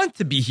even want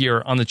to be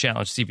here on the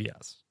Challenge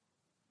CBS.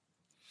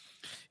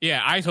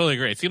 Yeah, I totally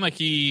agree. It seemed like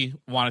he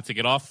wanted to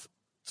get off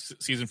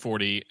season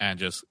 40 and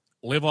just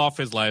live off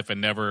his life and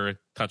never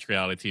touch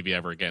reality TV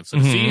ever again. So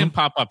to see him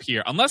pop up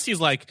here, unless he's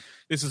like,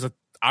 this is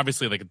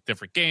obviously like a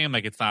different game.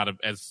 Like it's not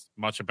as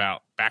much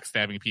about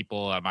backstabbing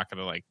people. I'm not going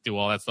to like do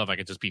all that stuff. I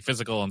could just be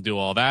physical and do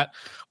all that.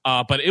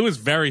 But it was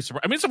very,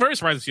 I mean, it's very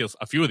surprising to see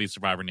a few of these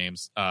Survivor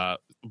names.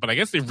 But I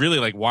guess they really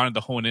like wanted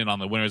to hone in on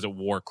the Winners at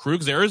War crew,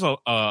 because there is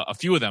a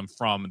few of them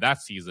from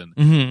that season.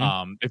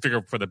 I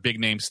figure for the big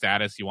name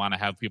status, you want to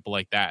have people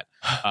like that.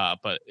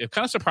 But it's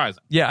kind of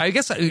surprising. Yeah, I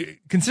guess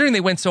considering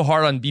they went so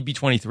hard on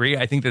BB23,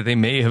 I think that they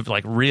may have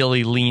like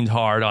really leaned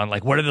hard on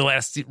like, what are the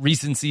last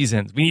recent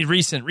seasons? We need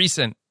recent.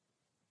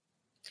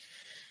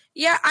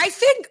 Yeah, I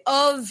think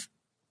of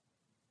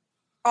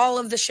all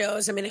of the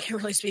shows, I mean, I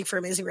can't really speak for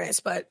Amazing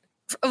Race, but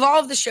of all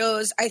of the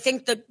shows, I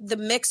think the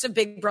mix of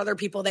Big Brother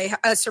people,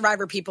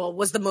 Survivor people,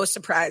 was the most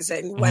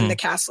surprising when the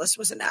cast list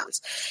was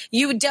announced.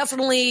 You would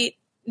definitely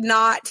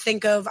not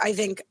think of, I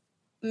think,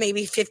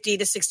 maybe 50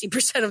 to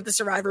 60% of the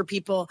Survivor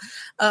people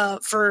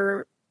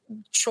for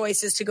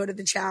choices to go to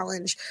the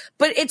challenge.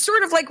 But it's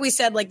sort of like we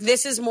said, like,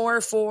 this is more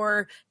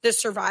for the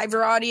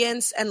Survivor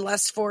audience and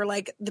less for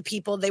like the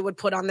people they would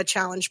put on the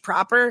challenge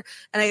proper.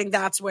 And I think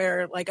that's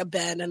where like a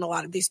Ben and a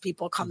lot of these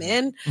people come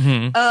in.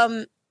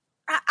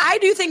 I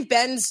do think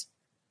Ben's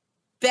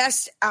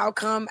best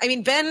outcome, I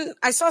mean, Ben,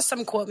 I saw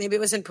some quote, maybe it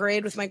was in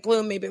Parade with Mike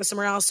Bloom, maybe it was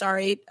somewhere else,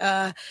 sorry.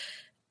 Ben,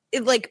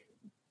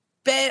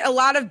 a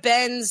lot of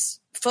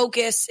Ben's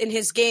focus in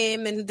his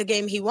game and the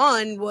game he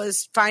won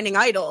was finding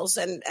idols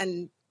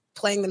and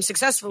playing them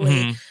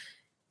successfully.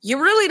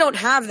 You really don't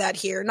have that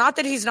here. Not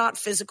that he's not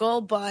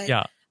physical, but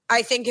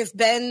I think if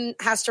Ben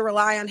has to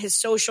rely on his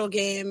social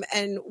game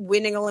and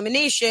winning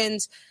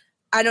eliminations,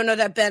 I don't know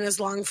that Ben is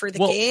long for the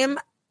game.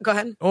 Go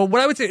ahead. Well,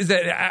 what I would say is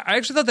that I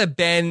actually thought that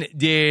Ben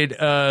did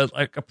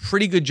like a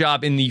pretty good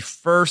job in the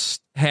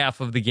first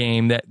half of the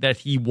game that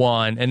he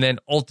won, and then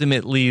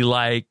ultimately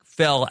like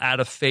fell out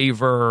of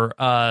favor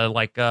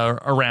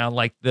around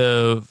like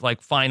the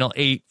final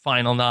 8,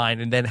 final 9,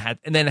 and then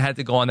had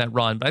to go on that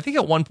run. But I think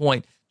at one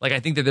point, like, I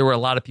think that there were a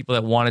lot of people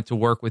that wanted to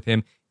work with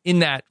him in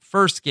that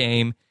first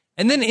game.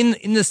 And then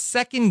in the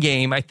second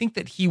game, I think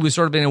that he was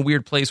sort of in a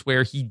weird place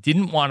where he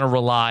didn't want to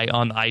rely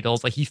on the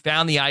idols. Like, he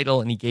found the idol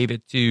and he gave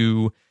it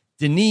to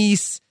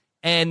Denise.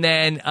 And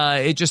then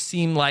it just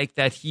seemed like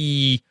that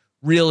he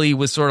really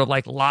was sort of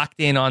like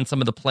locked in on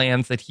some of the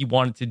plans that he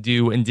wanted to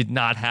do and did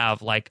not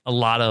have like a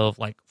lot of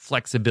like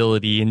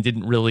flexibility and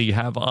didn't really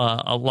have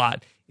a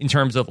lot in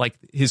terms of like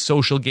his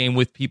social game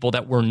with people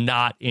that were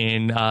not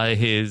in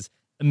his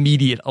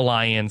immediate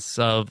alliance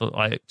of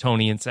like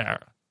Tony and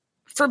Sarah.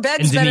 For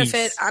Ben's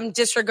benefit, I'm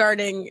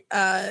disregarding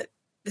the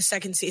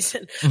second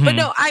season. But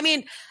no, I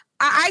mean,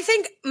 I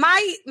think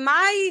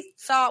my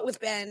thought with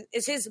Ben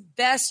is his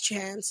best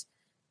chance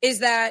is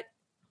that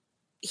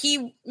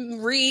he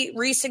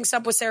re-syncs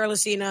up with Sarah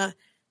Lucina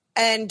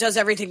and does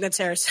everything that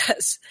Sarah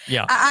says.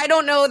 Yeah. I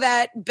don't know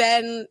that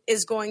Ben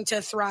is going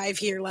to thrive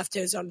here left to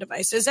his own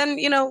devices. And,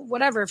 you know,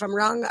 whatever. If I'm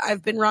wrong,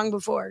 I've been wrong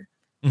before.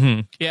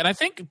 Yeah, and I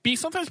think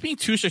sometimes being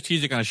too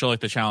strategic on a show like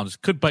The Challenge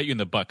could bite you in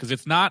the butt because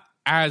it's not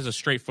as a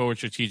straightforward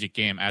strategic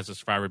game as a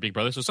Survivor Big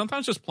Brother. So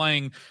sometimes just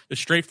playing the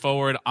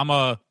straightforward, I'm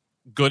a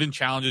good in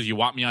challenges, you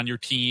want me on your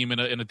team in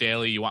a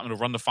daily, you want me to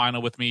run the final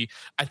with me,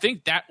 I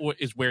think that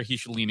is where he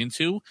should lean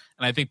into,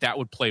 and I think that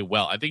would play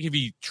well. I think if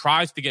he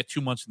tries to get too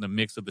much in the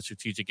mix of the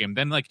strategic game,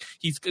 then like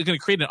he's going to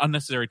create an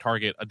unnecessary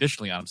target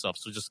additionally on himself.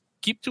 So just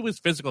keep to his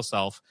physical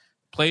self,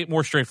 play it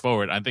more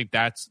straightforward. I think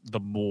that's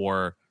the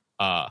more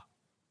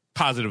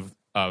positive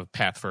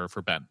path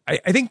for Ben.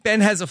 I think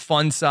Ben has a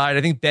fun side.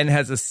 I think Ben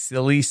has a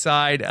silly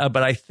side.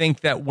 But I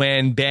think that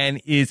when Ben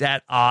is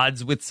at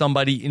odds with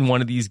somebody in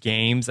one of these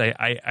games,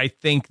 I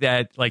think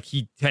that like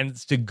he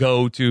tends to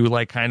go to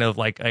like kind of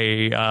like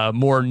a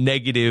more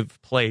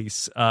negative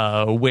place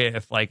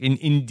with like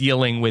in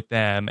dealing with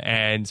them.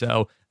 And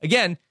so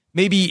again,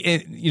 maybe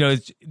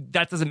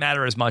that doesn't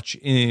matter as much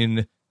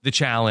in the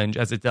challenge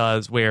as it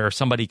does where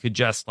somebody could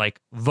just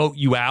like vote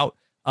you out.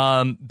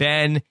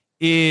 Ben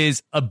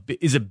is a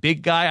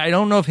big guy. I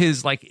don't know if he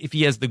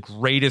has the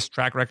greatest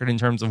track record in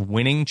terms of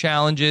winning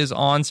challenges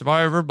on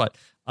Survivor, but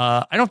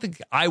I don't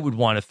think I would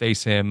want to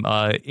face him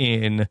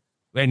in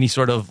any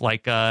sort of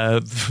like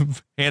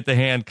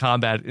hand-to-hand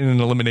combat in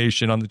an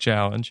elimination on the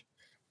challenge.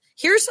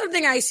 Here's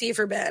something I see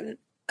for Ben.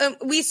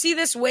 We see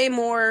this way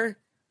more,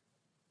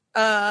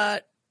 I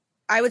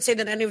would say,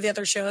 than any of the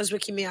other shows,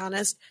 but keep me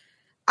honest.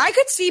 I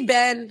could see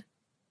Ben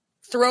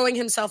throwing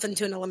himself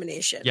into an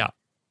elimination. Yeah.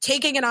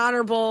 Taking an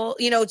honorable,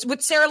 it's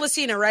with Sarah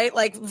Lucina, right?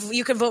 Like,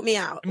 you can vote me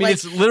out. I mean,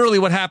 it's literally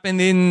what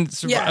happened in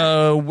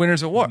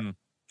Winners at War.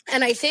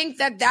 And I think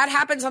that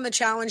happens on the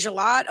challenge a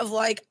lot of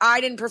like,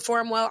 I didn't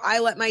perform well. I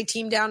let my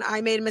team down.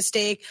 I made a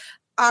mistake.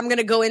 I'm going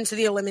to go into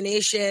the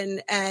elimination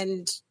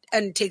and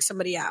take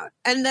somebody out.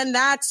 And then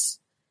that's,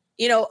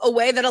 a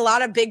way that a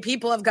lot of big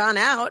people have gone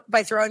out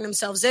by throwing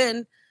themselves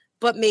in.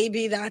 But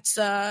maybe that's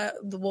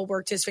will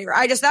work to his favor.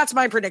 That's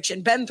my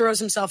prediction. Ben throws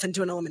himself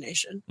into an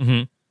elimination.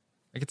 Mm-hmm.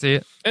 I can see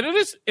it. And it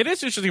is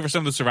interesting for some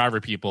of the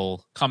Survivor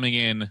people coming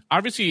in.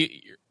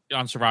 Obviously,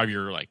 on Survivor,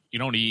 you're like, you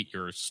don't eat,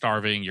 you're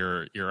starving,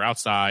 you're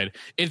outside.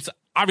 It's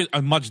obviously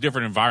a much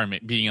different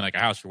environment being in like a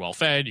house. You're well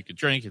fed, you can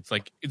drink. It's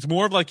like, it's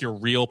more of like your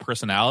real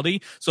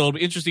personality. So it'll be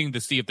interesting to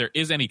see if there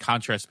is any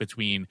contrast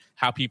between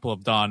how people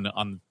have done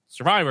on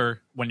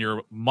Survivor when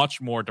you're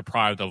much more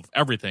deprived of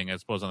everything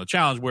as opposed on the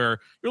challenge where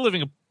you're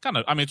living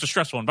it's a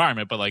stressful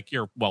environment, but like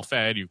you're well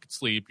fed, you can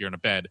sleep, you're in a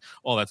bed,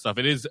 all that stuff.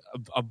 It is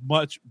a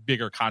much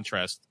bigger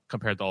contrast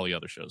compared to all the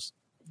other shows.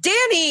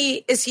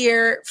 Danny is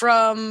here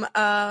from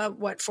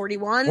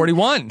 41?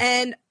 41.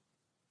 And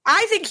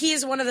I think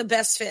he's one of the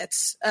best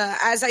fits.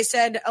 As I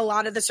said, a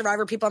lot of the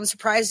Survivor people I'm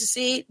surprised to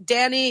see.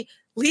 Danny,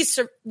 least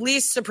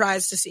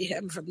surprised to see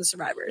him from the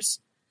Survivors.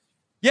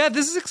 Yeah,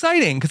 this is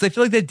exciting because I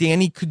feel like that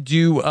Danny could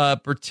do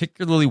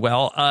particularly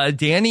well.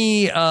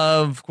 Danny,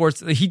 of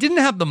course, he didn't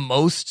have the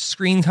most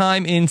screen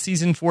time in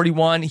season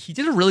 41. He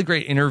did a really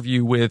great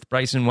interview with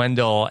Bryson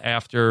Wendell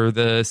after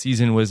the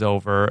season was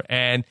over.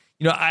 And,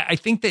 I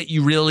think that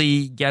you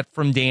really get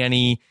from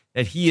Danny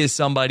that he is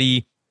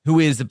somebody who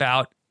is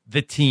about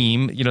the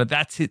team.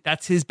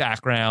 That's his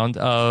background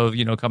of,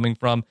 coming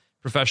from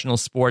professional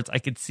sports. I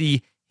could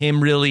see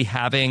him really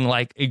having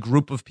like a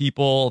group of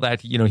people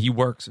that, he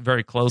works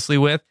very closely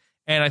with.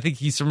 And I think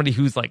he's somebody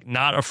who's like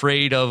not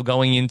afraid of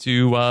going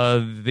into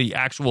the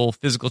actual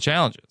physical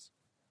challenges.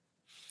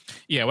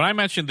 Yeah, when I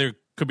mentioned there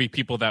could be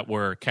people that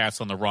were cast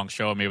on the wrong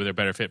show, maybe they're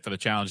better fit for the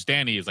challenge,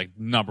 Danny is like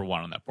number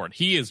one on that board.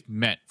 He is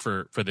meant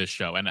for this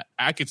show. And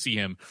I could see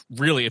him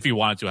really, if he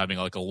wanted to, having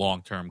like a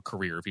long-term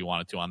career if he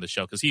wanted to on the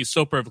show, because he's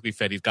so perfectly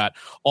fit. He's got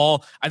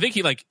I think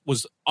he like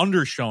was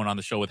undershown on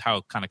the show with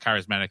how kind of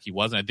charismatic he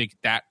was. And I think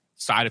that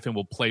side of him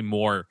will play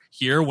more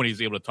here when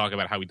he's able to talk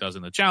about how he does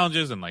in the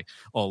challenges and like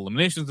all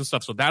eliminations and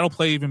stuff. So that'll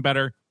play even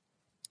better.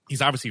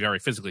 He's obviously very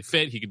physically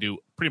fit. He can do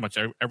pretty much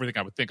everything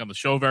I would think on the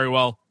show very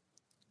well.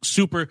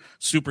 Super,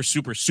 super,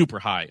 super, super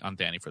high on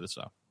Danny for this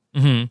show.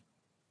 Mm-hmm.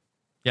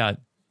 Yeah.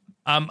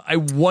 I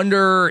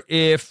wonder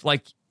if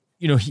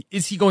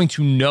is he going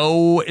to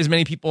know as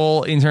many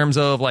people in terms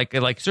of like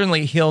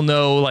certainly he'll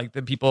know like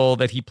the people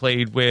that he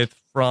played with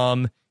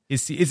from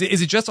his, is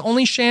it just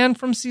only Shan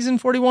from season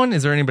 41?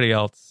 Is there anybody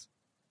else?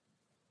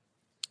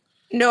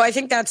 No, I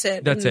think that's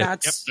it. That's it.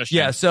 Yep,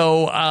 yeah.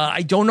 So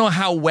I don't know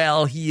how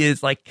well he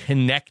is like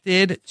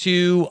connected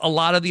to a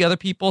lot of the other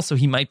people. So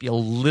he might be a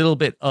little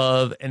bit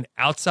of an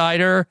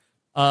outsider.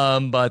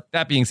 But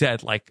that being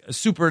said, like a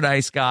super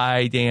nice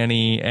guy,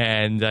 Danny.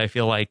 And I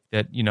feel like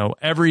that,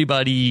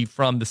 everybody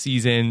from the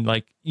season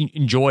like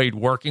enjoyed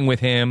working with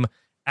him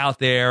out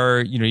there.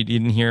 You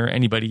didn't hear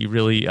anybody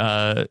really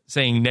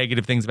saying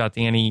negative things about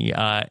Danny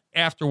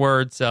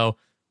afterwards. So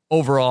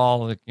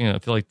overall, I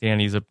feel like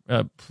Danny's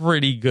a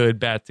pretty good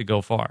bet to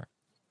go far.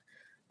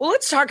 Well,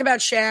 let's talk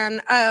about Shan,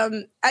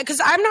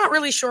 because I'm not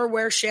really sure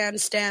where Shan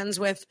stands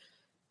with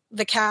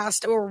the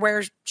cast or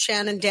where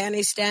Shan and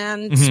Danny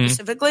stand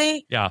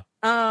specifically. Yeah.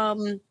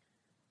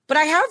 But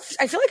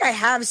I feel like I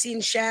have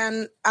seen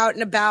Shan out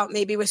and about,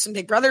 maybe with some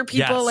Big Brother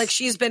people. Yes. Like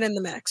she's been in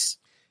the mix.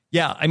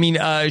 Yeah, I mean,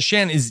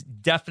 Shan is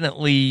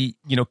definitely,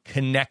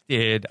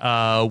 connected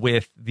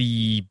with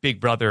the Big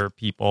Brother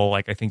people.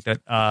 Like, I think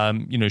that,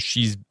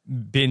 she's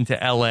been to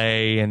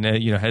LA and,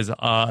 has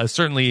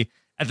certainly,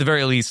 at the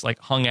very least, like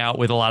hung out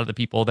with a lot of the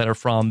people that are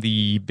from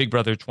the Big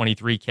Brother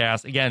 23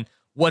 cast. Again,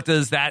 what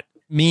does that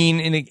mean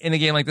in a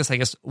game like this? I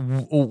guess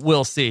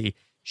we'll see.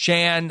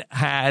 Shan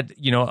had,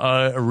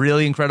 a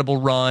really incredible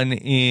run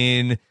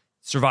in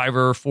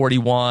Survivor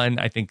 41.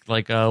 I think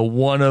like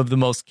one of the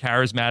most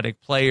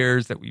charismatic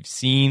players that we've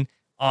seen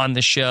on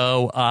the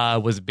show,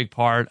 was a big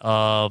part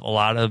of a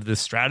lot of the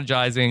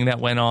strategizing that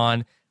went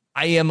on.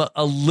 I am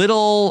a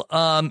little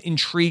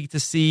intrigued to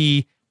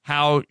see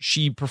how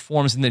she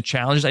performs in the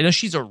challenges. I know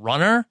she's a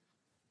runner,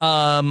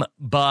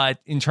 but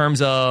in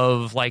terms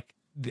of like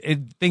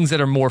things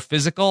that are more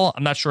physical,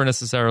 I'm not sure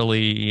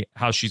necessarily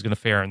how she's going to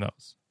fare in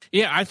those.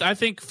 Yeah, I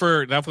think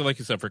for definitely, like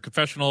you said, for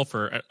confessional,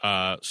 for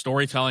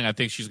storytelling, I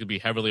think she's going to be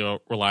heavily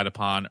relied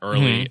upon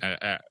early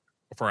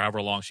for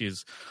however long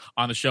she's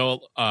on the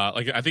show.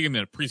 Like I think in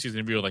the preseason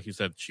interview, like you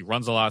said, she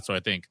runs a lot, so I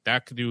think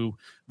that could do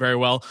very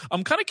well.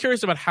 I'm kind of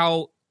curious about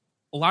how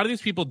a lot of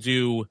these people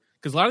do,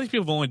 because a lot of these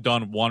people have only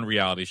done one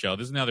reality show.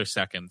 This is now their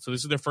second, so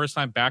this is their first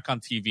time back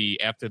on TV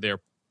after they're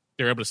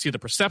able to see the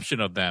perception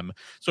of them.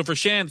 So for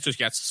Shan, just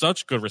got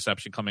such good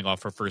reception coming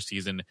off her first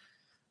season.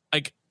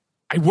 Like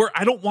I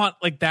don't want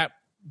like that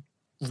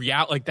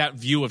that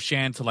view of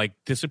Shan to like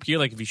disappear.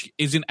 Like if she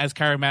isn't as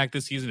charismatic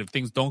this season, if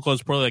things don't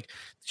close poorly, like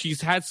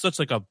she's had such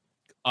like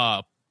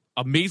a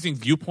amazing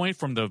viewpoint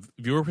from the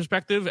viewer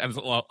perspective, as a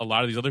lot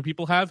of these other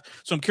people have.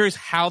 So I'm curious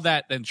how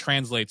that then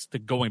translates to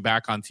going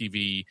back on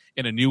TV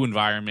in a new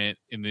environment,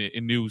 in a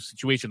new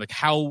situation. Like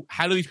how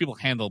do these people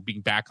handle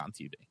being back on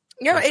TV?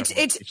 Yeah,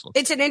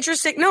 it's an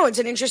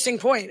interesting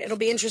point. It'll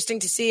be interesting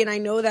to see, and I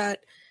know that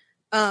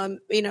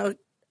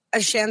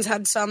Shan's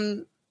had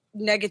some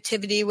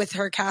negativity with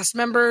her cast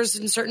members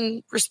in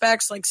certain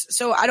respects. Like,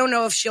 so I don't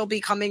know if she'll be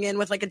coming in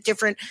with like a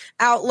different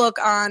outlook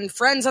on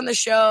friends on the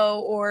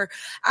show, or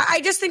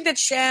I just think that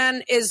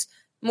Shan is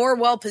more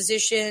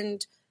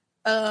well-positioned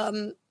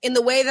in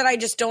the way that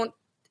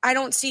I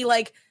don't see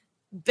like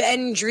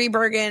Ben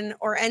Driebergen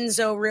or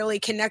Enzo really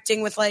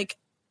connecting with like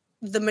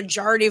the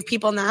majority of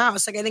people in the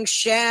house. Like I think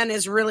Shan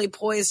is really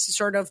poised to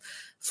sort of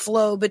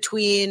flow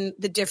between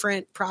the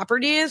different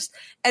properties.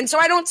 And so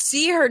I don't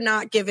see her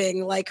not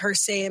giving like her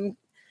same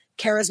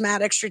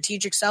charismatic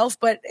strategic self,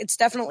 but it's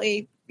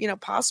definitely,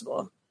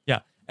 possible. Yeah.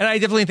 And I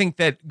definitely think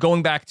that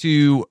going back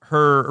to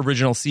her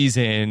original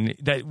season,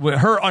 that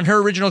on her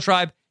original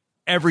tribe,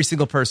 every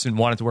single person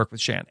wanted to work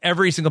with Shan.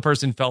 Every single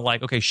person felt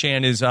like, okay,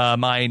 Shan is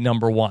my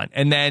number one.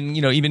 And then,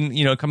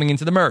 even, coming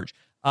into the merge,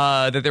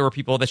 that there were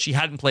people that she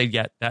hadn't played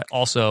yet that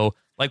also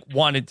like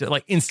wanted to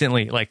like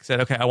instantly like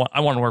said, okay, I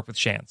want to work with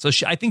Shan. So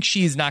I think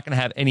she's not going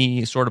to have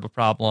any sort of a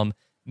problem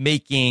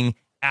making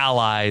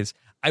allies.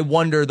 I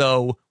wonder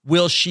though,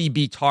 will she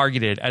be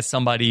targeted as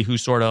somebody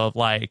who's sort of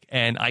like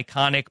an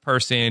iconic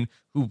person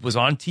who was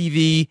on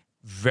TV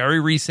very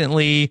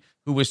recently,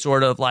 who was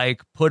sort of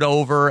like put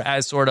over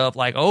as sort of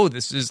like, oh,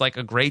 this is like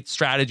a great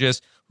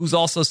strategist, who's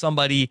also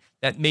somebody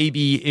that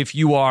maybe if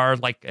you are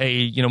like a,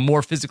 you know,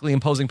 more physically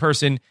imposing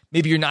person,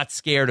 maybe you're not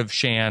scared of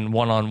Shan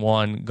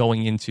one-on-one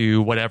going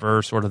into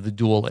whatever sort of the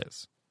duel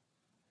is.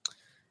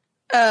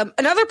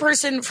 Another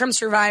person from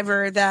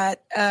Survivor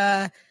that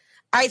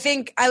I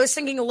think I was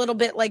thinking a little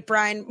bit like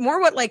Brian,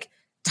 more what like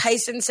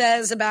Tyson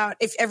says about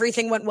if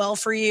everything went well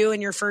for you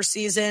in your first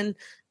season,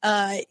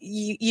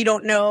 you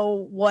don't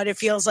know what it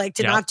feels like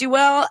to not do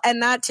well.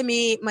 And that to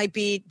me might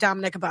be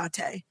Dominic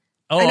Abate.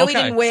 Oh, I know he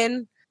didn't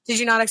win. Did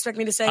you not expect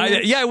me to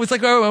say yeah, it was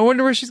like, oh, I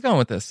wonder where she's going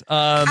with this.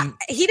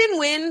 He didn't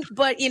win,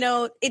 but you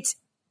know, it's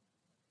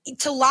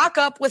to lock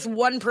up with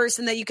one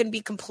person that you can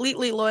be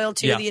completely loyal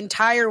to the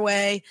entire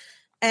way.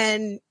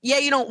 And yeah,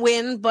 you don't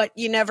win, but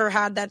you never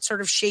had that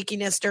sort of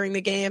shakiness during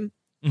the game.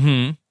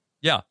 Mm-hmm.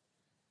 Yeah.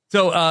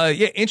 So,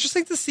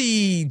 interesting to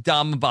see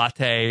Dom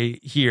Abate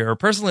here.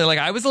 Personally, like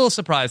I was a little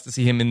surprised to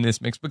see him in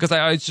this mix because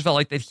I just felt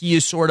like that he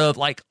is sort of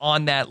like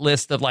on that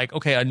list of like,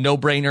 okay, a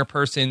no-brainer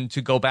person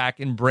to go back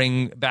and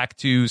bring back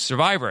to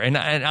Survivor. And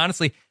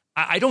honestly,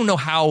 I don't know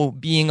how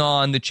being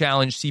on the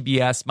Challenge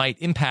CBS might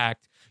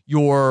impact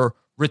your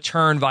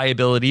return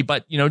viability.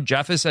 But, you know,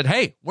 Jeff has said,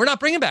 hey, we're not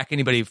bringing back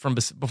anybody from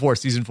before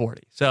season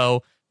 40.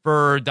 So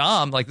for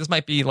Dom, like this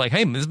might be like,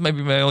 hey, this might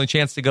be my only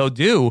chance to go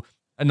do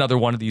another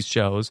one of these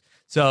shows.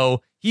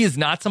 So he is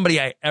not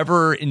somebody I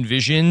ever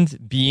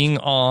envisioned being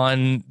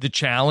on the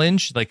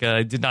Challenge. Like,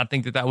 I did not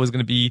think that was going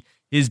to be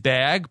his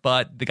bag,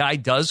 but the guy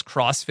does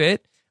CrossFit.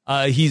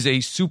 He's a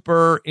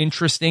super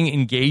interesting,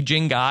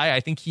 engaging guy.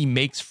 I think he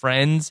makes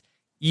friends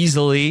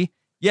easily.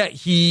 Yeah,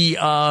 he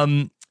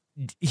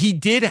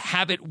did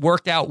have it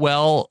worked out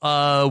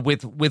well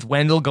with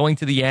Wendell going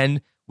to the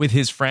end with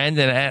his friend,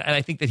 and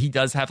I think that he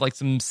does have like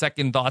some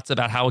second thoughts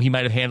about how he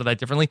might have handled that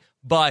differently.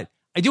 But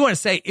I do want to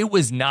say it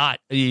was not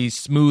a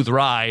smooth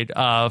ride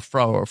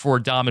for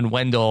Dom and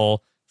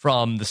Wendell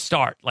from the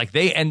start. Like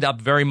they end up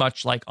very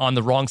much like on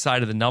the wrong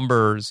side of the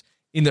numbers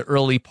in the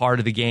early part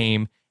of the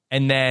game,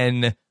 and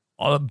then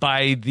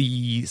by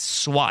the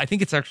swap, I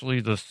think it's actually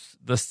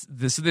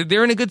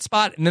they're in a good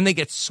spot, and then they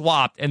get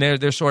swapped, and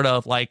they're sort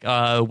of like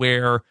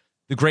where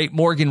the great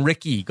Morgan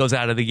Rickey goes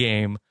out of the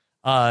game.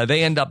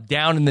 They end up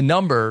down in the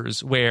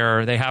numbers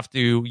where they have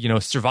to, you know,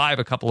 survive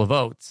a couple of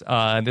votes.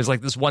 And there's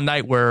like this one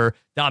night where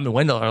Dom and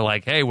Wendell are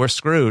like, hey, we're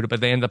screwed, but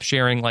they end up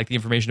sharing like the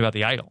information about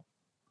the idol.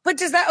 But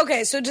does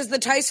the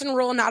Tyson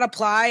rule not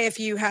apply if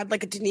you had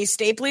like a Denise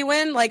Stapley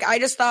win? Like, I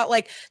just thought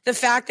like the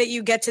fact that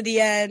you get to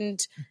the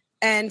end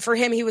and for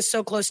him, he was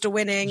so close to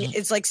winning.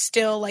 It's like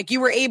still like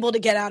you were able to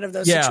get out of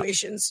those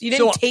situations. You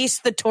didn't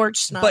taste the torch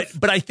snuff.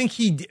 But I think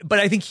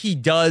he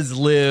does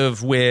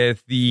live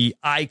with the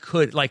I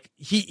could like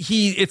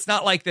he. It's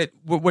not like that.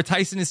 What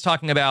Tyson is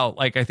talking about,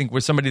 like I think, where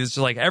somebody that's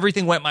just like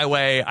everything went my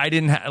way. I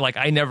didn't like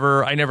I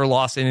never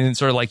lost it, and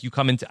sort of like you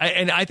come into.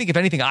 And I think if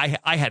anything,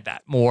 I had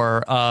that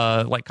more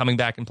like coming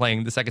back and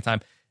playing the second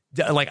time.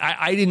 Like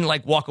I didn't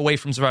like walk away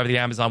from Survivor the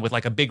Amazon with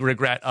like a big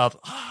regret of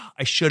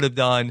I should have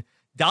done.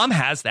 Dom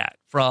has that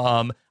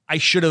from I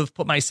should have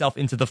put myself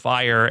into the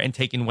fire and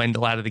taken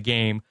Wendell out of the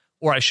game,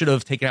 or I should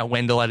have taken out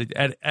Wendell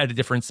at a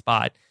different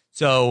spot.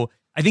 So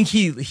I think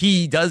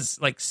he does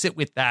like sit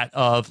with that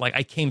of like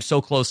I came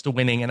so close to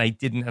winning and I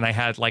didn't, and I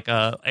had like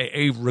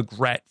a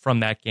regret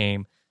from that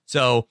game.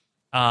 So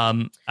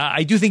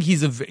I do think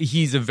he's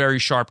a very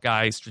sharp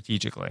guy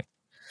strategically.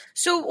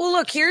 So well,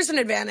 look, here's an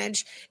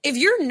advantage if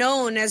you're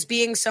known as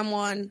being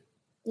someone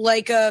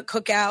like a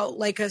Cookout,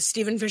 like a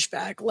Stephen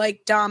Fishbach,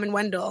 like Dom and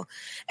Wendell,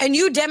 and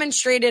you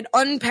demonstrated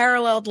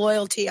unparalleled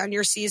loyalty on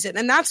your season.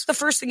 And that's the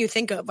first thing you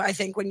think of, I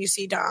think, when you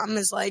see Dom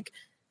is like,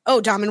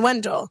 oh, Dom and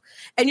Wendell.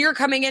 And you're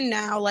coming in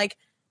now, like,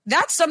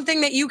 that's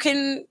something that you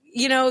can,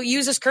 you know,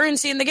 use as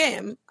currency in the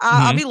game.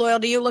 I'll be loyal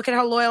to you. Look at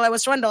how loyal I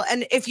was to Wendell.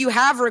 And if you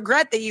have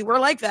regret that you were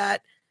like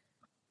that,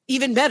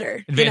 even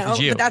better,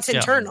 but that's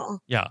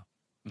internal. Yeah.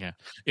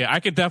 Yeah, I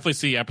could definitely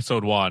see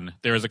episode 1.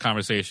 There was a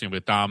conversation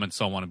with Dom and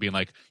someone being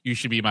like, you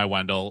should be my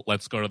Wendell.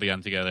 Let's go to the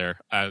end together.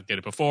 I did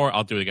it before.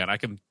 I'll do it again. I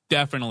can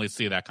definitely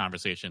see that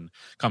conversation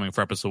coming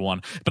for episode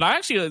 1. But I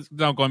actually,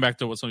 now going back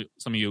to what some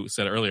of you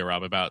said earlier,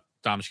 Rob, about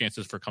Dom's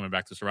chances for coming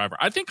back to Survivor,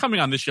 I think coming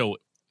on this show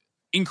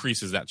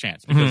increases that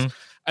chance because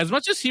as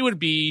much as he would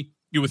be,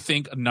 you would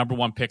think, a number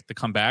 1 pick to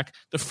come back,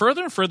 the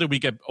further and further we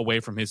get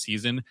away from his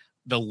season,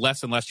 the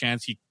less and less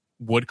chance he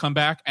would come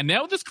back. And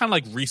now this kind of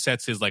like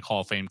resets his like Hall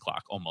of Fame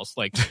clock almost.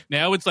 Like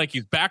now it's like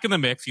he's back in the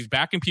mix. He's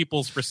back in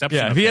people's perception.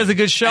 Yeah, if he has a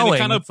good showing,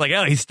 kind of, it's like,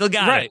 oh, he's still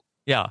got it.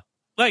 Yeah.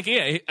 Like,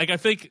 yeah, like I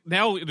think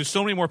now there's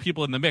so many more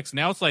people in the mix.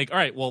 Now it's like, all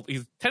right, well,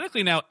 he's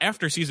technically now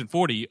after season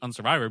 40 on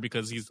Survivor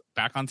because he's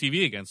back on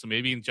TV again. So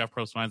maybe in Jeff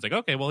Probst's mind's like,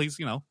 okay, well, he's,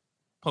 you know,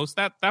 post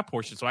that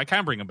portion, so I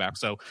can bring him back.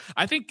 So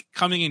I think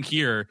coming in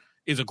here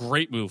is a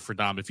great move for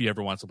Dom if he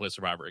ever wants to play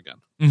Survivor again.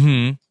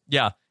 Mm-hmm.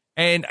 Yeah,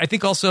 and I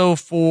think also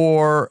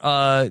for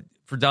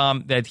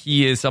Dom that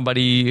he is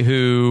somebody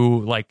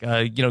who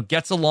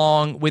gets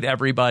along with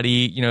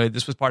everybody.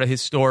 This was part of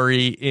his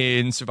story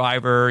in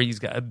Survivor. He's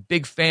got a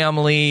big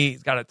family.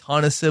 He's got a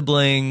ton of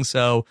siblings.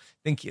 So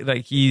I think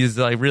he's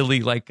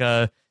really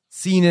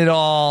seen it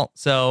all.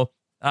 So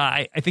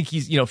I think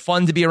he's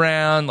fun to be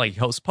around. He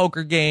hosts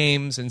poker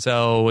games, and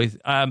so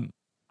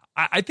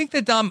I think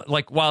that Dom,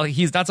 while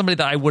he's not somebody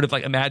that I would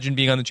have imagined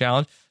being on the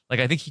challenge,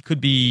 I think he could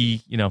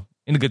be in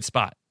a good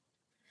spot.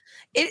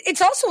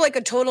 It's also a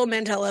total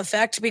Mandela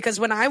effect, because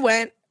when I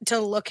went to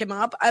look him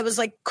up, I was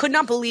could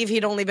not believe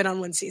he'd only been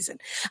on one season.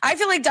 I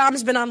feel like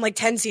Dom's been on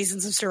 10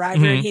 seasons of Survivor.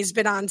 Mm-hmm. And he's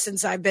been on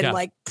since I've been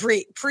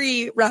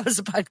pre Rob as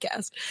a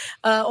podcast.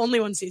 Only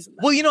one season,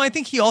 though. Well, I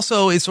think he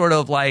also is sort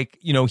of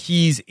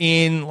he's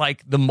in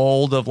the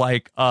mold of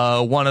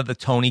one of the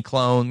Tony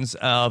clones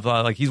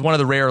of he's one of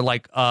the rare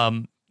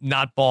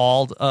not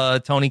bald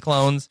Tony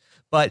clones,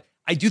 but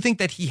I do think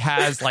that he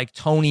has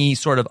Tony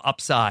sort of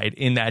upside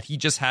in that he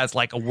just has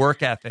a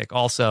work ethic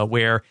also,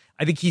 where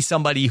I think he's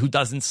somebody who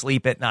doesn't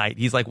sleep at night.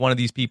 He's one of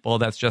these people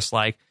that's just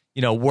works,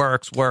 and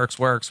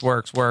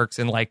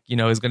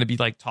is going to be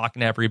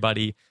talking to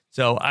everybody.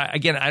 So I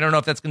don't know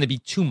if that's going to be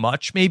too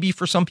much maybe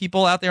for some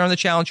people out there on the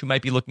challenge who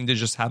might be looking to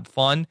just have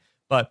fun,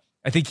 but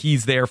I think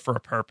he's there for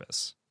a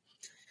purpose.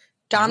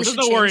 Dom there's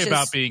no worry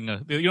about being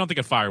you don't think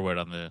of firewood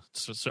on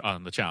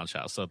the challenge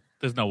house, so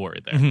there's no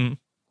worry there. Mm-hmm.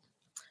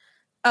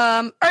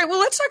 All right, well,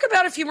 let's talk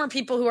about a few more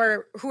people who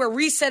are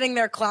resetting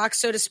their clock,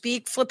 so to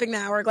speak, flipping the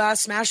hourglass,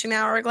 smashing the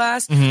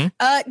hourglass.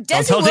 Mm-hmm.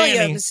 Desi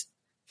Williams.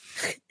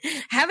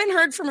 Haven't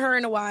heard from her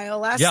in a while.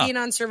 Last seen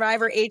on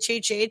Survivor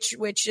HHH,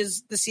 which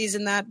is the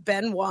season that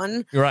Ben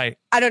won. Right.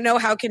 I don't know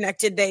how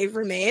connected they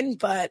remain,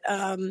 but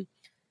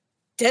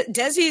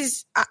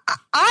Desi's.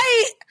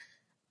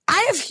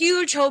 I have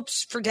huge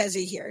hopes for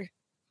Desi here.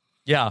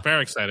 Yeah,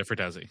 very excited for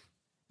Desi.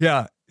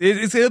 Yeah,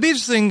 it'll be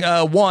interesting.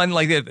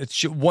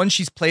 One,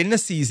 she's played in a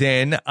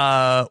season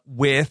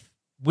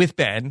with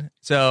Ben,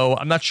 so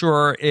I'm not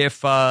sure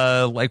if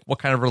what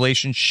kind of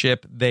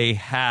relationship they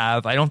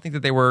have. I don't think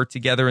that they were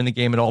together in the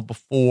game at all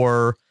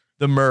before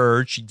the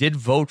merge. She did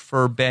vote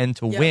for Ben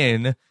to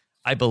win,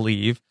 I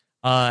believe,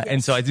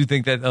 and so I do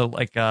think that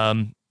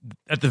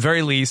at the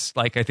very least,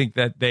 I think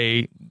that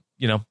they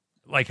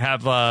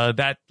have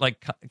that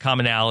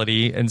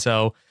commonality, and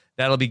so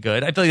that'll be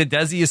good. I feel like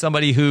Desi is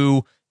somebody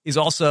who is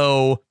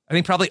also, I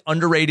think, probably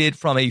underrated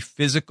from a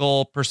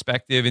physical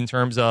perspective in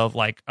terms of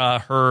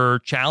her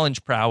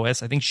challenge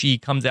prowess. I think she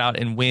comes out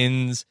and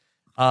wins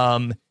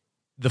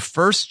the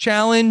first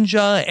challenge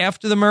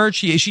after the merge.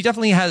 She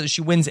definitely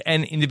she wins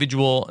an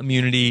individual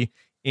immunity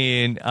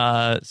in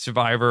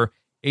Survivor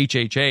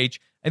HHH.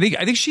 I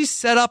think she's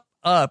set up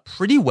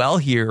pretty well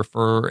here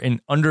for an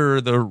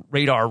under the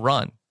radar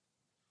run.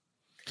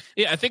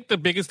 Yeah, I think the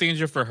biggest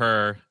danger for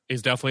her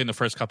is definitely in the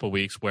first couple of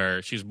weeks,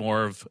 where she's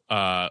more of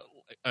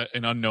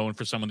an unknown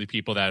for some of the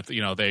people that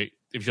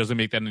if she doesn't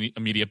make that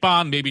immediate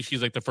bond, maybe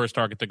she's the first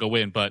target to go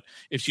in. But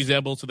if she's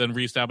able to then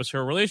reestablish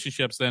her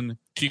relationships, then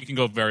she can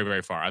go very,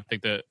 very far. I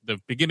think the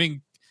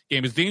beginning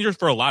game is dangerous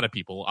for a lot of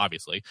people,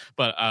 obviously,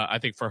 but I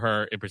think for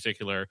her in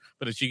particular.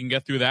 But if she can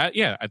get through that,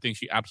 I think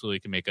she absolutely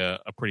can make a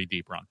pretty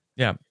deep run.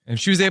 Yeah, and if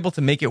she was able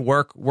to make it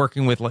work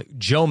working with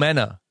Joe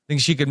Mena, I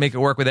think she could make it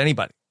work with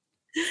anybody.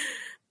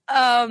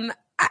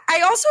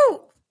 I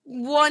also,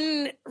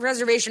 one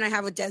reservation I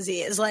have with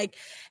Desi is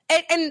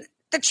and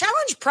the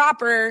challenge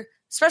proper,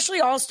 especially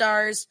All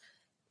Stars,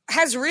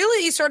 has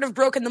really sort of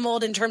broken the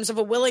mold in terms of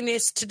a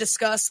willingness to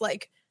discuss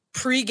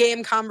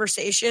pre-game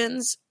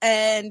conversations.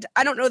 And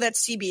I don't know that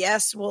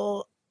CBS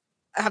will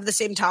have the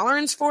same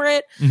tolerance for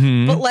it,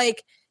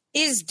 but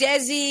is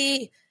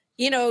Desi,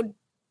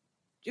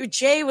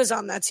 Jay was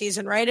on that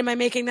season, right? Am I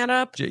making that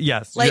up?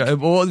 Yes.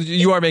 Well,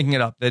 you are making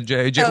it up.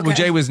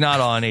 Jay was not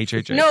on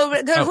HHH. No,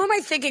 but who am I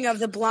thinking of?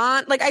 The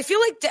blonde? I feel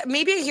like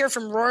maybe I hear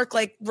from Rourke,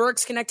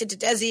 Rourke's connected to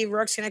Desi,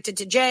 Rourke's connected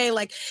to Jay.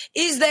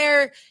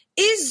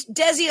 Is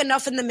Desi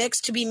enough in the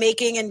mix to be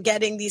making and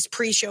getting these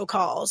pre-show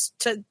calls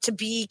to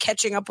be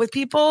catching up with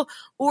people?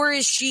 Or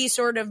is she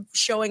sort of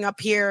showing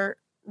up here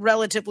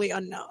relatively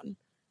unknown?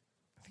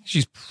 I think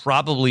she's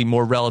probably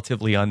more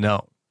relatively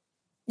unknown.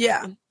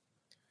 Yeah.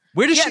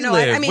 Where does she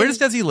live? Where does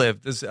Desi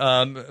live?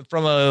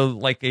 From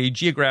a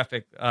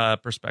geographic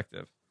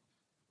perspective.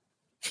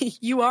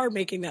 You are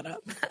making that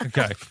up.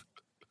 Okay.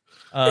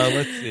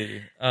 Let's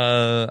see.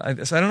 So I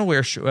don't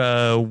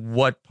know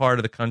what part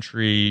of the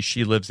country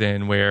she lives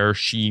in, where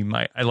she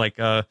might.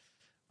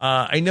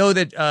 I know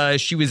that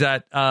she was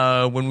at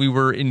when we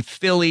were in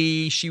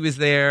Philly. She was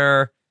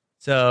there.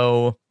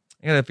 So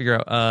I gotta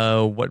figure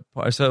out what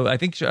part. So I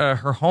think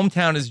her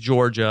hometown is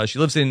Georgia. She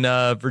lives in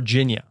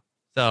Virginia.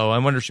 So I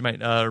wonder if she might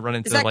run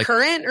into. Is that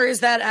current, or is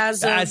that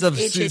as of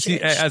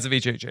HHH? As of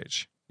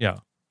HHH, yeah.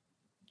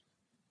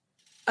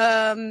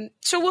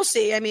 So we'll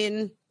see. I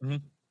mean,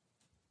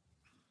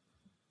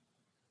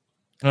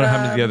 I don't know how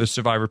many of the other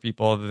Survivor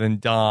people other than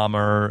Dom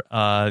or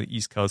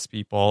East Coast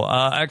people.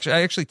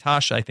 Actually,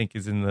 Tasha, I think,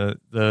 is in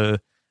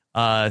the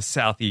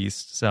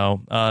Southeast.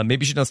 So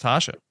maybe she knows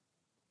Tasha.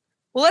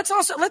 Well,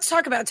 let's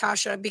talk about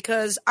Tasha,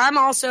 because I'm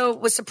also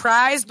was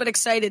surprised but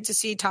excited to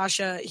see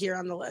Tasha here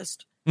on the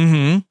list.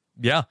 Mm-hmm.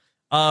 Yeah.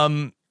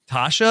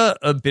 Tasha,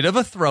 a bit of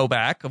a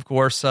throwback, of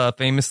course,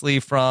 famously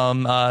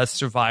from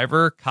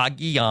Survivor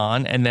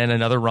Cagayan, and then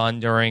another run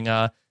during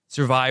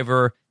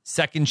Survivor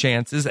Second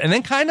Chances, and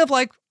then kind of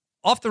like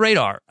off the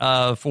radar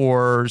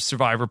for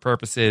Survivor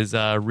purposes,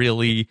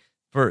 really.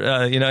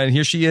 And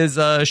here she is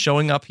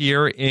showing up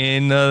here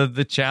in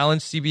the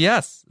Challenge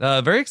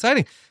CBS. Very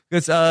exciting.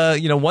 Because,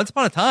 once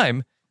upon a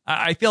time,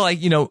 I feel like,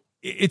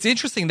 it's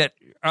interesting that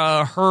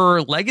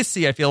her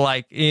legacy, I feel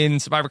like, in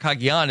Survivor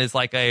Cagayan is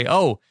like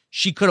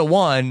she could have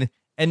won,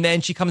 and then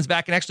she comes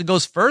back and actually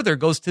goes further,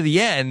 goes to the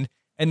end,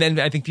 and then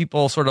I think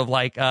people sort of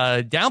like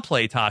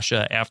downplay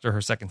Tasha after her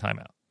second time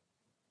out.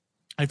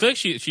 I feel like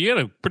she had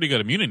a pretty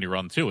good immunity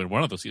run, too, in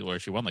one of those where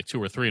she won like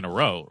 2 or 3 in a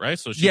row, right?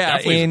 So she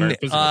definitely is a very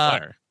physical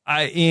player.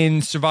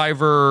 In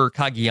Survivor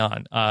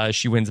Cagayan,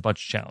 she wins a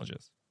bunch of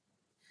challenges.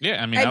 Yeah,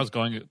 I mean, that was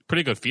going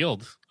pretty good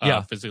field.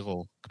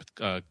 Physical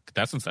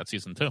contestants that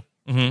season too.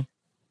 Mm-hmm.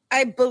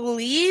 I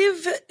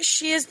believe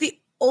she is the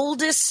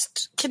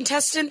oldest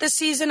contestant this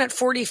season at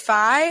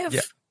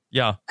 45.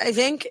 Yeah. I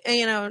think,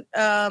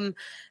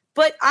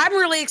 but I'm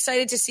really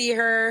excited to see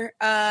her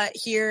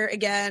here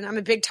again. I'm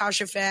a big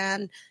Tasha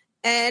fan,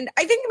 and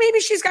I think maybe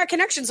she's got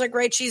connections. Like,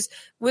 right,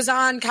 was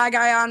on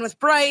Cagayan with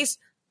Bryce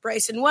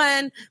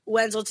and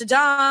Wenzel to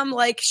Dom.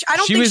 Like, I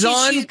don't. She was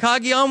on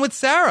Cagayan with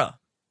Sarah.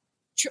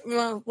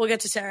 Well, we'll get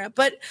to Sarah,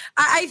 but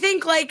I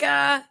think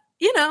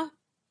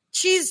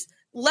she's.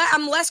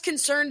 I'm less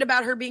concerned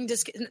about her being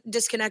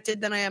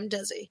disconnected than I am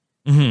Desi.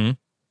 Mm-hmm.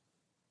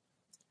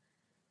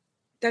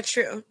 That's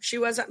true. She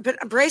was, but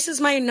Bryce is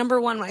my number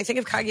one. When I think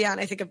of Cagayan,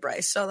 I think of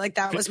Bryce. So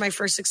that was my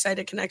first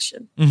excited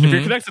connection. Mm-hmm. If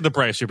you're connected to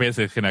Bryce, you're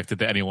basically connected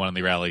to anyone on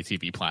the reality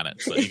TV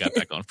planet. So you got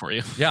that going for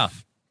you. Yeah.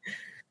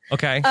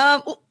 Okay.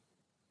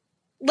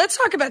 Let's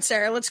talk about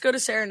Sarah. Let's go to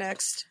Sarah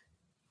next.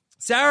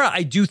 Sarah,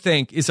 I do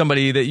think, is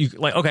somebody that you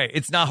like. Okay,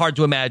 it's not hard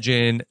to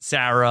imagine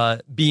Sarah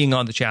being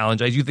on the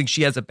challenge. I do think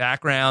she has a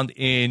background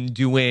in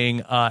doing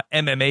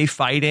MMA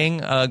fighting,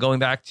 going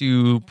back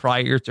to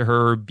prior to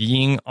her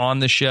being on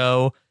the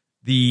show.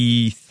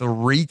 The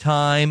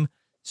 3-time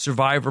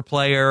Survivor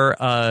player,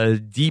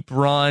 deep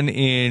run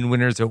in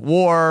Winners at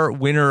War,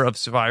 winner of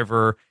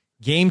Survivor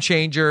Game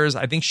Changers.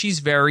 I think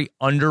she's very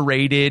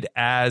underrated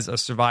as a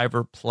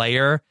Survivor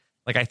player.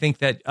 Like, I think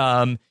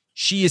that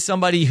she is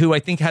somebody who I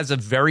think has a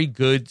very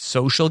good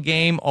social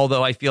game,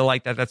 although I feel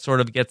like that sort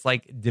of gets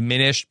like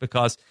diminished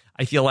because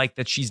I feel like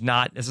that she's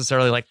not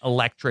necessarily like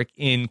electric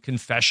in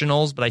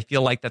confessionals, but I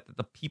feel like that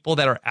the people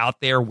that are out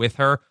there with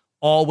her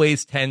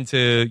always tend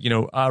to,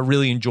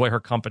 really enjoy her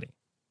company.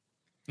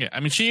 Yeah,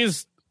 I mean, she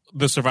is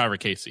the Survivor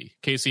Casey.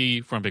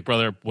 Casey from Big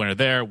Brother,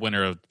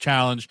 winner of the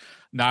challenge,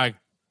 not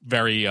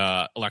very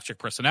electric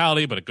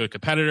personality, but a good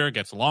competitor,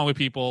 gets along with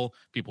people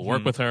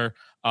work with her.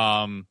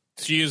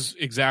 She is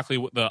exactly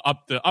the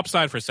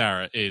upside for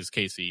Sarah is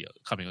Casey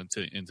coming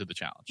into the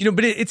challenge.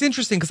 But it's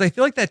interesting because I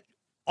feel like that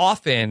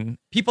often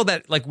people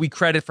that like we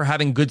credit for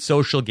having good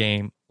social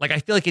game, like I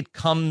feel like it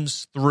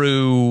comes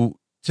through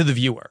to the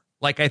viewer.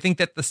 Like I think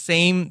that the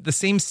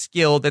same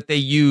skill that they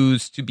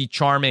use to be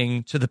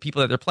charming to the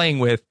people that they're playing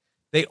with,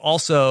 it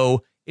also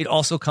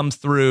comes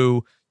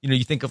through.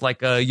 You think of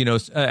like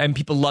and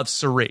people love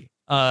Suri,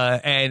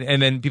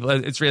 and then people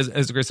Suri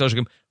has a great social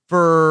game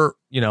for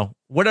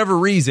whatever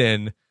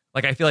reason.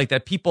 Like, I feel like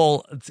that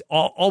people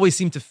always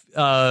seem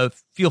to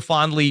feel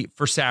fondly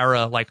for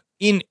Sarah, like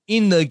in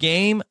the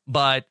game,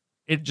 but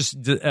it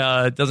just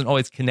doesn't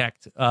always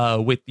connect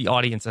with the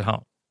audience at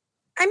home.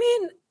 I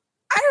mean,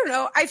 I don't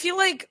know. I feel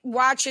like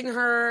watching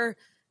her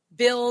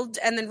build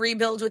and then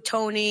rebuild with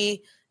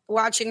Tony,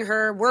 watching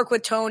her work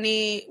with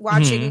Tony,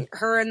 watching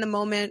her in the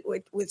moment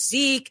with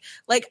Zeke.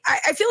 Like,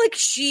 I feel like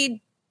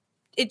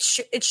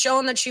it's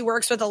shown that she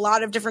works with a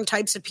lot of different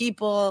types of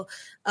people.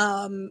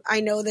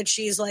 I know that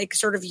she's like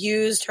sort of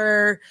used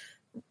her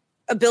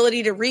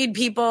ability to read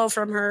people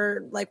from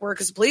her like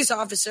work as a police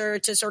officer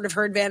to sort of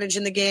her advantage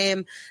in the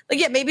game. Like,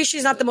 yeah, maybe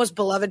she's not the most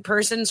beloved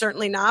person,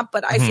 certainly not,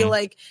 but I feel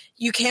like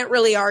you can't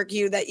really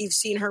argue that you've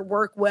seen her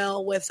work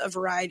well with a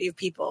variety of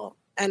people.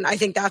 And I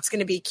think that's going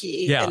to be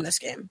key in this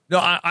game. No,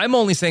 I'm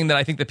only saying that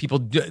I think that people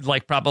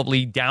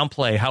probably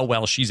downplay how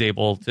well she's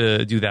able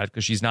to do that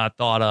because she's not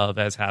thought of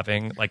as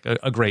having like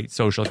a great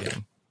social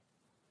game.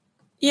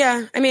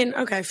 Yeah, I mean,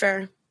 okay,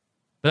 fair.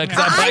 But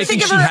I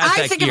think of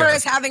her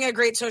as having a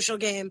great social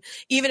game,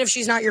 even if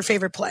she's not your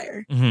favorite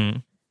player. Mm-hmm.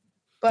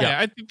 But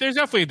I think there's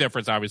definitely a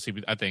difference.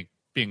 Obviously, I think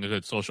being a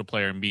good social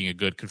player and being a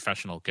good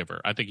confessional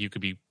giver. I think you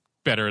could be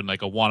better in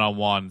like a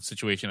one-on-one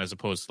situation as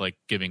opposed to like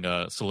giving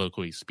a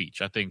soliloquy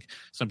speech. I think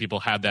some people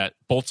have that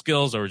both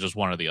skills or just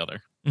one or the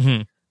other.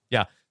 Mm-hmm.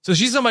 Yeah. So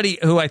she's somebody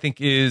who I think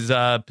is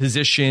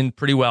positioned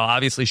pretty well.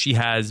 Obviously, she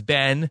has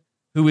Ben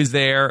who is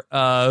there,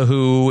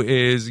 who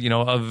is,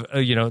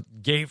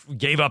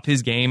 gave up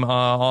his game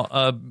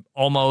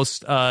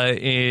almost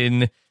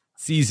in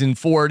season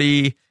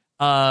 40.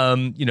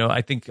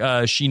 I think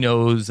she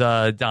knows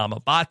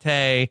Dama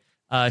Bate.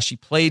 She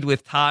played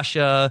with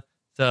Tasha.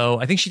 So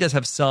I think she does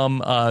have some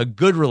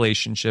good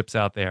relationships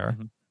out there.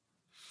 Mm-hmm.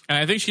 And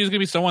I think she's going to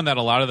be someone that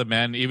a lot of the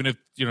men, even if,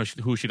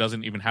 who she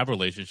doesn't even have a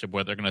relationship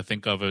with, they're going to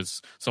think of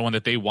as someone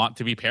that they want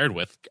to be paired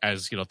with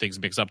as, things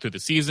mix up through the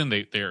season.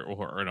 They're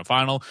in a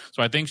final.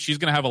 So I think she's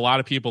going to have a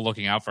lot of people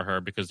looking out for her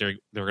because they're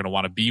going to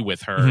want to be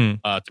with her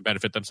to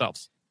benefit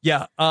themselves.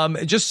 Yeah.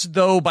 Just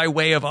though, by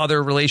way of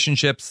other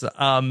relationships,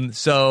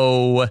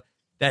 so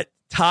that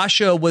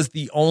Tasha was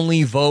the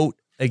only vote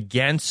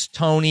against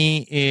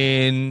Tony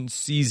in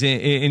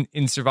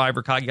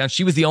Survivor Kageyan.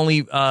 She was the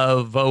only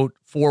vote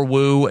for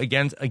Wu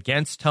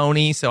against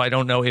Tony. So I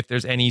don't know if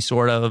there's any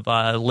sort of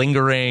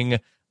lingering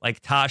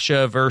like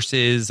Tasha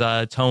versus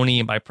Tony,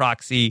 and by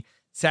proxy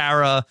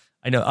Sarah.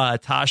 I know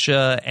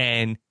Tasha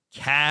and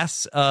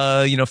Cass,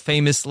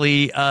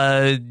 famously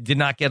did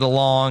not get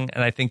along,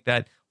 and I think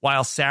that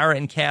while Sarah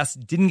and Cass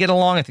didn't get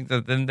along, I think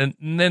that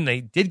then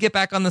they did get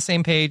back on the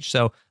same page.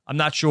 So I'm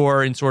not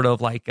sure in sort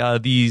of like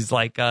these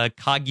like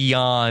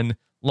Kageyan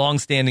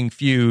longstanding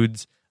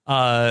feuds.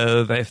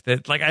 I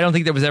don't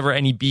think there was ever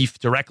any beef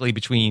directly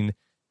between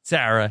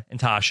Sarah and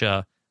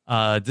Tasha.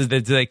 Do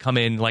they come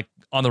in like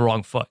on the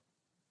wrong foot?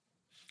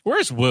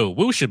 Where's Wu?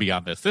 Wu should be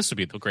on this. This would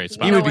be the great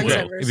spot. He would be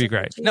great. It'd be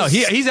great. No,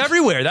 he's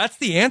everywhere. That's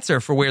the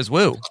answer for where's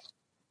Wu.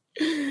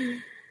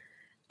 Quick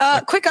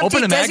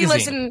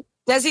update.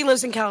 Desi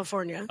lives in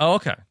California. Oh,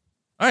 okay.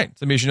 All right.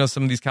 So maybe you should know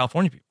some of these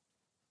California people.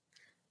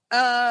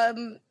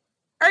 All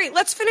right.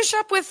 Let's finish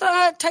up with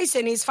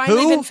Tyson. He's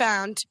finally been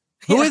found.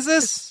 Who is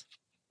this?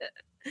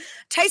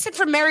 Tyson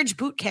from Marriage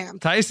Boot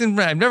Camp. Tyson.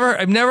 I've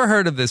never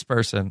heard of this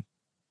person.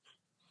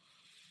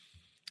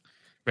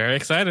 Very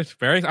excited.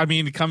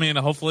 Coming in,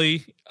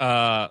 hopefully,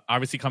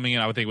 obviously coming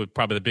in, I would think with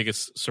probably the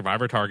biggest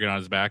Survivor target on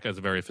his back as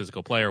a very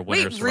physical player.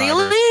 Winner of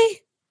Survivor.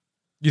 Really?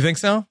 You think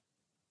so?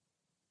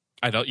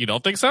 You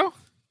don't think so?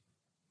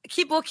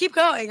 We'll keep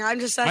going. I'm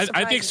just.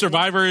 I think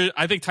Survivor.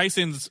 I think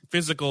Tyson's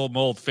physical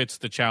mold fits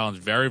the challenge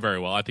very, very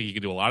well. I think he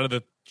can do a lot of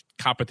the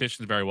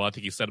competitions very well. I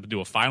think he's set up to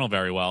do a final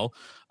very well.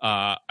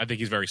 I think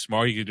he's very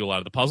smart. He can do a lot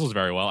of the puzzles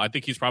very well. I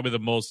think he's probably the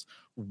most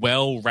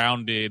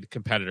well-rounded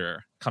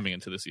competitor coming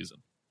into the season.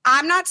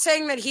 I'm not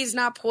saying that he's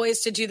not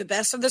poised to do the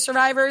best of the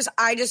survivors.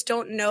 I just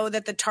don't know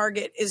that the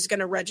target is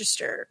going to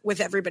register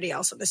with everybody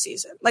else in the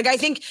season. Like, I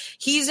think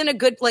he's in a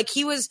good, like,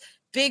 he was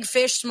big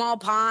fish, small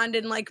pond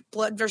and like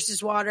blood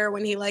versus water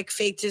when he like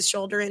faked his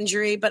shoulder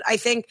injury. But I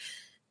think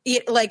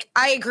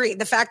I agree.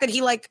 The fact that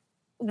he like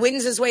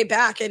wins his way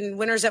back and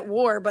Winners at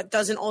War, but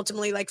doesn't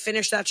ultimately like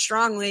finish that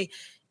strongly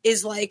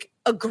is like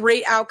a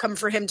great outcome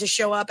for him to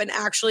show up and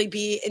actually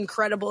be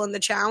incredible in the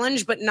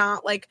challenge, but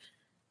not like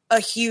a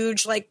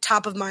huge, like,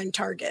 top of mind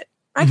target.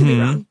 I could be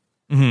wrong.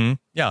 Mm-hmm.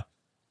 Yeah.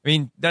 I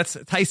mean, that's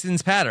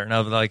Tyson's pattern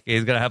of like,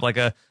 he's going to have like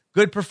a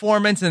good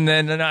performance and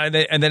then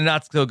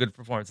not so good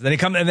performance. And then he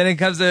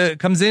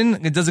comes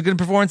in, it does a good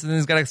performance, and then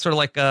he's got to sort of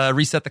like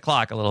reset the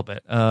clock a little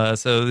bit.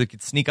 So they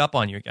could sneak up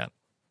on you again.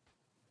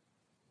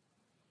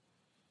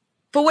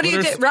 But what do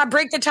you think, Rob?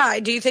 Break the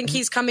tie. Do you think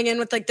he's coming in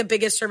with like the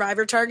biggest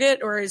Survivor target,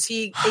 or is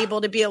he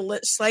able to be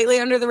slightly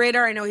under the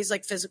radar? I know he's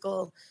like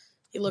physical.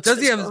 He looks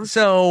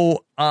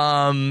physical.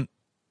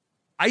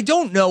 I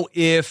don't know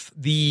if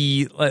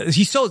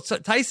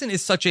Tyson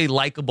is such a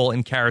likable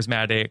and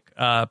charismatic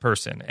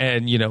person,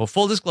 and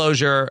full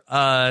disclosure,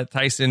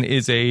 Tyson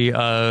is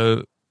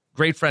a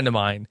great friend of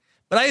mine.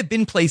 But I have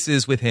been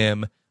places with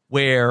him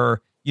where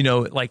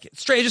like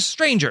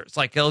strangers,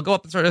 like he'll go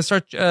up and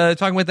start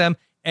talking with them,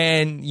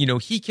 and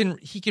he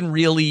can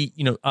really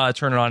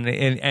turn it on,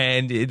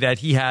 and that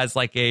he has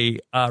like a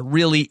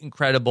really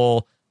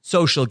incredible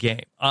social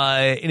game.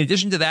 In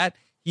addition to that,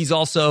 he's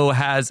also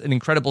has an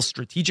incredible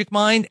strategic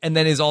mind, and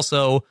then is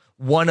also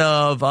one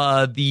of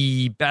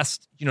the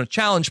best,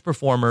 challenge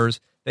performers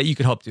that you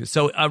could hope to.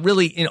 So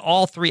really in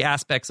all three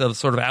aspects of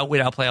sort of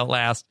outwit, outplay,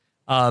 outlast,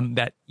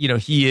 that,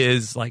 he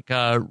is like,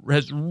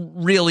 has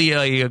really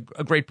a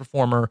great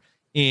performer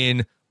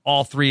in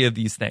all three of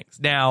these things.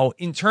 Now,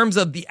 in terms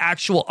of the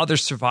actual other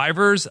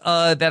survivors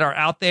that are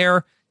out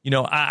there,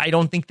 I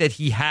don't think that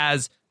he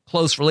has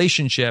close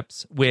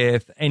relationships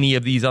with any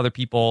of these other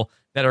people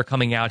that are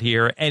coming out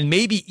here, and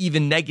maybe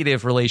even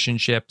negative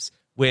relationships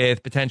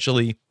with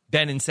potentially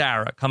Ben and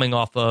Sarah coming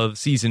off of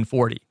season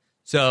 40.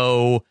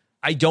 So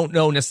I don't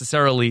know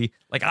necessarily,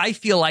 like, I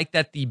feel like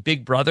that the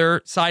Big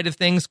Brother side of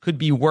things could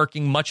be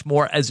working much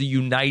more as a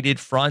united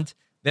front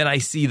than I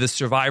see the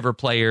Survivor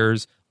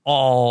players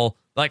all,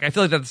 like, I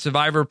feel like that the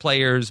Survivor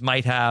players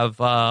might have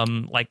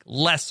like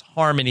less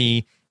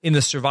harmony in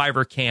the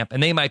Survivor camp,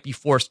 and they might be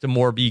forced to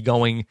more be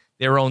going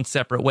their own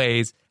separate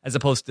ways, as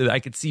opposed to I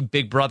could see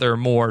Big Brother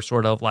more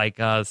sort of like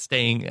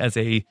staying as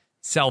a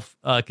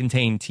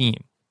self-contained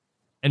team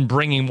and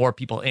bringing more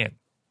people in.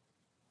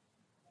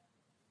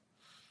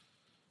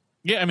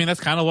 Yeah, I mean, that's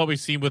kind of what we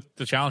see with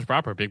the challenge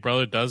proper. Big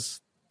Brother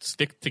does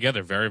stick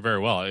together very, very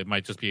well. It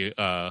might just be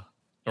a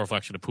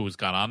reflection of who's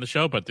gone on the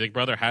show, but Big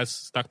Brother has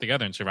stuck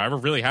together, and Survivor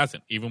really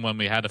hasn't. Even when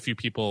we had a few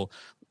people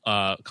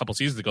a couple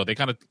seasons ago, they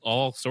kind of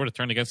all sort of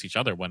turned against each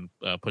other when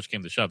push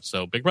came to shove.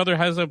 So Big Brother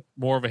has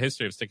more of a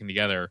history of sticking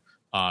together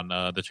on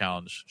the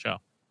challenge show.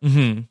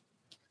 Mm-hmm.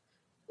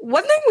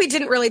 One thing we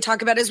didn't really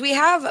talk about is we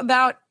have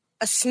about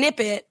a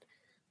snippet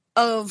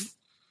of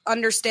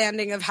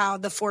understanding of how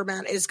the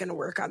format is going to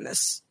work on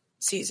this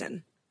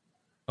season.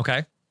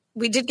 Okay.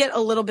 We did get a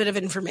little bit of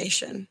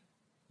information.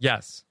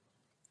 Yes.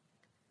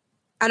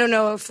 I don't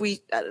know if I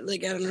don't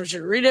know if you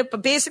should read it,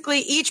 but basically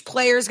each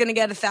player is going to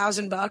get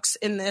 $1,000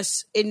 in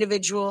this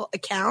individual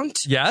account.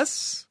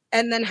 Yes.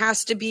 And then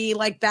has to be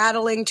like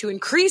battling to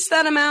increase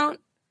that amount.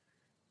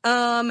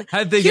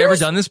 Have they ever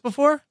done this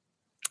before?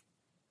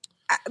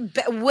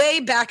 Way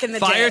back in the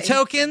fire day.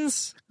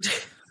 Tokens?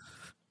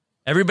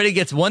 Everybody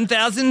gets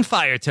 1,000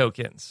 fire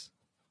tokens.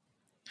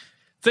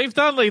 They've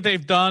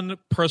done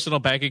personal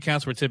bank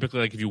accounts where typically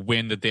like if you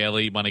win the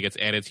daily, money gets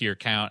added to your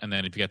account, and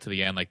then if you get to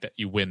the end, like that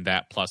you win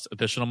that plus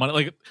additional money.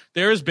 Like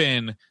there's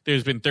been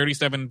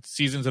 37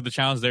 seasons of the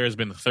challenge. There has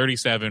been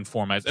 37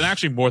 formats, and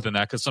actually more than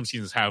that because some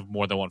seasons have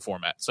more than one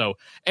format. So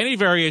any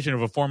variation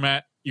of a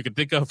format you can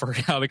think of for a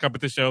reality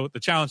competition show, the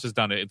challenge has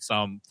done it in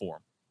some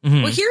form.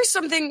 Mm-hmm. Well, here's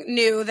something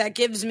new that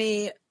gives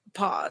me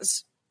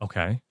pause.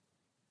 Okay.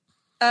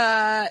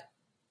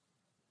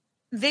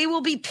 They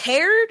will be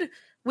paired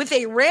with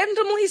a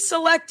randomly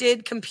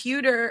selected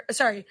competitor.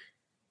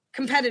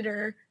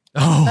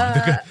 Oh,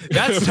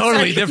 that's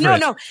totally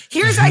different. No.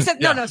 Here's I said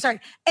no.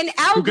 Sorry. An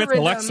algorithm.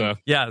 Alexa?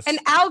 Yes. An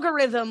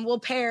algorithm will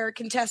pair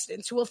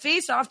contestants who will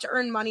face off to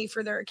earn money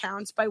for their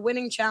accounts by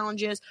winning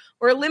challenges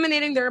or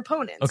eliminating their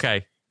opponents.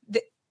 Okay.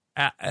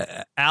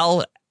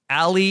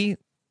 Algorithm.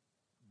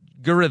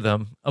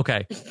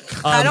 Okay.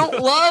 I don't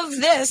love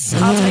this.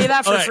 I'll tell you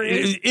that for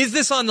free. Is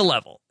this on the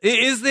level?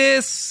 Is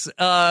this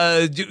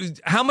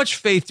how much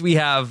faith do we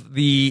have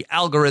the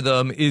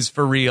algorithm is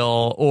for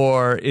real,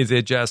 or is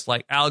it just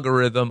like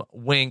algorithm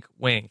wink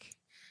wink?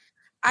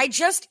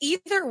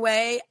 Either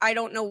way, I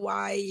don't know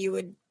why you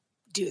would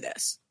do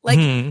this.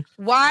 Like,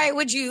 why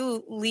would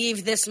you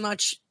leave this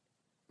much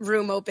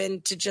room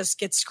open to just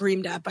get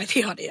screamed at by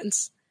the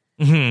audience?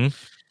 Mm-hmm.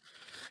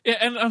 Yeah,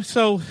 and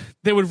so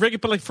they would rig it,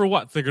 but like for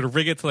what? They're going to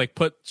rig it to like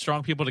put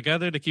strong people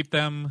together to keep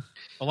them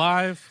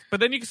alive, but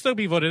then you can still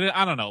be voted in.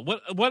 I don't know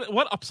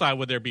what upside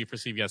would there be for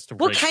CBS to?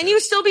 Well, rig can this? you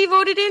still be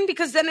voted in?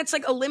 Because then it's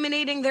like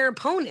eliminating their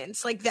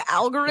opponents. Like the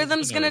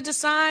algorithm's going to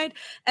decide,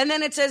 and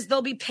then it says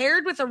they'll be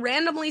paired with a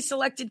randomly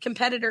selected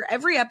competitor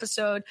every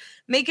episode,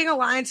 making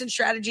alliance and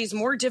strategies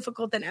more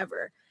difficult than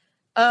ever.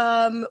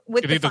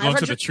 With they the go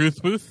into the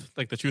truth booth,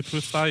 like the truth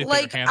booth style.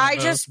 Like I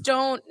just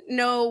don't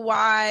know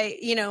why.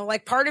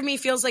 Like part of me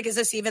feels like, is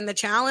this even the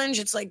challenge?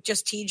 It's like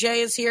just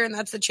TJ is here and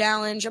that's the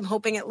challenge. I'm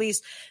hoping at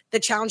least the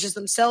challenges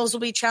themselves will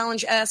be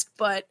challenge-esque,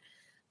 but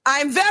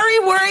I'm very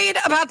worried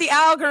about the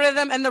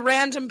algorithm and the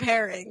random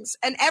pairings,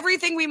 and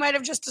everything we might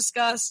have just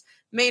discussed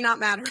may not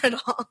matter at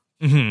all.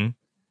 Mm-hmm.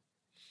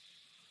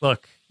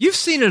 Look, you've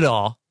seen it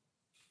all.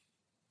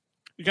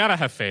 You gotta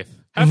have faith.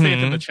 Have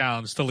faith in the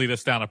challenge to lead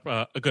us down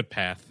a good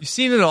path. You've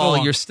seen it all.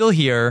 You're still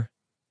here.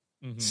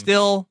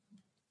 Still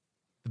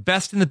the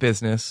best in the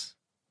business.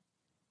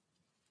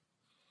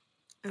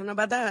 I don't know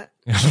about that.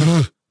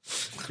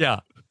 Yeah.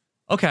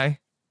 Okay.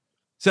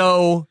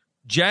 So,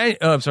 July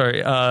says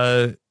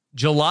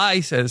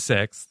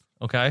 6th.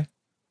 Okay.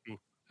 Ooh,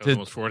 that was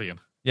almost Freudian.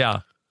 Yeah.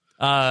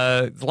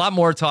 There's a lot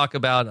more talk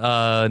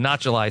about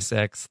not July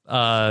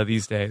 6th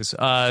these days.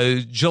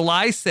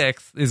 July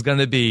 6th is going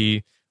to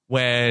be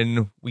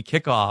when we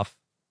kick off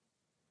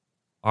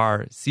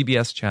our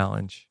CBS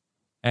challenge,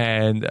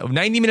 and a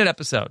 90-minute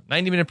episode,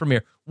 90-minute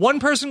premiere. One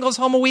person goes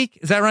home a week.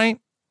 Is that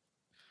right?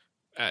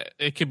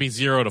 It could be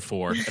 0 to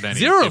 4 at any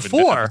 0 to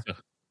 4. Episode.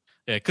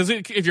 Yeah, because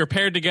if you're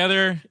paired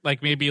together,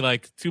 like maybe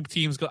like two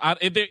teams go out,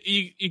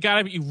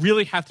 you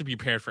really have to be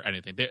paired for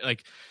anything.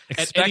 Like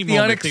expect at any the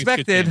moment,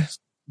 unexpected.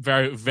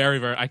 Very, very,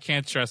 very. I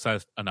can't stress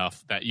that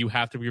enough that you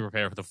have to be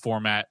prepared for the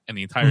format and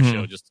the entire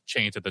show just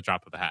change at the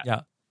drop of the hat.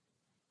 Yeah.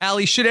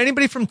 Allie, should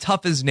anybody from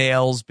Tough as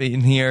Nails be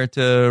in here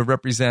to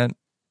represent?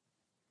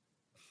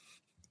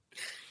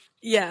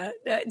 Yeah,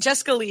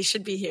 Jessica Lee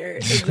should be here.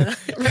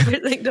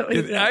 Representing Tough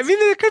as Nails. I mean,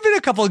 there could have been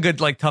a couple of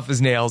good, like, Tough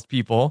as Nails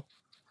people.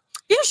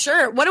 Yeah,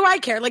 sure. What do I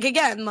care? Like,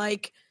 again,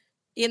 like,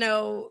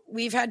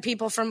 we've had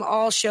people from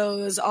all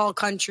shows, all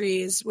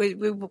countries.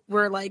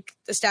 We're like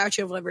the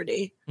Statue of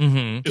Liberty.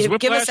 Mm-hmm.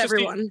 Give us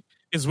everyone.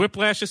 Is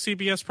Whiplash a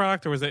CBS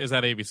product, or is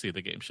that ABC,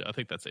 the game show? I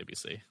think that's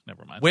ABC.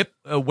 Never mind.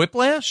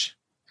 Whiplash?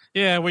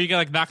 Yeah, where you get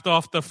like knocked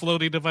off the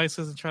floaty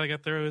devices and try to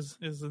get through.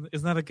 Isn't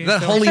that a game? Is that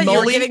show? Holy You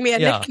Moly? were giving me a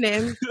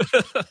nickname.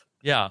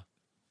 Yeah.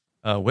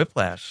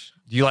 Whiplash.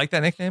 Do you like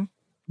that nickname?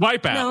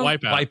 Wipeout. No.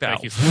 Wipeout.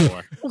 Thank you so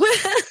much.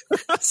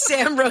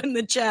 Sam wrote in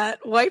the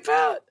chat,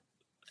 Wipeout.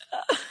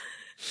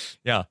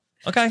 Yeah.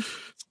 Okay.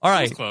 All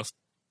right. Close.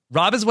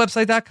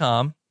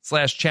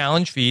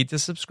 robhaswebsite.com/challenge feed to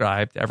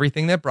subscribe to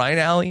everything that Brian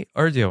and Allie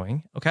are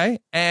doing. Okay.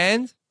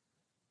 And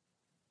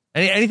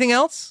anything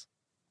else?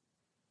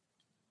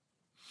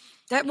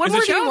 What more is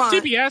it do you want?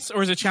 Challenge CBS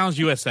or is it Challenge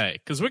USA?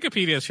 Because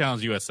Wikipedia is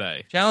Challenge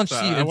USA. Challenge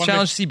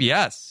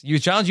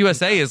CBS. Challenge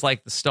USA is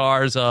like the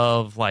stars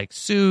of like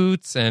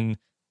Suits and.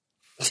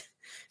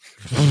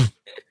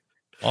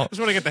 I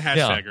just want to get the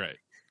hashtag right.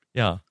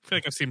 Yeah. I feel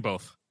like I've seen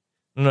both.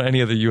 I don't know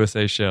any of the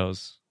USA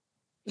shows.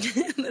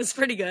 That's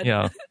pretty good.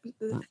 Yeah.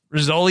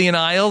 Rizzoli and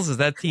Isles, is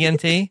that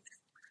TNT?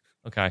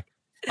 Okay.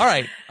 All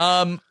right.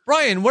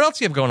 Brian, what else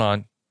do you have going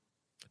on?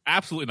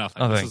 Absolutely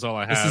nothing. Nothing. This is all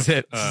I have.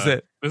 This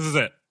is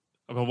it.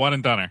 I'm a one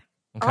and doneer.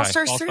 Okay. All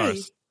Stars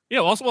 3.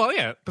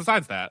 Yeah,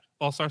 besides that,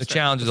 All Stars. The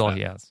challenge is all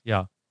he has.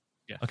 Yeah.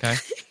 Yeah. Okay.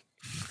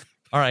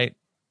 All right.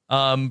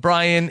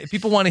 Brian, if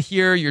people want to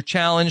hear your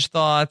challenge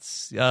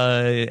thoughts,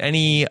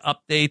 any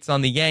updates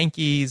on the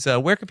Yankees,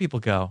 where can people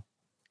go?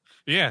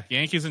 Yeah,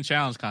 Yankees and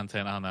challenge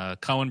content on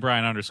Cohen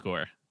Brian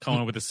 _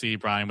 Cohen with a C,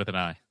 Brian with an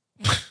I.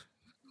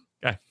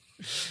 Okay.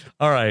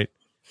 All right.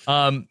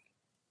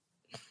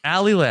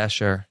 Allie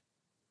Lasher,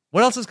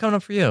 what else is coming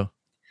up for you?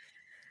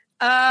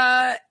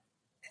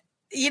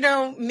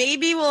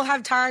 Maybe we'll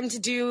have time to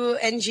do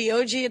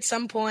NGOG at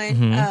some point,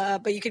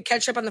 but you could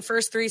catch up on the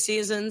first 3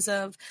 seasons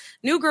of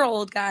New Girl,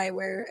 Old Guy,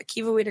 where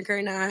Akiva Whitaker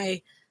and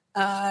I,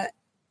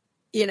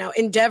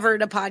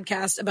 endeavored a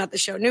podcast about the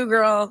show New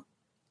Girl.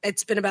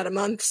 It's been about a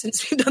month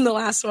since we've done the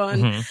last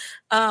one.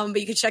 But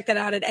you can check that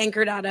out at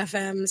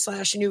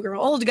anchor.fm/New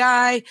Girl, Old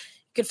Guy. You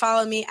could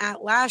follow me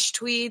at Lash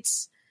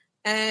Tweets.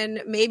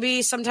 And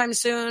maybe sometime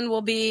soon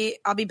I'll be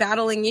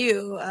battling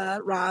you,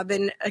 Rob,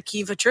 in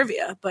Akiva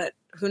trivia, but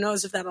who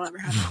knows if that'll ever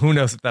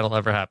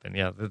happen.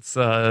 Yeah, it's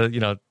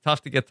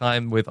tough to get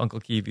time with Uncle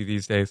Kiwi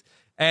these days.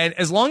 And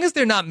as long as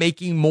they're not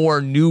making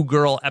more New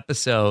Girl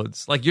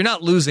episodes, like you're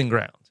not losing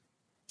ground.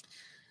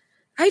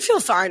 I feel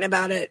fine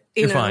about it.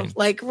 You're fine.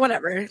 Like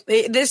whatever.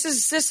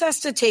 This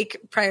has to take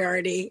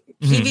priority.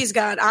 Kiwi's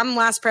I'm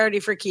last priority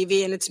for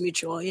Kiwi, and it's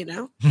mutual,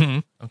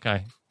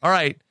 Okay. All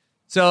right.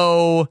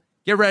 So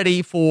get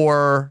ready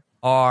for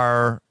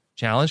our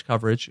challenge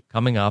coverage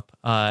coming up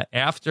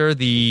after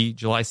the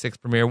July 6th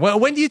premiere.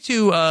 When do you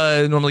two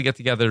normally get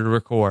together to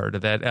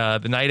record?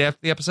 That the night after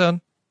the episode?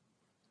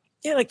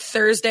 Yeah, like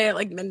Thursday at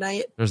like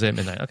midnight. Thursday at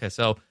midnight. Okay,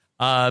 so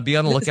be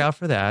on the lookout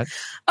for that.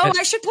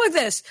 I should plug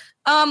this.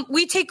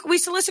 We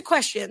solicit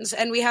questions,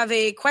 and we have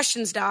a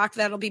questions doc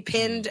that'll be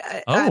pinned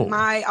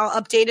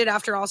I'll update it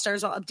after All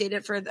Stars. I'll update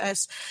it for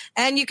this,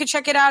 and you can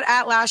check it out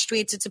at Lash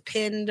Tweets. It's a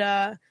pinned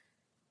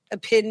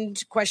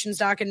questions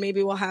doc, and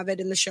maybe we'll have it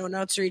in the show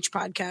notes for each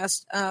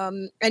podcast.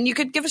 And you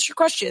could give us your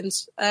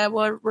questions.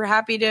 We're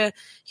happy to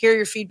hear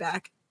your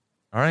feedback.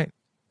 All right.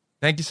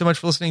 Thank you so much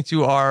for listening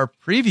to our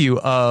preview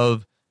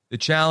of the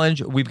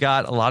challenge. We've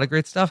got a lot of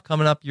great stuff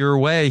coming up your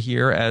way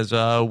here as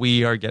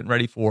we are getting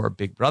ready for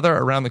Big Brother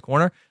around the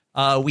corner.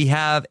 We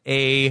have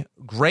a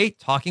great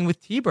Talking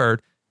with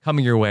T-Bird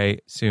coming your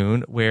way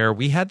soon, where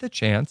we had the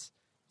chance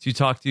to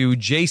talk to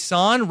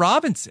Jason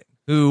Robinson,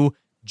 who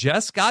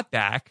just got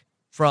back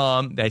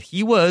from that.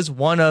 He was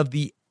one of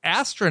the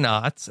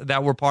astronauts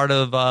that were part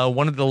of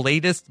one of the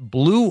latest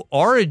Blue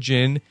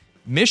Origin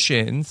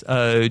missions.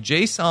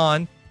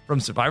 Jason from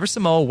Survivor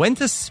Samoa went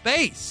to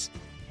space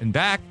and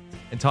back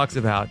and talks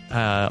about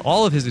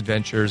all of his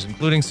adventures,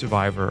 including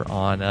Survivor,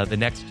 on the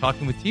next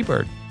Talking with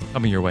T-Bird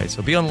coming your way.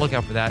 So be on the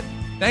lookout for that.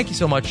 Thank you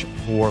so much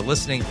for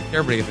listening. Take care,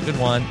 everybody. Have a good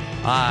one.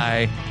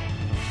 Bye.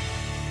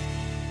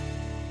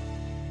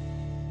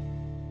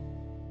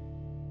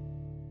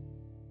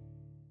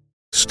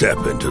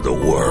 Step into the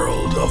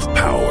world of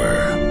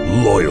power,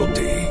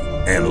 loyalty,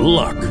 and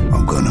luck.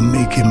 I'm going to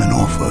make him an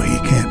offer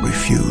he can't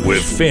refuse.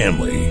 With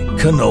family,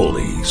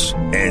 cannolis,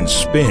 and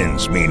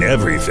spins mean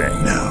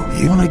everything. Now,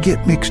 you want to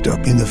get mixed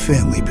up in the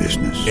family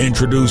business.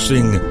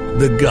 Introducing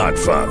The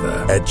Godfather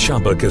at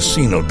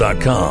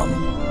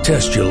ChumbaCasino.com.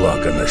 Test your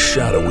luck in the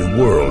shadowy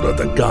world of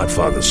The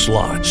Godfather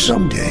slot.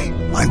 Someday,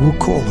 I will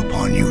call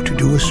upon you to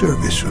do a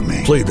service for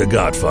me. Play The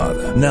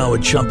Godfather now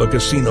at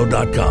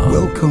ChumbaCasino.com.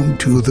 Welcome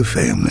to the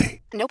family.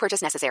 No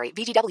purchase necessary.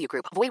 VGW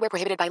Group. Void where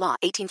prohibited by law.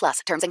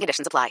 18+. Terms and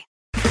conditions apply.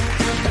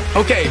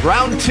 Okay,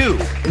 round 2.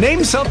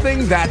 Name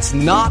something that's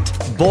not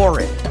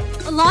boring.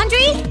 A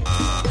laundry?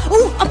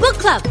 Ooh, a book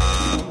club.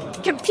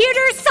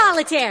 Computer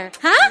solitaire,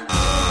 huh?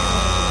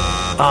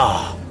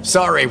 Ah,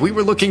 sorry. We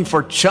were looking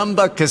for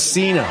Chumba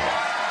Casino.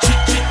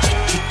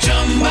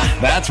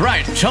 That's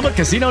right.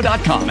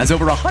 ChumbaCasino.com has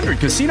over 100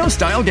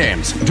 casino-style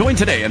games. Join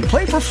today and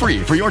play for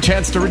free for your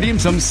chance to redeem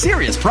some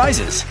serious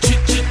prizes.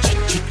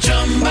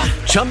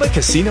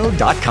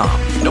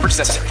 ChumbaCasino.com. No purchase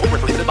necessary. Void where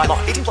prohibited by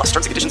law. 18+. Terms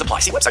and conditions apply.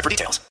 See website for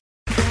details.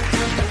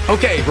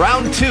 Okay,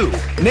 round 2.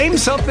 Name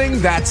something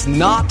that's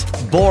not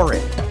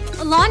boring.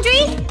 A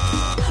laundry?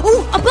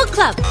 Ooh, a book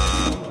club.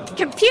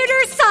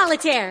 Computer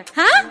solitaire,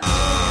 huh?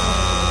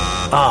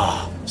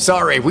 Ah,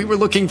 sorry. We were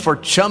looking for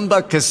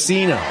Chumba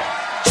Casino.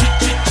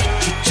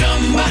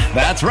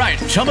 That's right.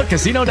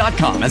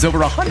 ChumbaCasino.com has over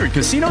 100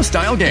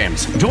 casino-style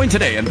games. Join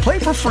today and play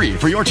for free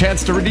for your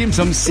chance to redeem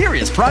some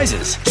serious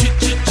prizes.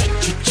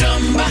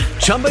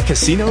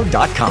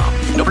 ChumbaCasino.com.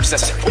 No purchase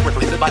necessary. Void where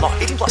prohibited by law.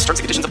 18+. Terms and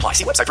conditions apply.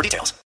 See website for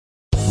details.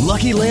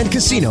 Lucky Land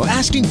Casino,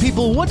 asking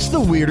people, what's the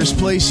weirdest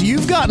place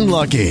you've gotten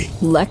lucky?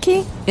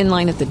 Lucky? In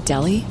line at the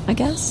deli, I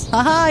guess?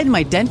 Aha, in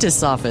my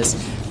dentist's office.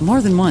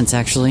 More than once,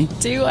 actually.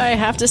 Do I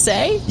have to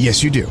say?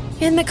 Yes, you do.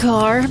 In the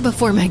car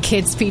before my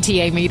kids'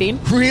 PTA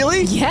meeting.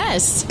 Really?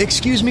 Yes.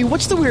 Excuse me,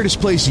 what's the weirdest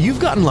place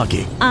you've gotten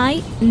lucky?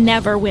 I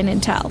never win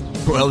and tell.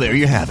 Well, there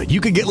you have it. You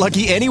can get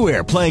lucky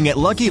anywhere, playing at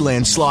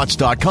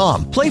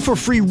LuckyLandSlots.com. Play for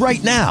free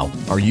right now.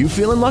 Are you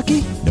feeling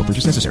lucky? No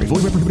purchase necessary.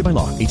 Void where prohibited by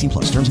law. 18+.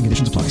 Terms and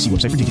conditions apply. See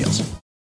website for details.